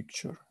big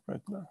picture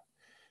right now.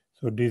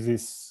 So this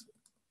is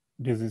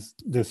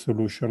the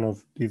solution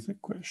of this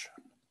equation,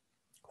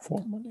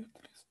 formally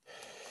at least.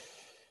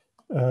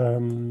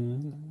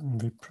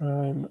 V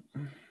prime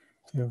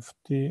T of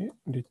t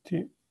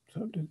dt.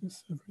 So this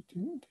is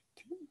everything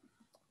dt.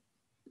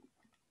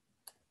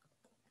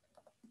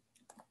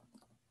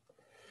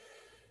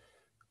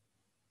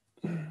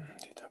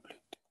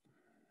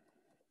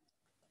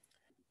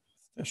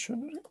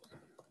 stationary.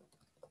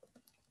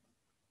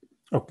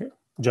 Okay,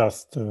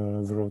 just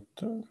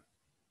wrote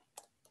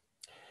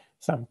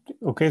something.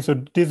 Okay, so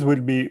this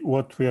will be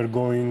what we are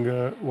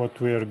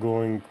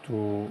going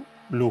to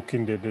look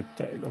in the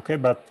detail. Okay,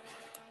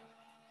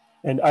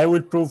 and I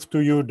will prove to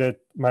you that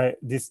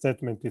this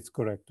statement is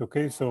correct.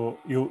 Okay, so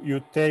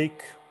you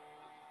take.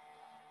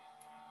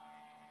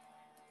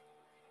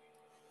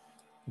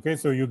 Okay,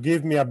 so you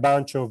give me a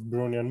bunch of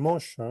Brownian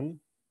motion.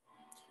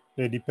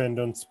 They depend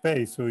on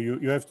space. So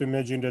you have to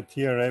imagine that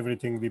here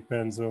everything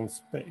depends on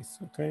space.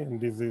 Okay,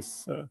 and this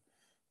is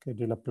okay,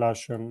 the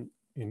Laplacian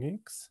in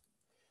X,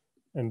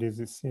 and this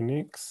is in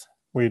X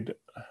with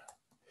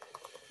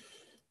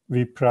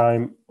V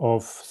prime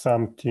of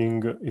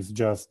something is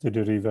just the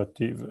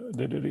derivative,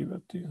 V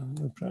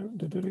prime,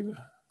 the derivative.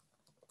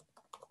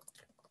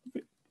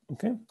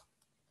 Okay,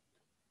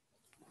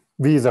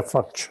 V is a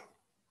function.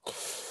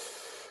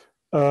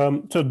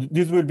 So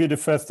this will be the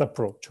first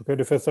approach. Okay,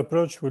 the first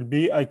approach will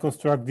be I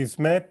construct this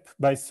map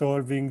by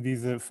solving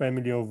this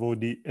family of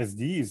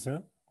SDEs.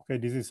 Okay,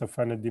 this is a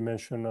finite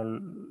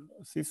dimensional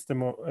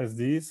system of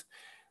SDEs,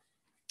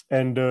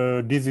 and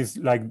this is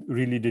like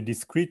really the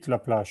discrete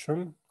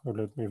Laplacian. So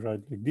let me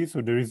write like this.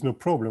 So there is no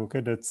problem.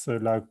 Okay, that's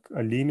like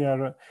a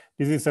linear.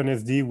 This is an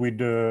SD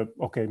with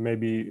okay,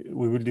 maybe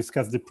we will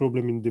discuss the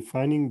problem in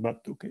defining,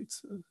 but okay, it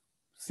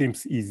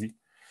seems easy.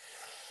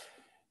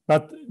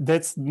 But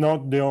that's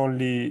not the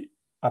only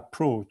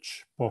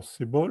approach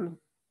possible.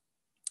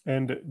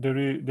 And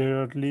there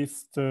are at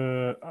least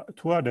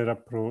two other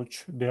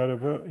approaches. They are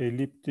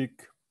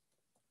elliptic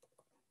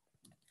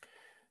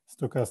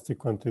stochastic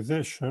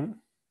quantization.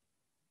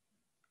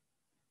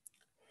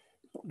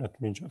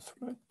 Let me just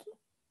write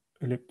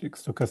elliptic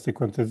stochastic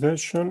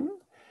quantization.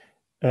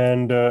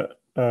 And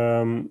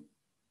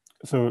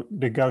so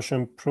the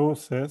Gaussian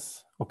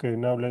process, okay,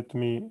 now let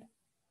me,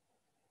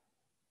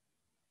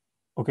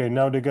 okay,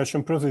 now the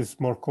Gaussian process is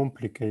more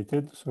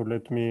complicated. So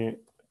let me,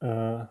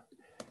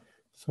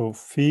 so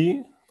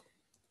phi,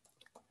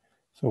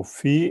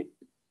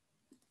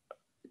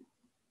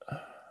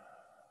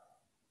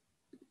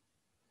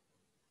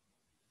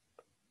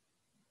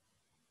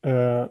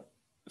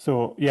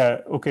 so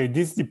yeah, okay,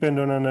 this depends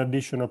on an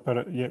additional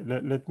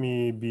let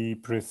me be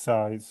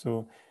precise.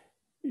 So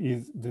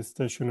is the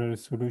stationary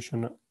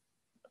solution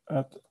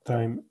at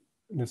time,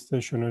 the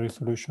stationary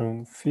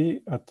solution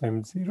phi at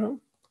time 0.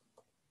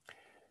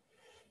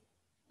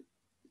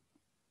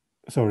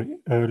 Sorry,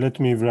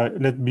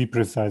 let be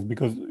precise,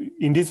 because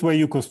in this way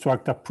you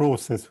construct a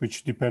process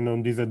which depends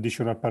on this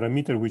additional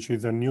parameter, which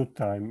is a new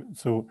time.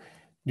 So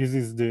this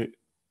is the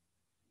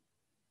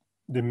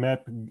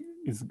map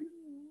is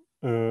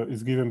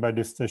given by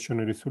the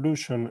stationary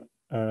solution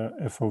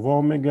f of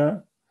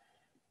omega.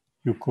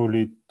 You call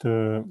it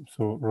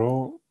so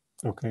rho.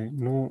 Okay,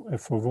 no,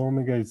 f of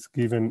omega is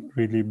given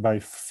really by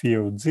phi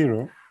of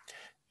 0,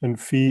 and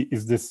phi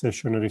is the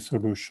stationary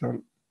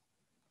solution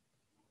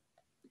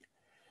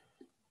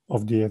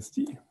of the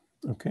SD.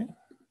 Okay,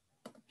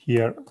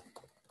 here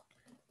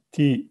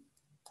T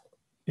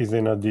is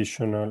an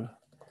additional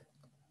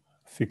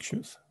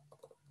fixtures.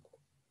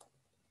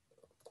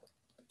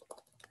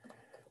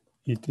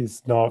 It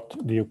is not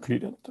the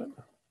Euclidean time.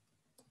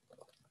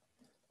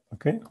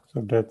 Okay,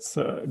 so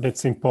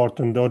that's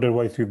important.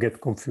 Otherwise, you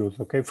get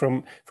confused. Okay,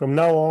 from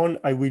now on,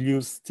 I will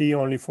use T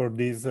only for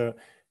this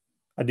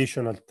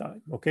additional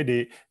time. Okay,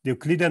 the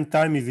Euclidean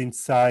time is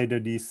inside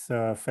this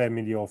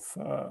family of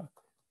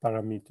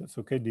parameters.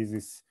 Okay, this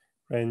is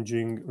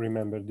ranging.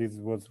 Remember, this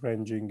was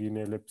ranging in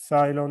L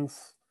epsilon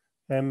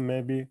m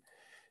maybe,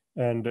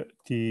 and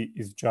T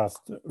is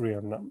just a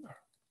real number.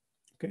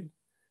 Okay,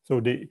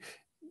 so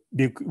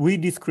we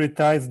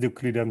discretize the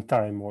Euclidean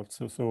time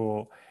also.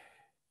 So,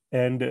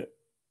 and the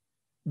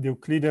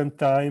Euclidean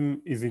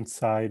time is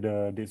inside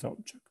this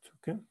object.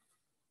 Okay.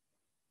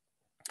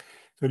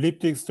 So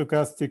elliptic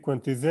stochastic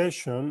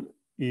quantization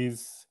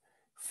is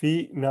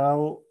phi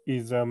now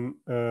is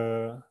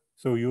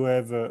so you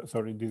have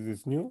sorry, this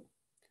is new.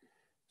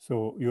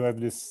 So you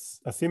have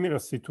a similar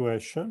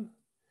situation,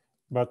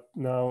 but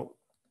now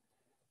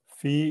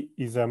phi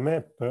is a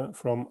map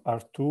from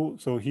R2.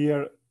 So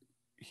here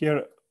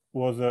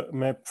was a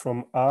map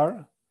from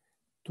R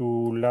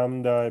to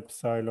lambda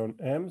epsilon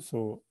m,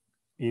 so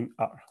in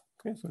R.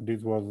 Okay, so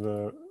this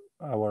was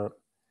our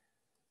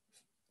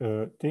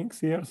things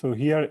here. So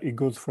here it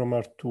goes from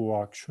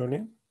R2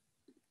 actually.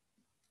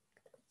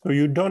 So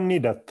you don't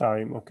need that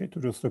time, okay, to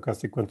do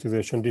stochastic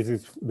quantization. This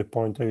is the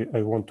point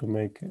I want to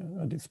make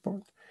at this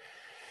point.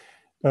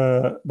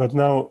 But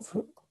now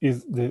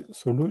is the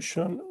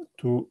solution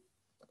to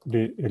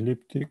the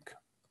elliptic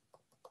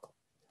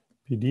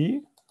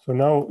PDE. So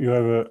now you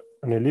have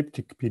an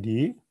elliptic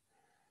PDE.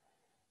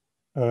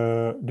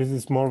 This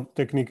is more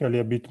technically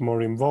a bit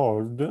more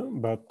involved,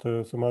 but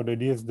somehow the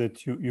idea is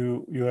that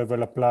you have a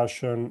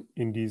Laplacian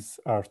in this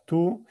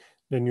R2,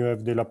 then you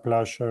have the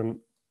Laplacian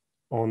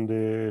on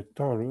the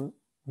torus,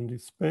 on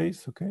this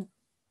space, okay?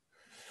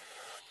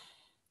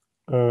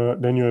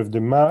 Then you have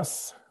the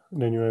mass,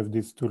 then you have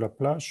these two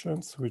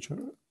Laplacians, which are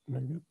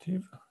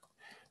negative.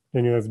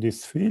 Then you have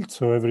this field,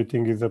 so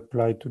everything is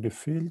applied to the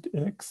field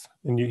x,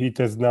 and it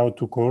has now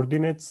two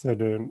coordinates, z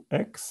and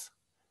x.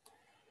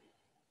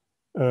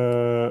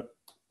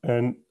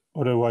 And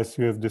otherwise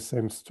you have the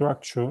same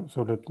structure.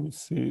 So let me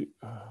see,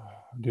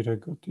 did I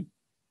got it?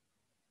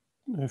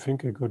 I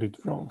think I got it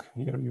wrong.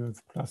 Here you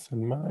have plus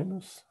and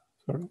minus,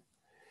 sorry.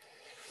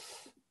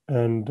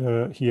 And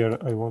here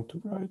I want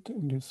to write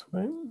in this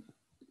way.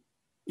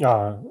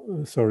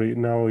 Sorry,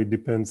 now it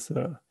depends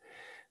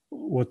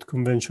what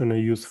convention I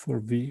use for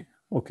V.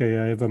 Okay,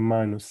 I have a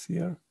minus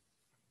here.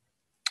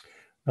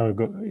 Now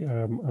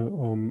I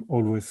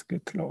always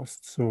get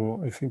lost.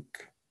 So I think,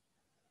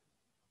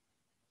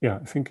 yeah,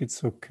 I think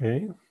it's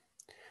okay.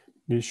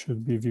 This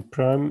should be V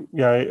prime.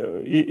 Yeah,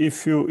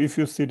 if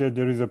you see that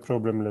there is a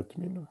problem, let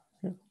me know.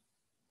 Okay.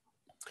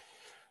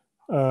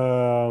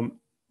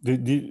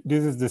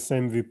 This is the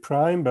same V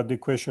prime, but the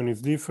equation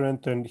is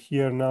different. And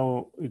here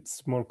now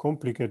it's more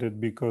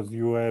complicated because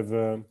you have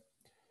a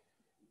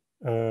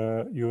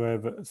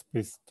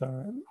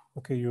space-time.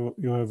 Okay, you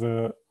have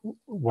a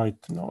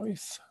white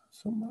noise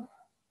somewhere,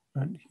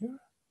 and here.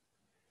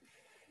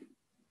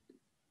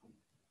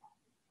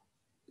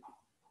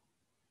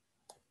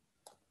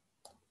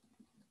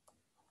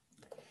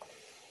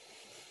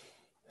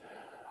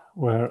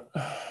 Where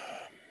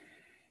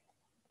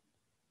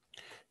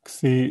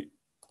see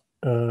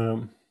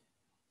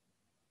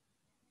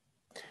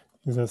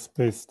is a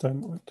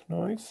space-time white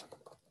noise.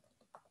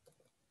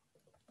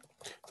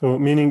 So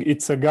meaning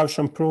it's a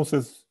Gaussian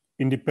process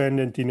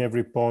independent in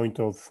every point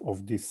of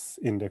this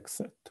index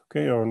set.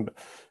 Okay, and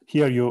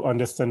here you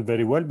understand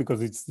very well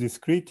because it's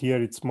discrete.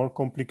 Here it's more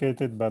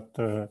complicated, but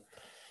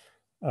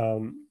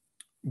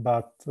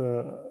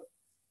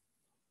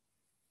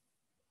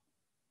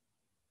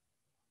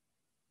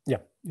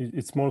yeah,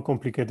 it's more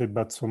complicated,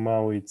 but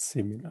somehow it's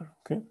similar.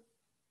 Okay.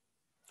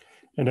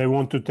 And I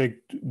want to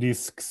take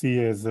this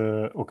Xi as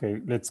okay,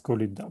 let's call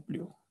it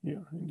W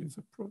here in this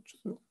approach.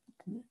 So,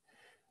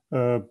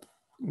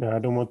 no, I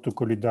don't want to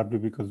call it W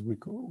because we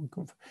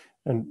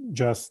and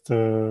just,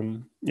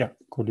 yeah,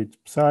 call it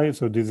psi.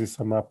 So this is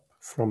a map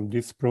from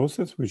this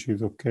process, which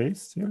is okay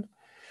still.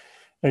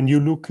 And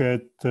you look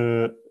at,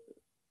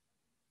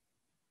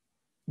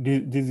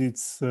 this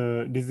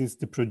is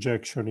the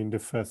projection in the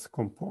first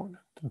component,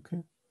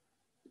 okay?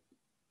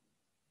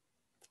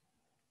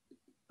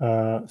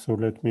 So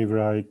let me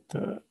write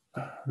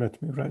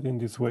in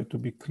this way to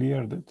be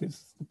clear that this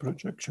is the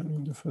projection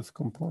in the first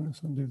component.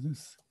 So this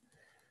is,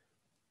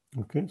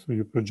 okay, so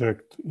you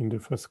project in the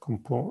first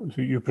component,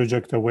 so you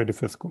project away the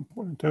first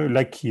component,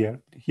 like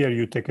here. Here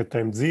you take a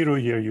time 0,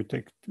 here you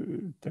take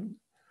 10.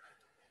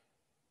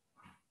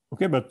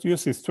 Okay, but you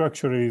see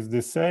structure is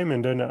the same,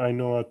 and then I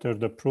know a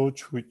third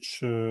approach,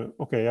 which,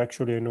 okay,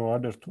 actually I know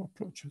other two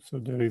approaches. So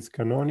there is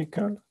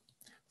canonical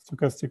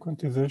stochastic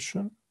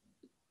quantization.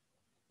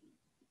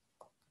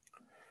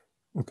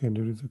 Okay,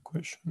 there is a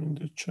question in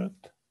the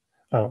chat.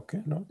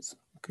 Okay, no, it's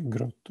okay,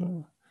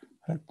 Grotto,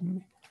 help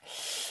me.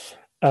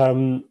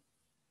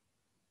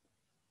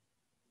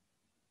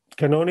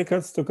 Canonical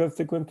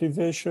stochastic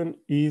quantization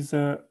is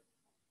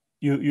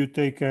you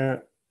take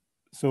a,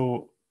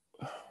 so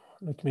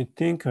let me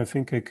think, I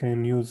think I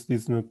can use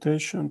this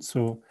notation.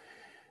 So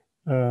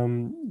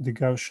the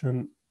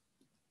Gaussian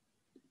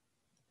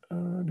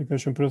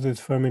process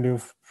family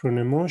of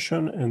Prone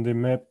motion, and the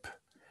map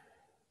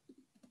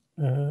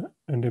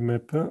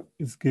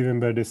is given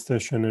by the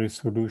stationary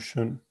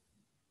solution.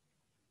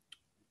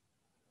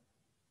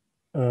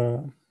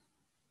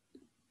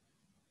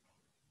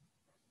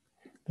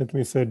 Let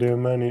me say there are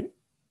many.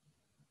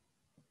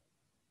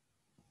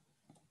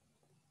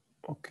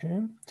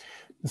 Okay,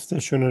 the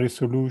stationary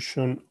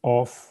solution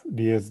of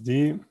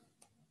DSD.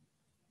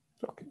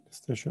 Okay, the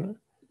stationary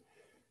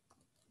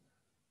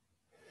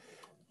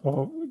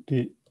of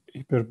the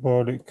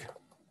hyperbolic.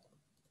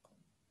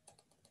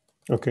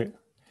 Okay,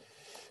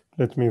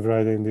 let me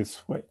write in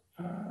this way.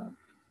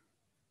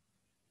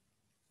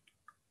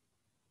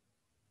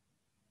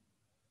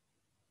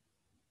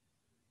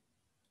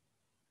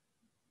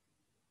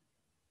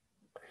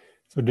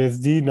 So this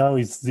D now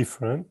is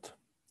different,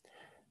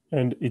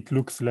 and it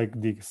looks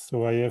like this.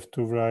 So I have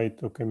to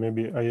write, okay,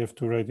 maybe I have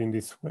to write in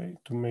this way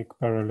to make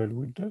parallel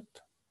with that.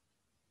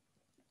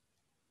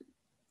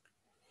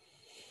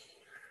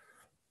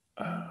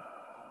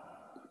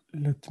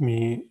 Let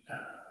me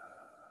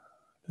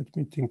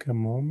think a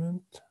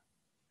moment.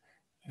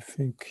 I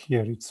think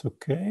here it's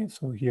okay.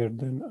 So here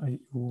then I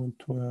want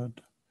to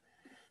add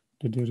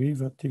the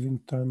derivative in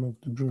time of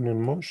the Brownian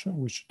motion,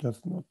 which does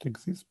not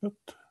exist, but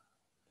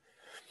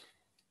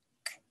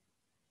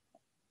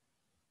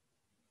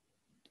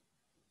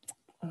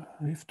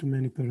I have too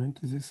many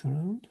parentheses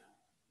around.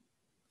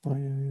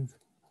 I'm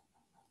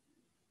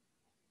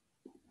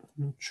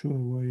not sure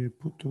why I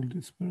put all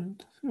these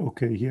parentheses.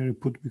 Okay, here I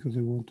put because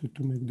I wanted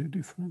to make the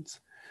difference.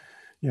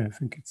 Yeah, I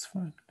think it's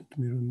fine. Let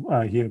me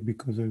remove, here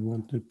because I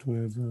wanted to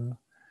have, so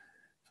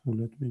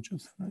let me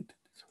just write it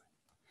this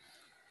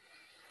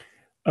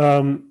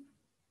way.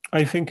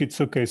 I think it's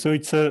okay. So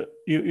it's a,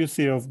 you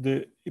see of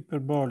the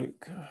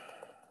hyperbolic.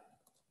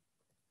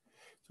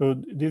 So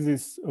this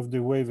is of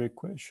the wave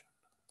equation.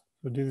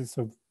 So this is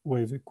a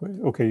wave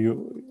equation. Okay,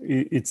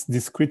 it's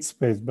discrete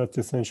space, but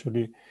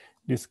essentially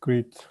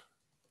discrete,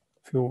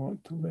 if you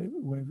want,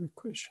 wave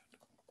equation.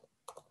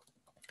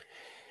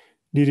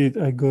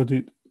 I got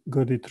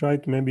it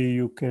right? Maybe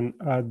you can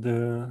add,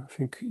 I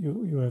think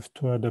you have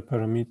to add a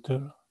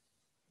parameter.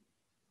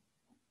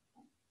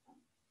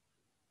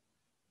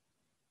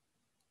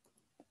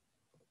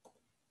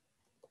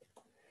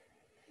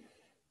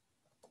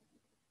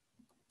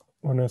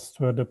 One has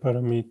to add a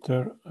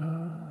parameter.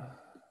 I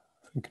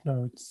think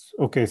now it's,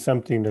 okay,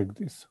 something like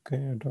this. Okay,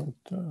 I don't,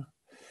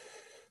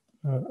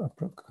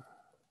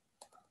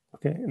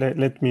 okay,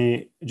 let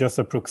me just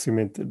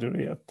approximate the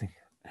real thing.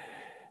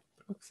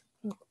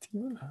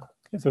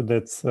 Okay, so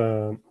that's,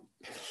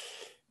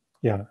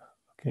 yeah,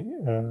 okay.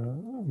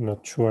 I'm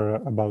not sure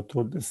about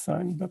all the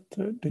sign, but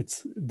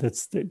that's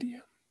the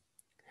idea.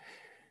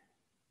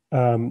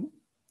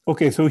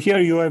 Okay, so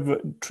here you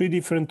have 3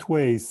 different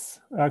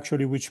ways,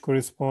 actually, which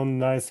correspond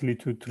nicely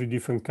to 3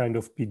 different kind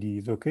of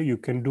PDEs. Okay, you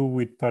can do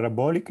with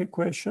parabolic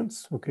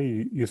equations.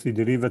 Okay, you see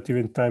derivative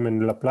in time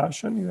and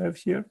Laplacian you have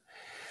here.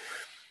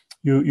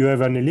 You have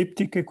an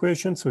elliptic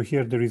equation, so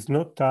here there is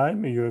no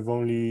time, you have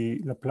only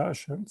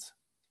Laplacians.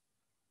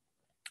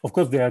 Of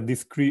course, they are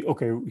discrete.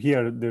 Okay,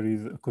 here there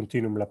is a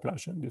continuum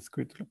Laplacian,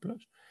 discrete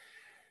Laplacian.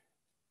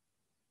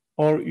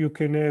 Or you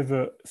can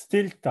have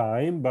still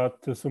time,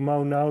 but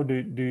somehow now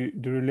the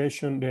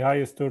relation, the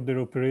highest order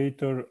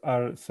operator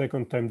are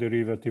second time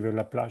derivative and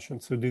Laplacian.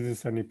 So this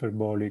is an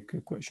hyperbolic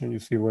equation. You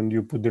see, when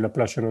you put the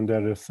Laplacian on the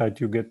other side,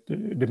 you get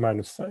the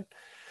minus sign.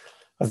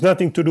 Has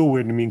nothing to do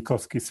with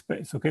Minkowski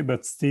space, okay?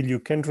 But still you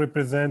can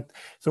represent,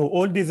 so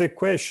all these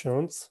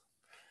equations,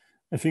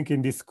 I think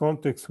in this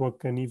context, one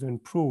can even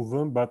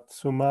prove, but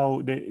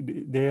somehow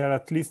they are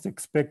at least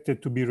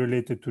expected to be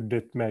related to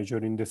that measure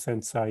in the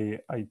sense I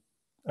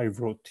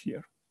wrote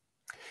here.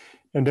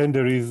 And then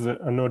there is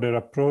another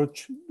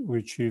approach,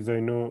 which is, I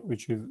know,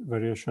 which is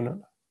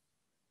variational.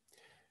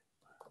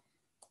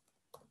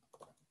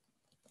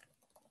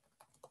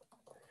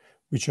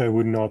 Which I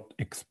will not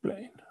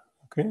explain,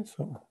 okay?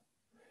 So,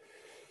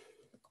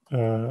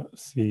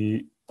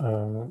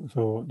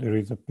 so there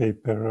is a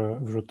paper,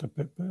 wrote a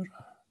paper.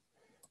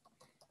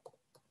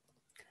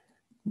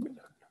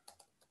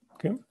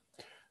 Okay.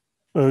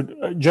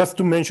 Just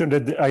to mention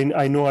that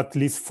I know at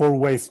least 4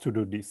 ways to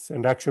do this,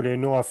 and actually I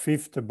know a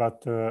 5th,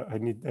 but I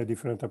need a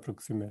different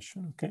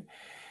approximation. Okay.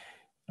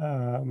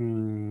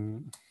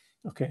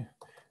 Okay.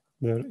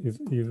 There is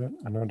even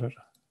another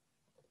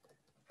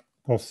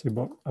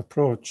possible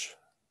approach,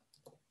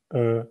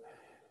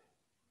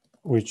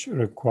 which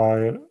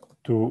require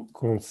to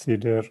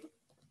consider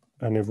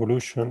an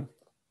evolution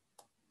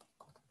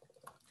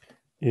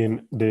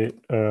in the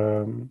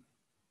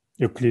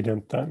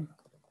Euclidean time.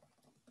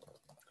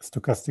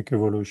 Stochastic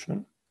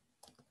evolution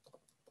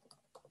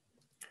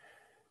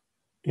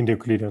in the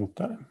Euclidean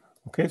time.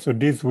 Okay, so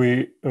this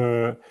we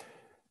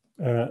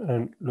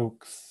and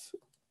looks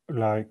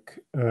like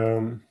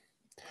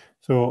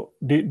so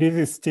this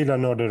is still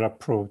another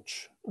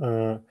approach.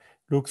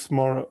 Looks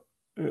more.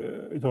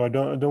 So I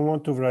don't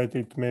want to write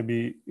it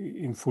maybe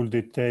in full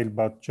detail,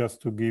 but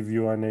just to give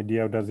you an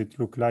idea, how does it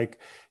look like?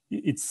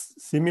 It's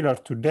similar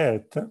to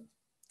that,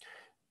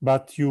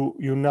 but you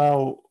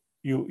now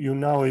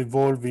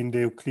evolve in the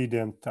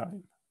Euclidean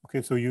time.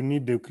 Okay, so you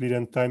need the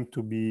Euclidean time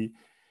to be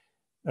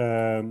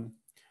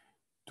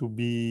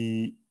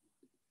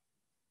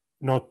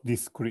not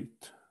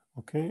discrete.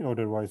 Okay,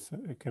 otherwise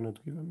I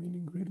cannot give a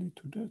meaning really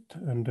to that.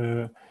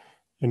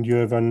 And you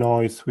have a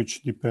noise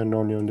which depend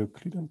only on the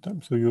Euclidean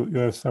time. So you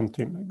have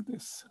something like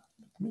this.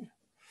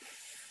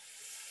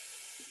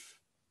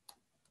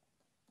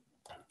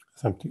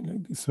 Something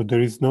like this. So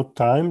there is no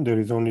time. There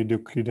is only the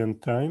Euclidean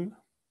time.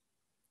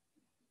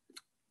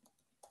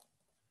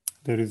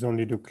 There is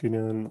only the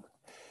Euclidean,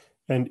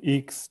 and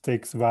x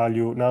takes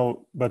value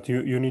now, but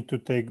you need to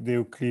take the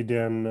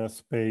Euclidean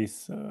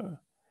space.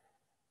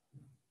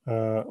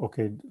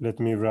 Okay, let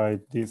me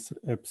write this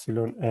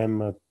epsilon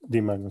m at d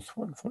minus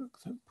 1, for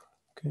example.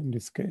 Okay, in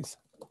this case,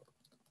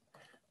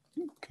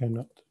 you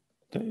cannot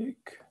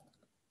take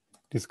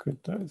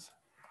discretize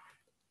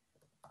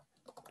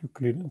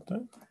Euclidean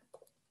time.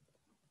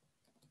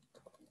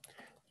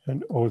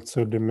 And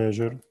also the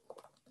measure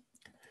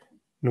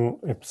nu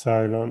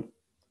epsilon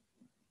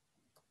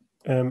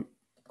m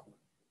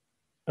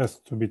has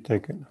to be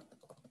taken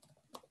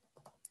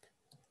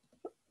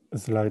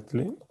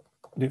slightly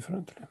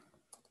differently.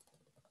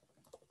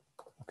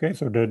 Okay,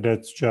 so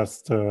that's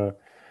just to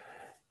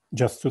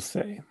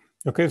say.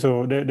 Okay,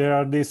 so there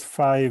are these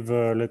 5.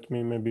 Let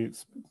me maybe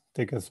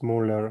take a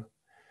smaller.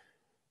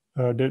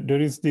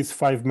 There is this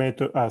 5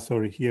 method.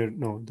 Sorry, here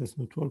no, does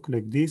not work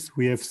like this.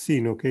 We have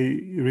seen.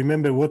 Okay,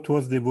 remember what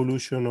was the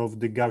evolution of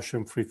the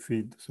Gaussian free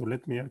field. So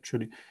let me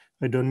actually.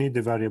 I don't need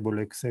the variable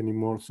x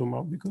anymore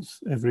somehow because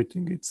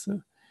everything it's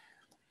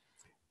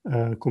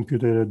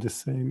computed at the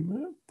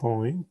same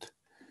point.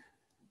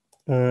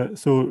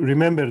 So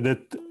remember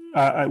that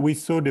we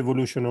saw the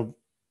evolution of,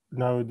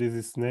 now this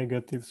is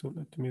negative, so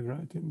let me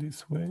write in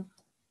this way.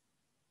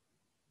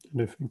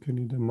 And I think I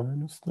need a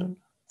minus then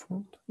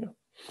front. Yeah.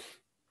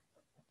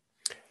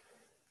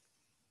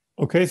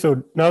 Okay,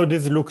 so now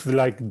this looks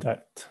like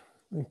that.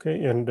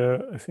 Okay, and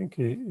I think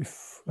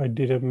if I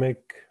didn't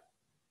make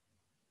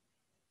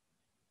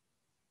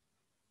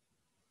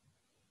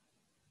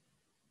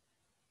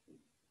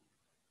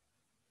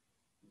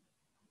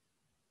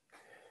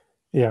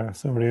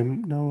sorry,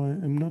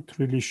 I'm not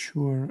really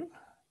sure.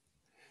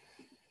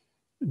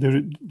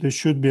 There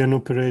should be an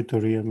operator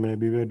here,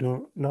 maybe.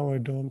 I'm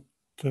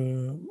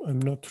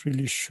not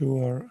really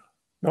sure.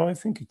 No, I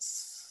think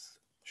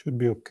should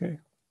be okay.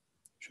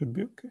 Should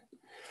be okay.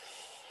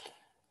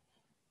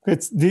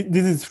 This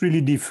is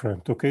really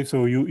different, okay?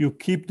 So you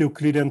keep the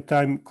Euclidean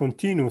time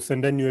continuous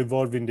and then you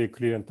evolve in the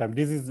Euclidean time.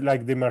 This is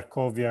like the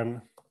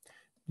Markovian.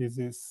 This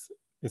is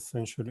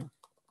essentially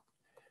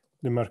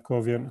the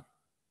Markovian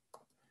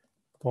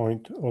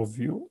point of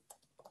view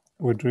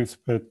with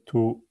respect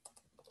to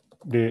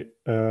the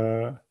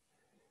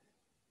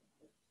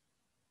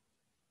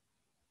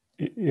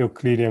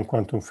Euclidean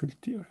quantum field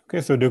theory.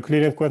 Okay, so the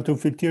Euclidean quantum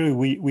field theory,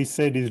 we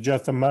said is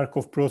just a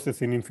Markov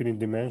process in infinite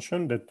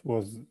dimension. That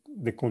was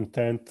the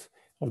content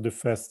of the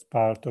first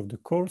part of the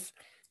course.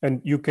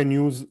 And you can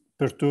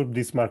perturb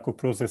this Markov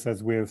process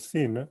as we have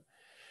seen,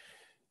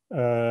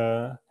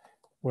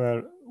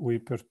 where we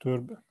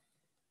perturb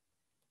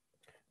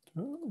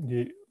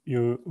the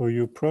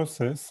OU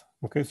process.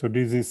 Okay, so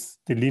this is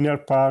the linear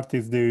part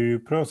is the OU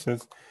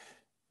process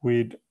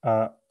with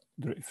a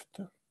drift.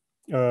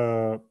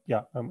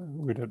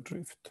 With a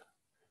drift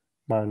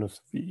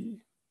minus V.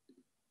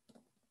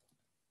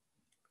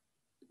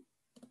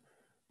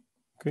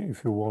 Okay,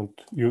 if you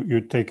want,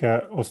 you take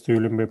a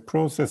Oster-Uhlenbeck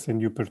process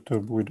and you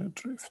perturb with a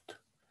drift.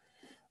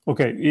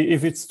 Okay,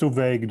 if it's too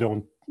vague,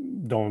 don't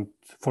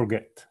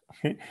forget.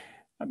 Okay,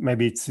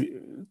 maybe it's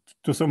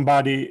to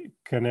somebody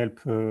can help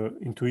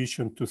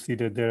intuition to see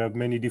that there are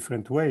many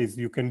different ways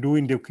you can do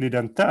in the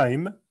Euclidean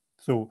time.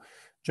 So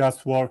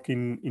just work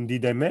in D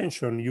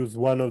dimension, use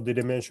one of the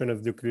dimension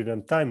as the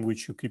Euclidean time,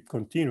 which you keep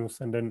continuous,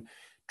 and then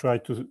try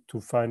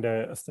to find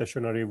a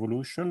stationary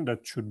evolution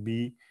that should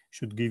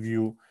give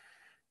you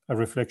a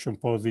reflection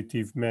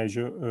positive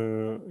measure,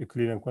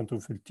 Euclidean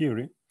quantum field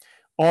theory.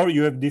 Or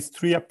you have these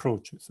three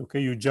approaches, okay?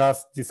 You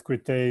just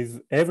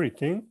discretize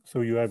everything.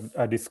 So you have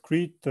a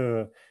discrete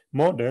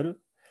model,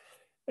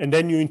 and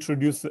then you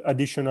introduce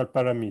additional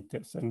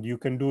parameters. And you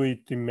can do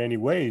it in many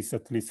ways,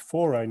 at least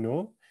 4 I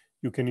know.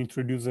 You can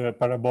introduce a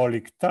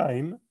parabolic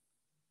time,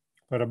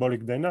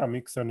 parabolic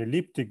dynamics, and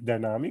elliptic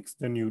dynamics.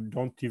 Then you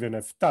don't even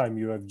have time.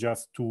 You have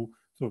just two.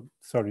 So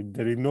sorry,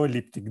 there is no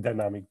elliptic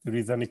dynamic. There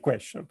is an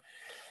equation.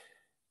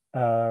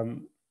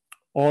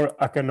 Or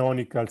a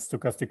canonical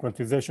stochastic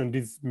quantization.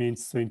 This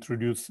means to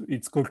introduce,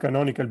 it's called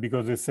canonical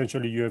because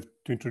essentially you have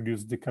to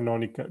introduce the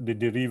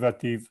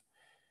derivative.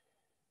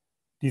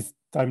 This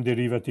time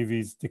derivative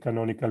is the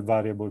canonical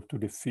variable to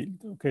the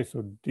field. Okay,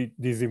 so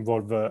this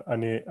involves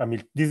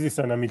this is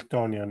an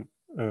Hamiltonian.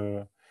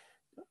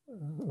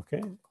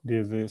 Okay,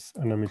 this is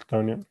an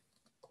Hamiltonian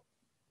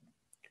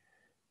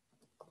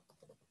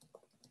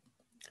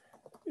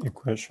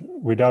equation.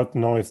 Without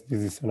noise, this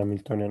is an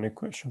Hamiltonian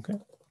equation, okay?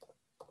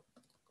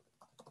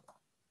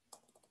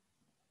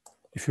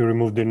 If you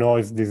remove the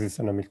noise, this is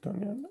an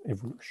Hamiltonian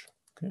evolution,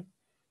 okay?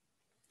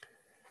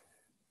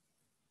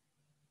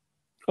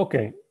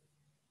 Okay,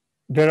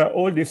 there are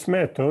all these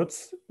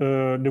methods.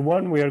 The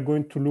one we are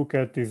going to look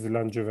at is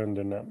Langevin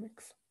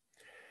dynamics.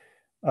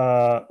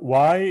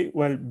 Why?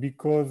 Well,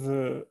 because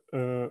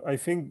I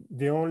think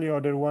the only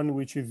other one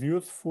which is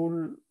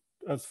useful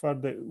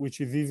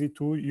which is easy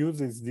to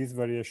use is this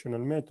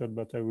variational method,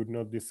 but I would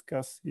not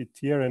discuss it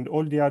here. And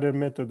all the other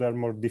methods are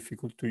more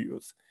difficult to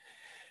use.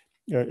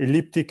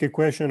 Elliptic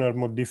equations are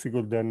more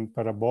difficult than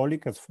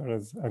parabolic as far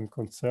as I'm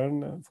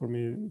concerned. For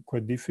me,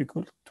 quite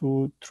difficult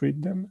to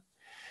treat them.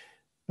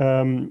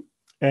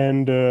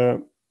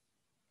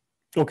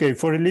 Okay,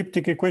 for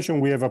elliptic equation,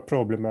 we have a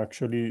problem,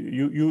 actually.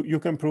 You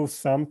can prove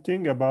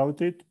something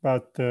about it,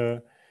 but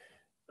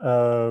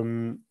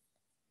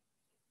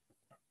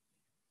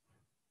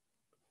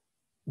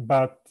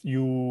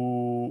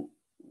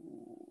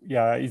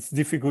it's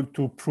difficult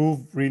to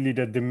prove really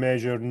that the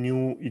measure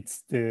knew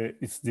it's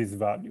this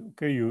value.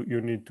 Okay,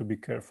 you need to be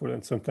careful,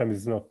 and sometimes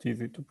it's not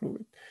easy to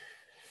prove it.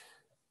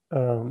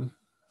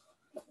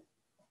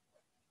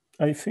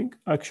 I think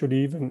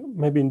actually even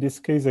maybe in this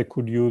case I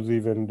could use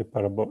even the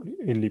parabolic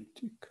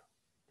elliptic.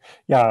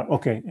 Yeah.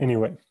 Okay.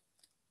 Anyway,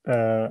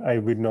 I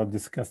will not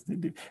discuss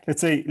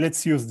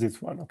let's use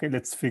this one. Okay.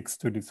 Let's fix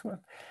to this one.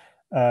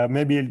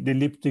 Maybe the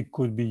elliptic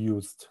could be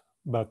used,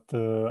 but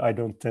I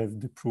don't have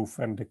the proof,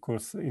 and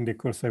in the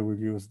course I will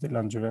use the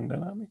Langevin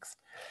dynamics.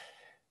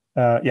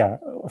 I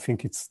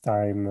think it's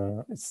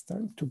time. It's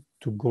time to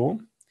go.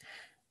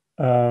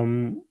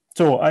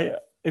 So I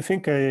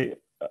think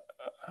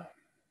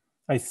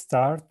I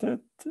started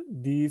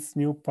this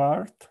new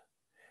part.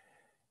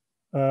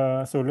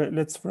 So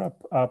let's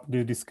wrap up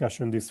the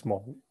discussion this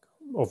morning.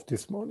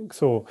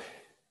 So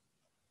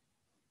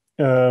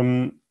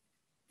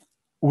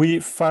we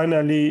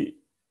finally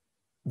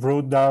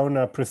wrote down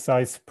a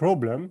precise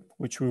problem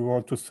which we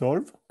want to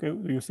solve. Okay,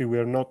 you see, we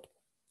are not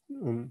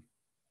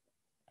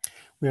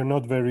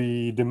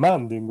very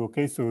demanding.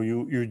 Okay, so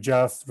you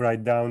just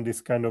write down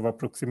this kind of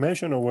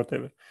approximation or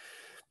whatever,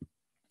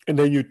 and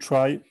then you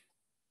try.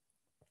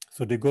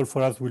 So the goal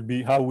for us will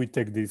be how we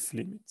take these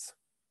limits.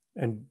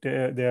 And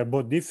they are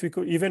both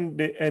difficult. Even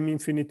the M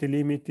infinity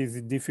limit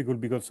is difficult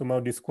because somehow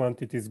this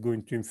quantity is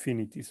going to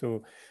infinity.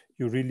 So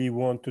you really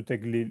want to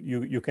take,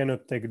 you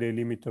cannot take the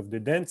limit of the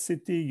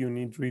density. You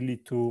need really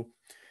to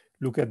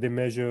look at the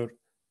measure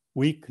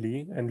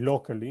weakly and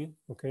locally,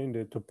 okay, in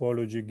the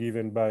topology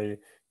given by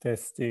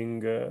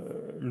testing,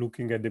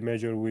 looking at the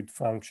measure with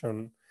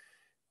function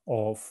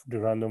of the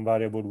random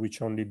variable,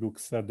 which only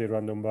looks at the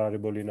random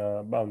variable in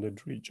a bounded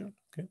region,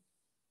 okay?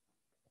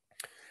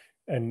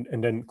 And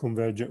then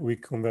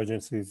weak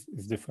convergence is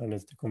defined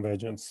as the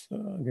convergence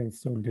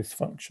against all these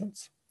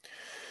functions.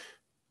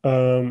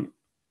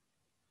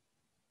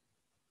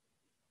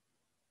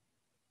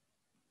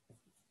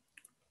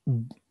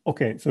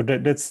 Okay, so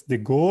that's the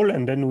goal.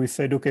 And then we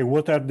said, okay,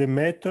 what are the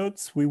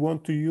methods we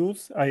want to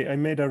use? I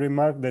made a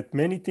remark that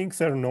many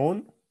things are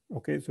known.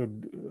 Okay, so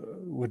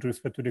with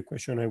respect to the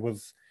question I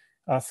was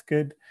asked,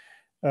 you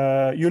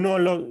know, a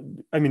lot,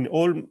 I mean,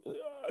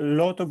 a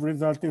lot of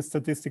results in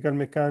statistical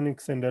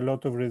mechanics and a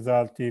lot of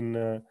results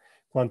in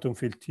quantum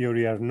field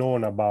theory are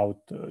known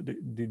about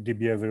the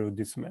behavior of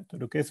this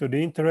method. Okay, so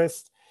the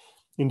interest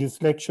in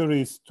this lecture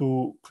is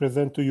to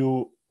present to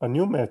you a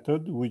new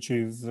method, which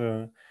is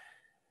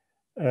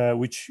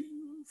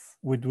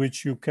with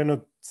which you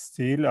cannot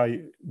still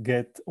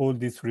get all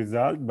these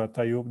results, but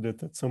I hope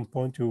that at some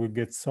point you will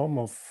get some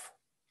of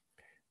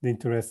the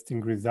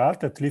interesting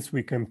result. At least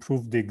we can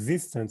prove the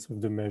existence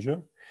of the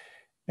measure.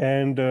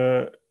 And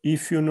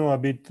if you know a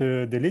bit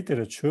the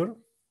literature,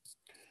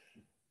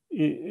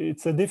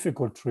 it's a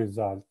difficult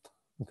result.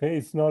 Okay,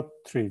 it's not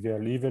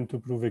trivial even to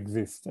prove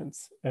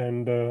existence.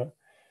 And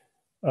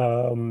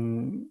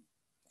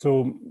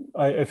so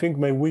I think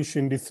my wish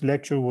in this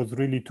lecture was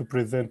really to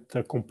present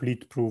a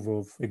complete proof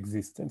of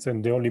existence.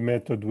 And the only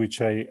method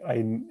which I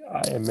am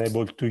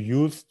able to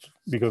use,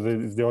 because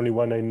it's the only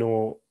one I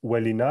know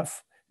well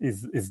enough,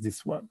 is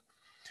this one.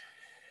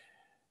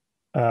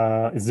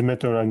 Is the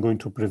method I'm going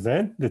to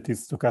present, that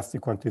is stochastic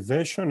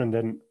quantization. And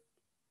then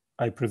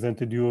I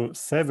presented you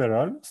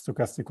several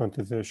stochastic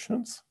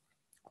quantizations.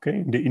 Okay,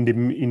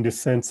 in the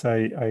sense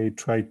I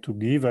tried to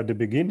give at the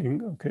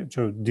beginning. Okay,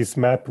 so this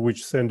map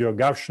which send you a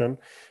Gaussian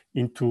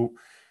into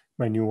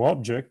my new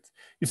object.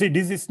 You see,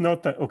 this is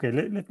not okay.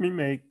 Let me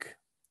make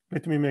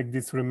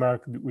this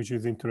remark, which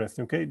is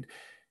interesting. Okay,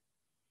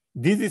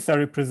 this is a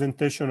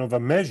representation of a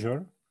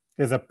measure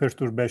as a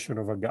perturbation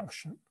of a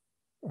Gaussian.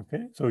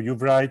 Okay, so you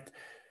write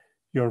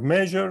your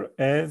measure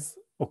as,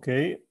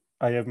 okay,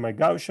 I have my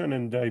Gaussian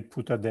and I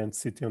put a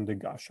density on the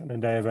Gaussian,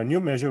 and I have a new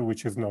measure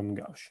which is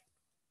non-Gaussian.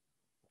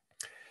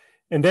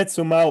 And that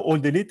somehow all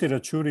the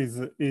literature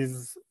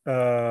is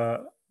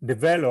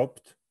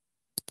developed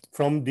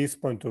from this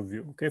point of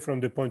view, okay? From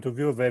the point of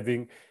view of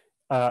having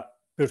a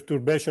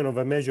perturbation of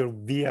a measure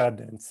via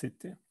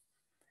density.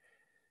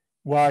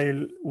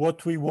 While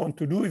what we want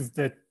to do is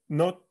that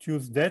not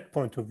use that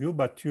point of view,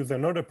 but use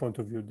another point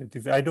of view. That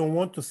is, I don't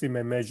want to see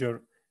my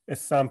measure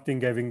as something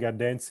having a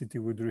density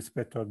with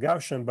respect to a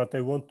Gaussian, but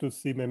I want to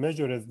see my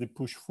measure as the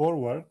push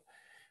forward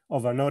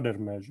of another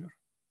measure,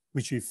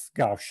 which is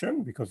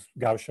Gaussian, because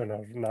Gaussian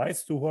are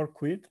nice to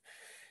work with,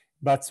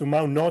 but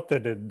somehow not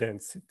at a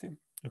density,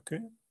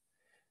 okay?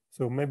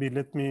 So maybe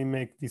let me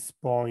make this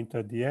point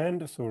at the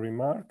end. So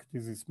remark,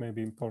 this is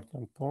maybe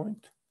important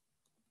point.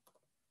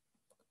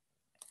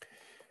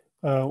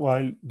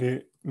 While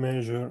the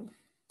measure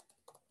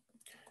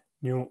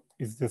nu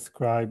is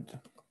described,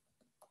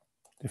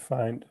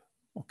 defined,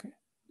 okay.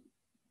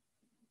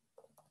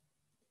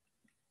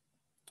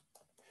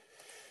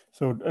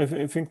 So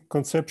I think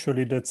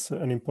conceptually that's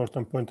an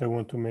important point I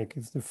want to make.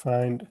 Is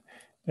defined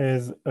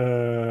as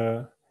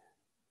via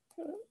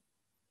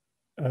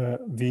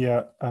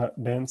a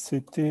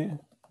density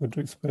with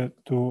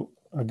respect to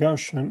a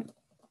Gaussian.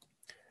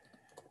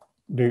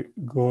 The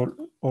goal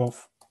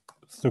of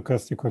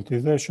stochastic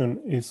quantization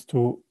is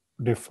to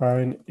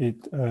define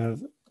it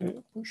as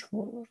a push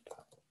forward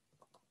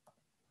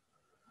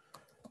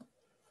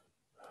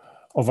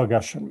of a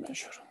Gaussian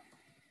measure.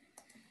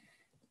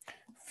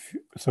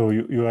 So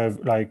you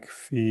have like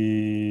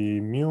phi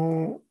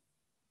mu,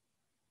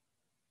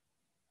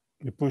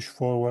 the push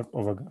forward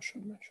of a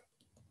Gaussian measure.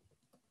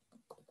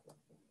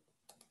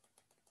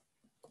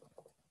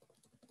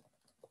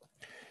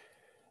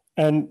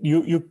 And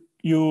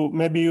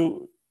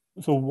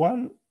so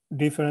one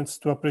difference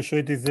to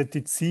appreciate is that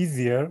it's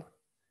easier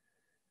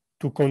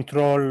to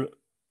control.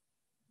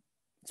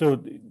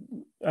 So,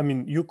 I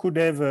mean, you could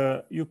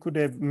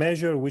have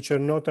measures which are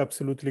not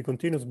absolutely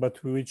continuous,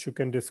 but which you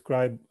can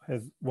describe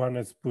as one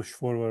as push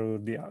forward or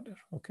the other,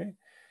 okay?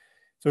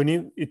 So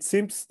it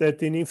seems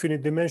that in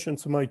infinite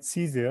dimensions, somehow it's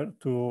easier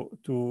to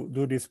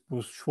do this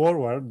push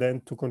forward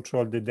than to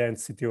control the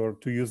density or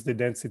to use the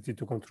density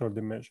to control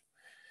the measure.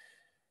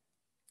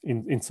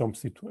 in some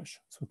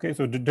situations. Okay,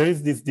 so there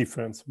is this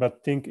difference,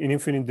 but think in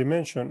infinite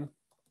dimension,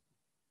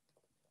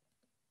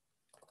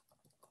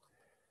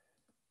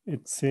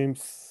 it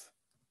seems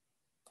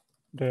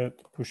that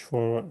push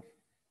forward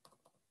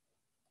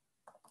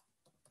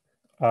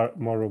are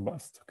more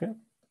robust. Okay.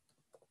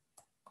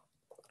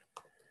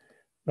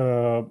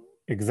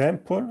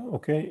 Example.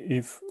 Okay,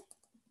 if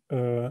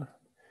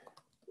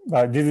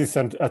but this is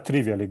a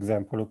trivial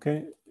example.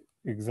 Okay,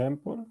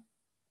 example.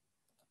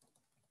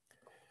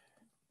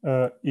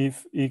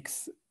 If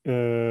X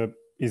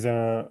is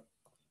a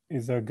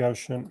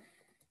Gaussian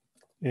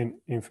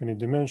in infinite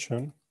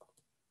dimension,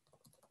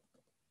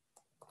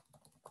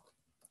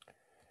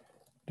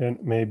 then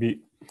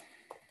maybe,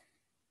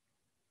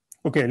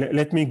 okay,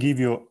 let me give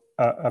you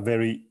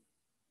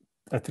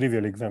a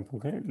trivial example.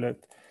 Okay,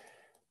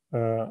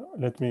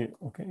 let me,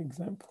 okay,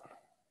 example.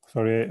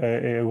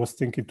 Sorry, I was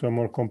thinking to a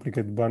more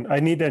complicated one. I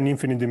need an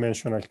infinite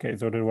dimensional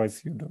case,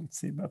 otherwise you don't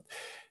see, but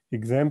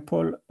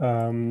example,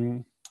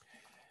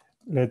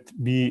 let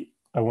be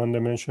a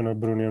one-dimensional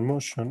Brownian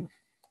motion.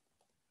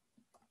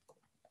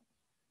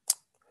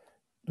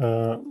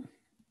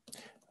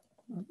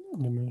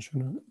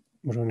 Dimensional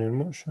Brownian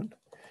motion.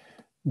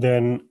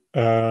 Then,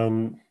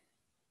 and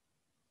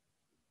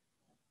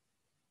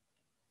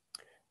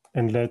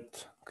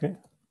let, okay,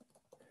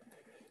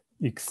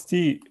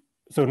 xt.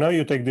 So now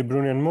you take the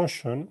Brownian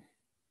motion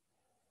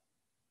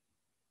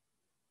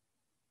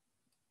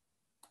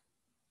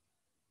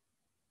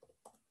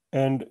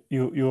and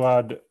you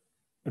add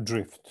a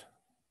drift.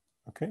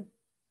 Okay.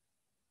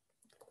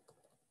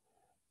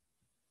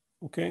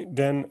 Okay,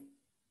 then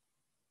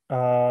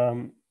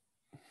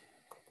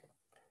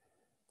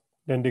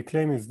the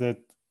claim is that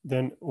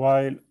then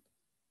while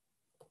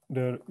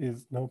there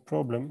is no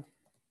problem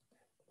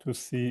to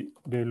see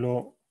the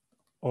law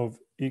of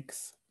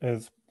X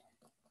as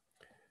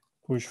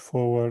push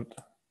forward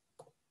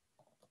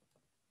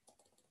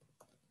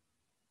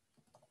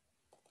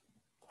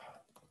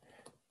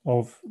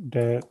of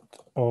that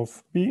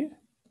of B,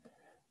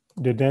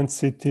 the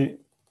density,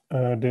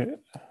 they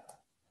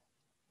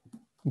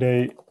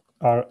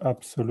are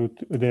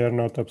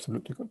not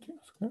absolutely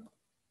continuous. Okay?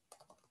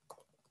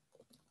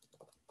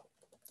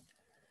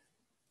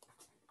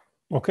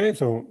 Okay,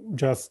 so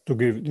just to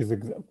give this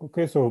example.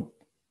 Okay, so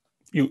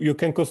you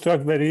can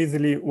construct very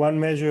easily one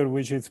measure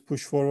which is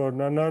push forward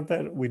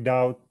another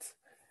without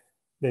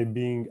they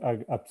being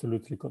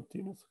absolutely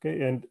continuous.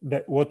 Okay, and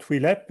that what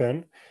will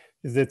happen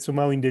is that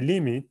somehow in the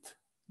limit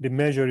the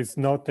measure is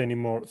not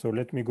anymore. So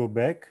let me go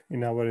back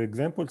in our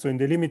example. So in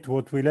the limit,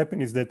 what will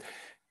happen is that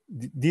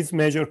this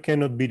measure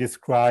cannot be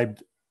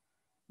described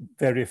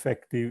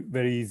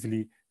very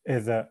easily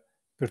as a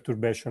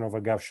perturbation of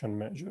a Gaussian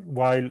measure,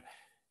 while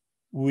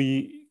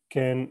we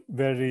can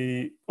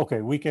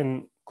we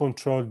can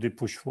control the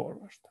push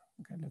forward.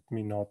 Okay, let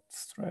me not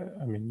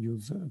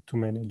use too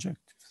many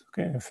adjectives.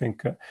 Okay, I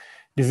think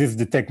this is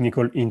the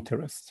technical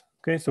interest.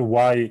 Okay, so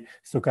why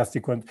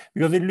stochastic quantisation?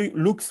 Because it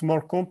looks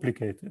more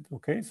complicated.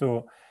 Okay,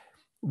 so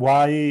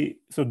why?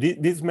 So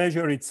this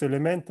measure, it's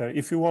elementary.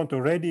 If you want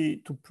already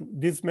to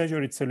this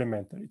measure, it's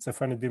elementary. It's a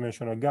finite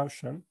dimensional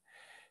Gaussian,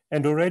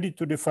 and already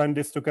to define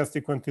the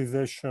stochastic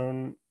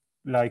quantization,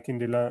 like in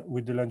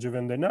with the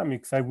Langevin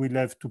dynamics, I will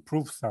have to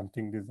prove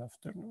something this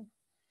afternoon.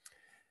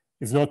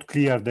 It's not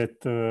clear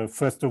that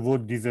first of all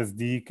this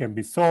SDE can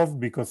be solved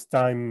because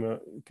time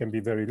can be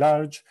very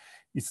large.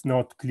 It's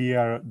not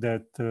clear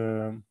that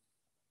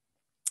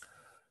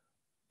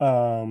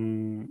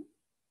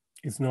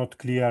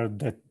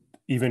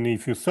even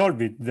if you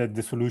solve it, that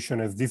the solution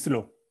has this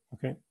law.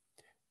 Okay,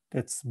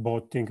 that's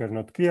both things are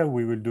not clear.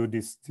 We will do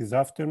this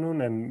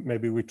afternoon, and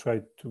maybe we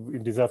try to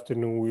in this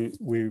afternoon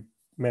we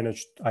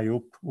managed. I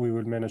hope we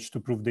will manage to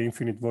prove the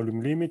infinite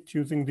volume limit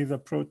using this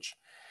approach,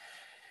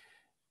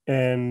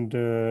 and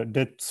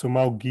that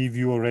somehow give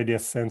you already a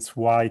sense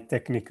why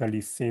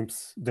technically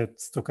seems that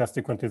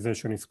stochastic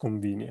quantization is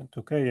convenient.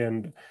 Okay,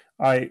 and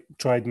I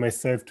tried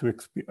myself to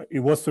it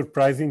was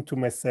surprising to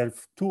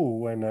myself too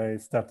when I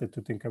started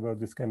to think about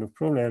this kind of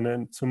problem,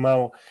 and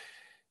somehow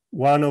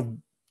one of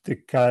the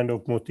kind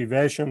of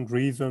motivation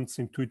reasons,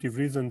 intuitive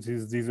reasons,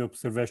 is this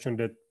observation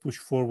that push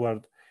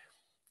forward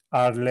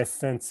are less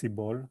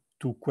sensible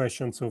to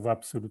questions of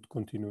absolute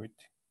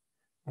continuity.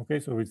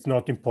 Okay, so it's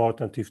not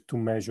important if two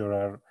measures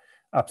are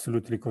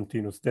absolutely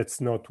continuous.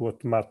 That's not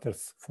what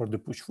matters for the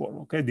push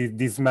forward. Okay,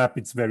 this map,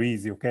 it's very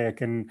easy. Okay,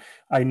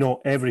 I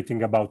know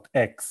everything about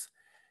X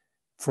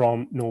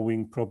from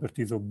knowing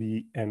properties of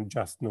B and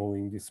just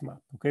knowing this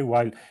map. Okay,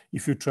 while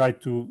if you try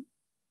to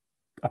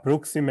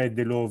approximate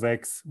the law of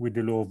X with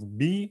the law of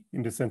B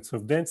in the sense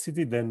of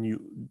density, then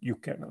you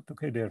cannot.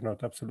 Okay, they are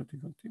not absolutely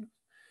continuous.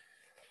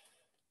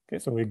 Okay,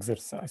 so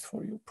exercise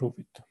for you, prove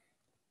it.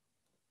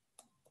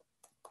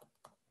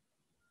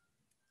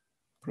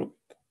 Prove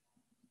it.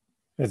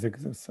 As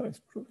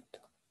exercise, prove it.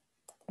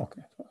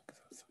 Okay, so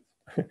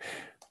exercise.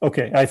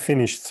 Okay, I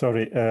finished,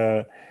 sorry.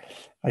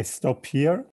 I stop here.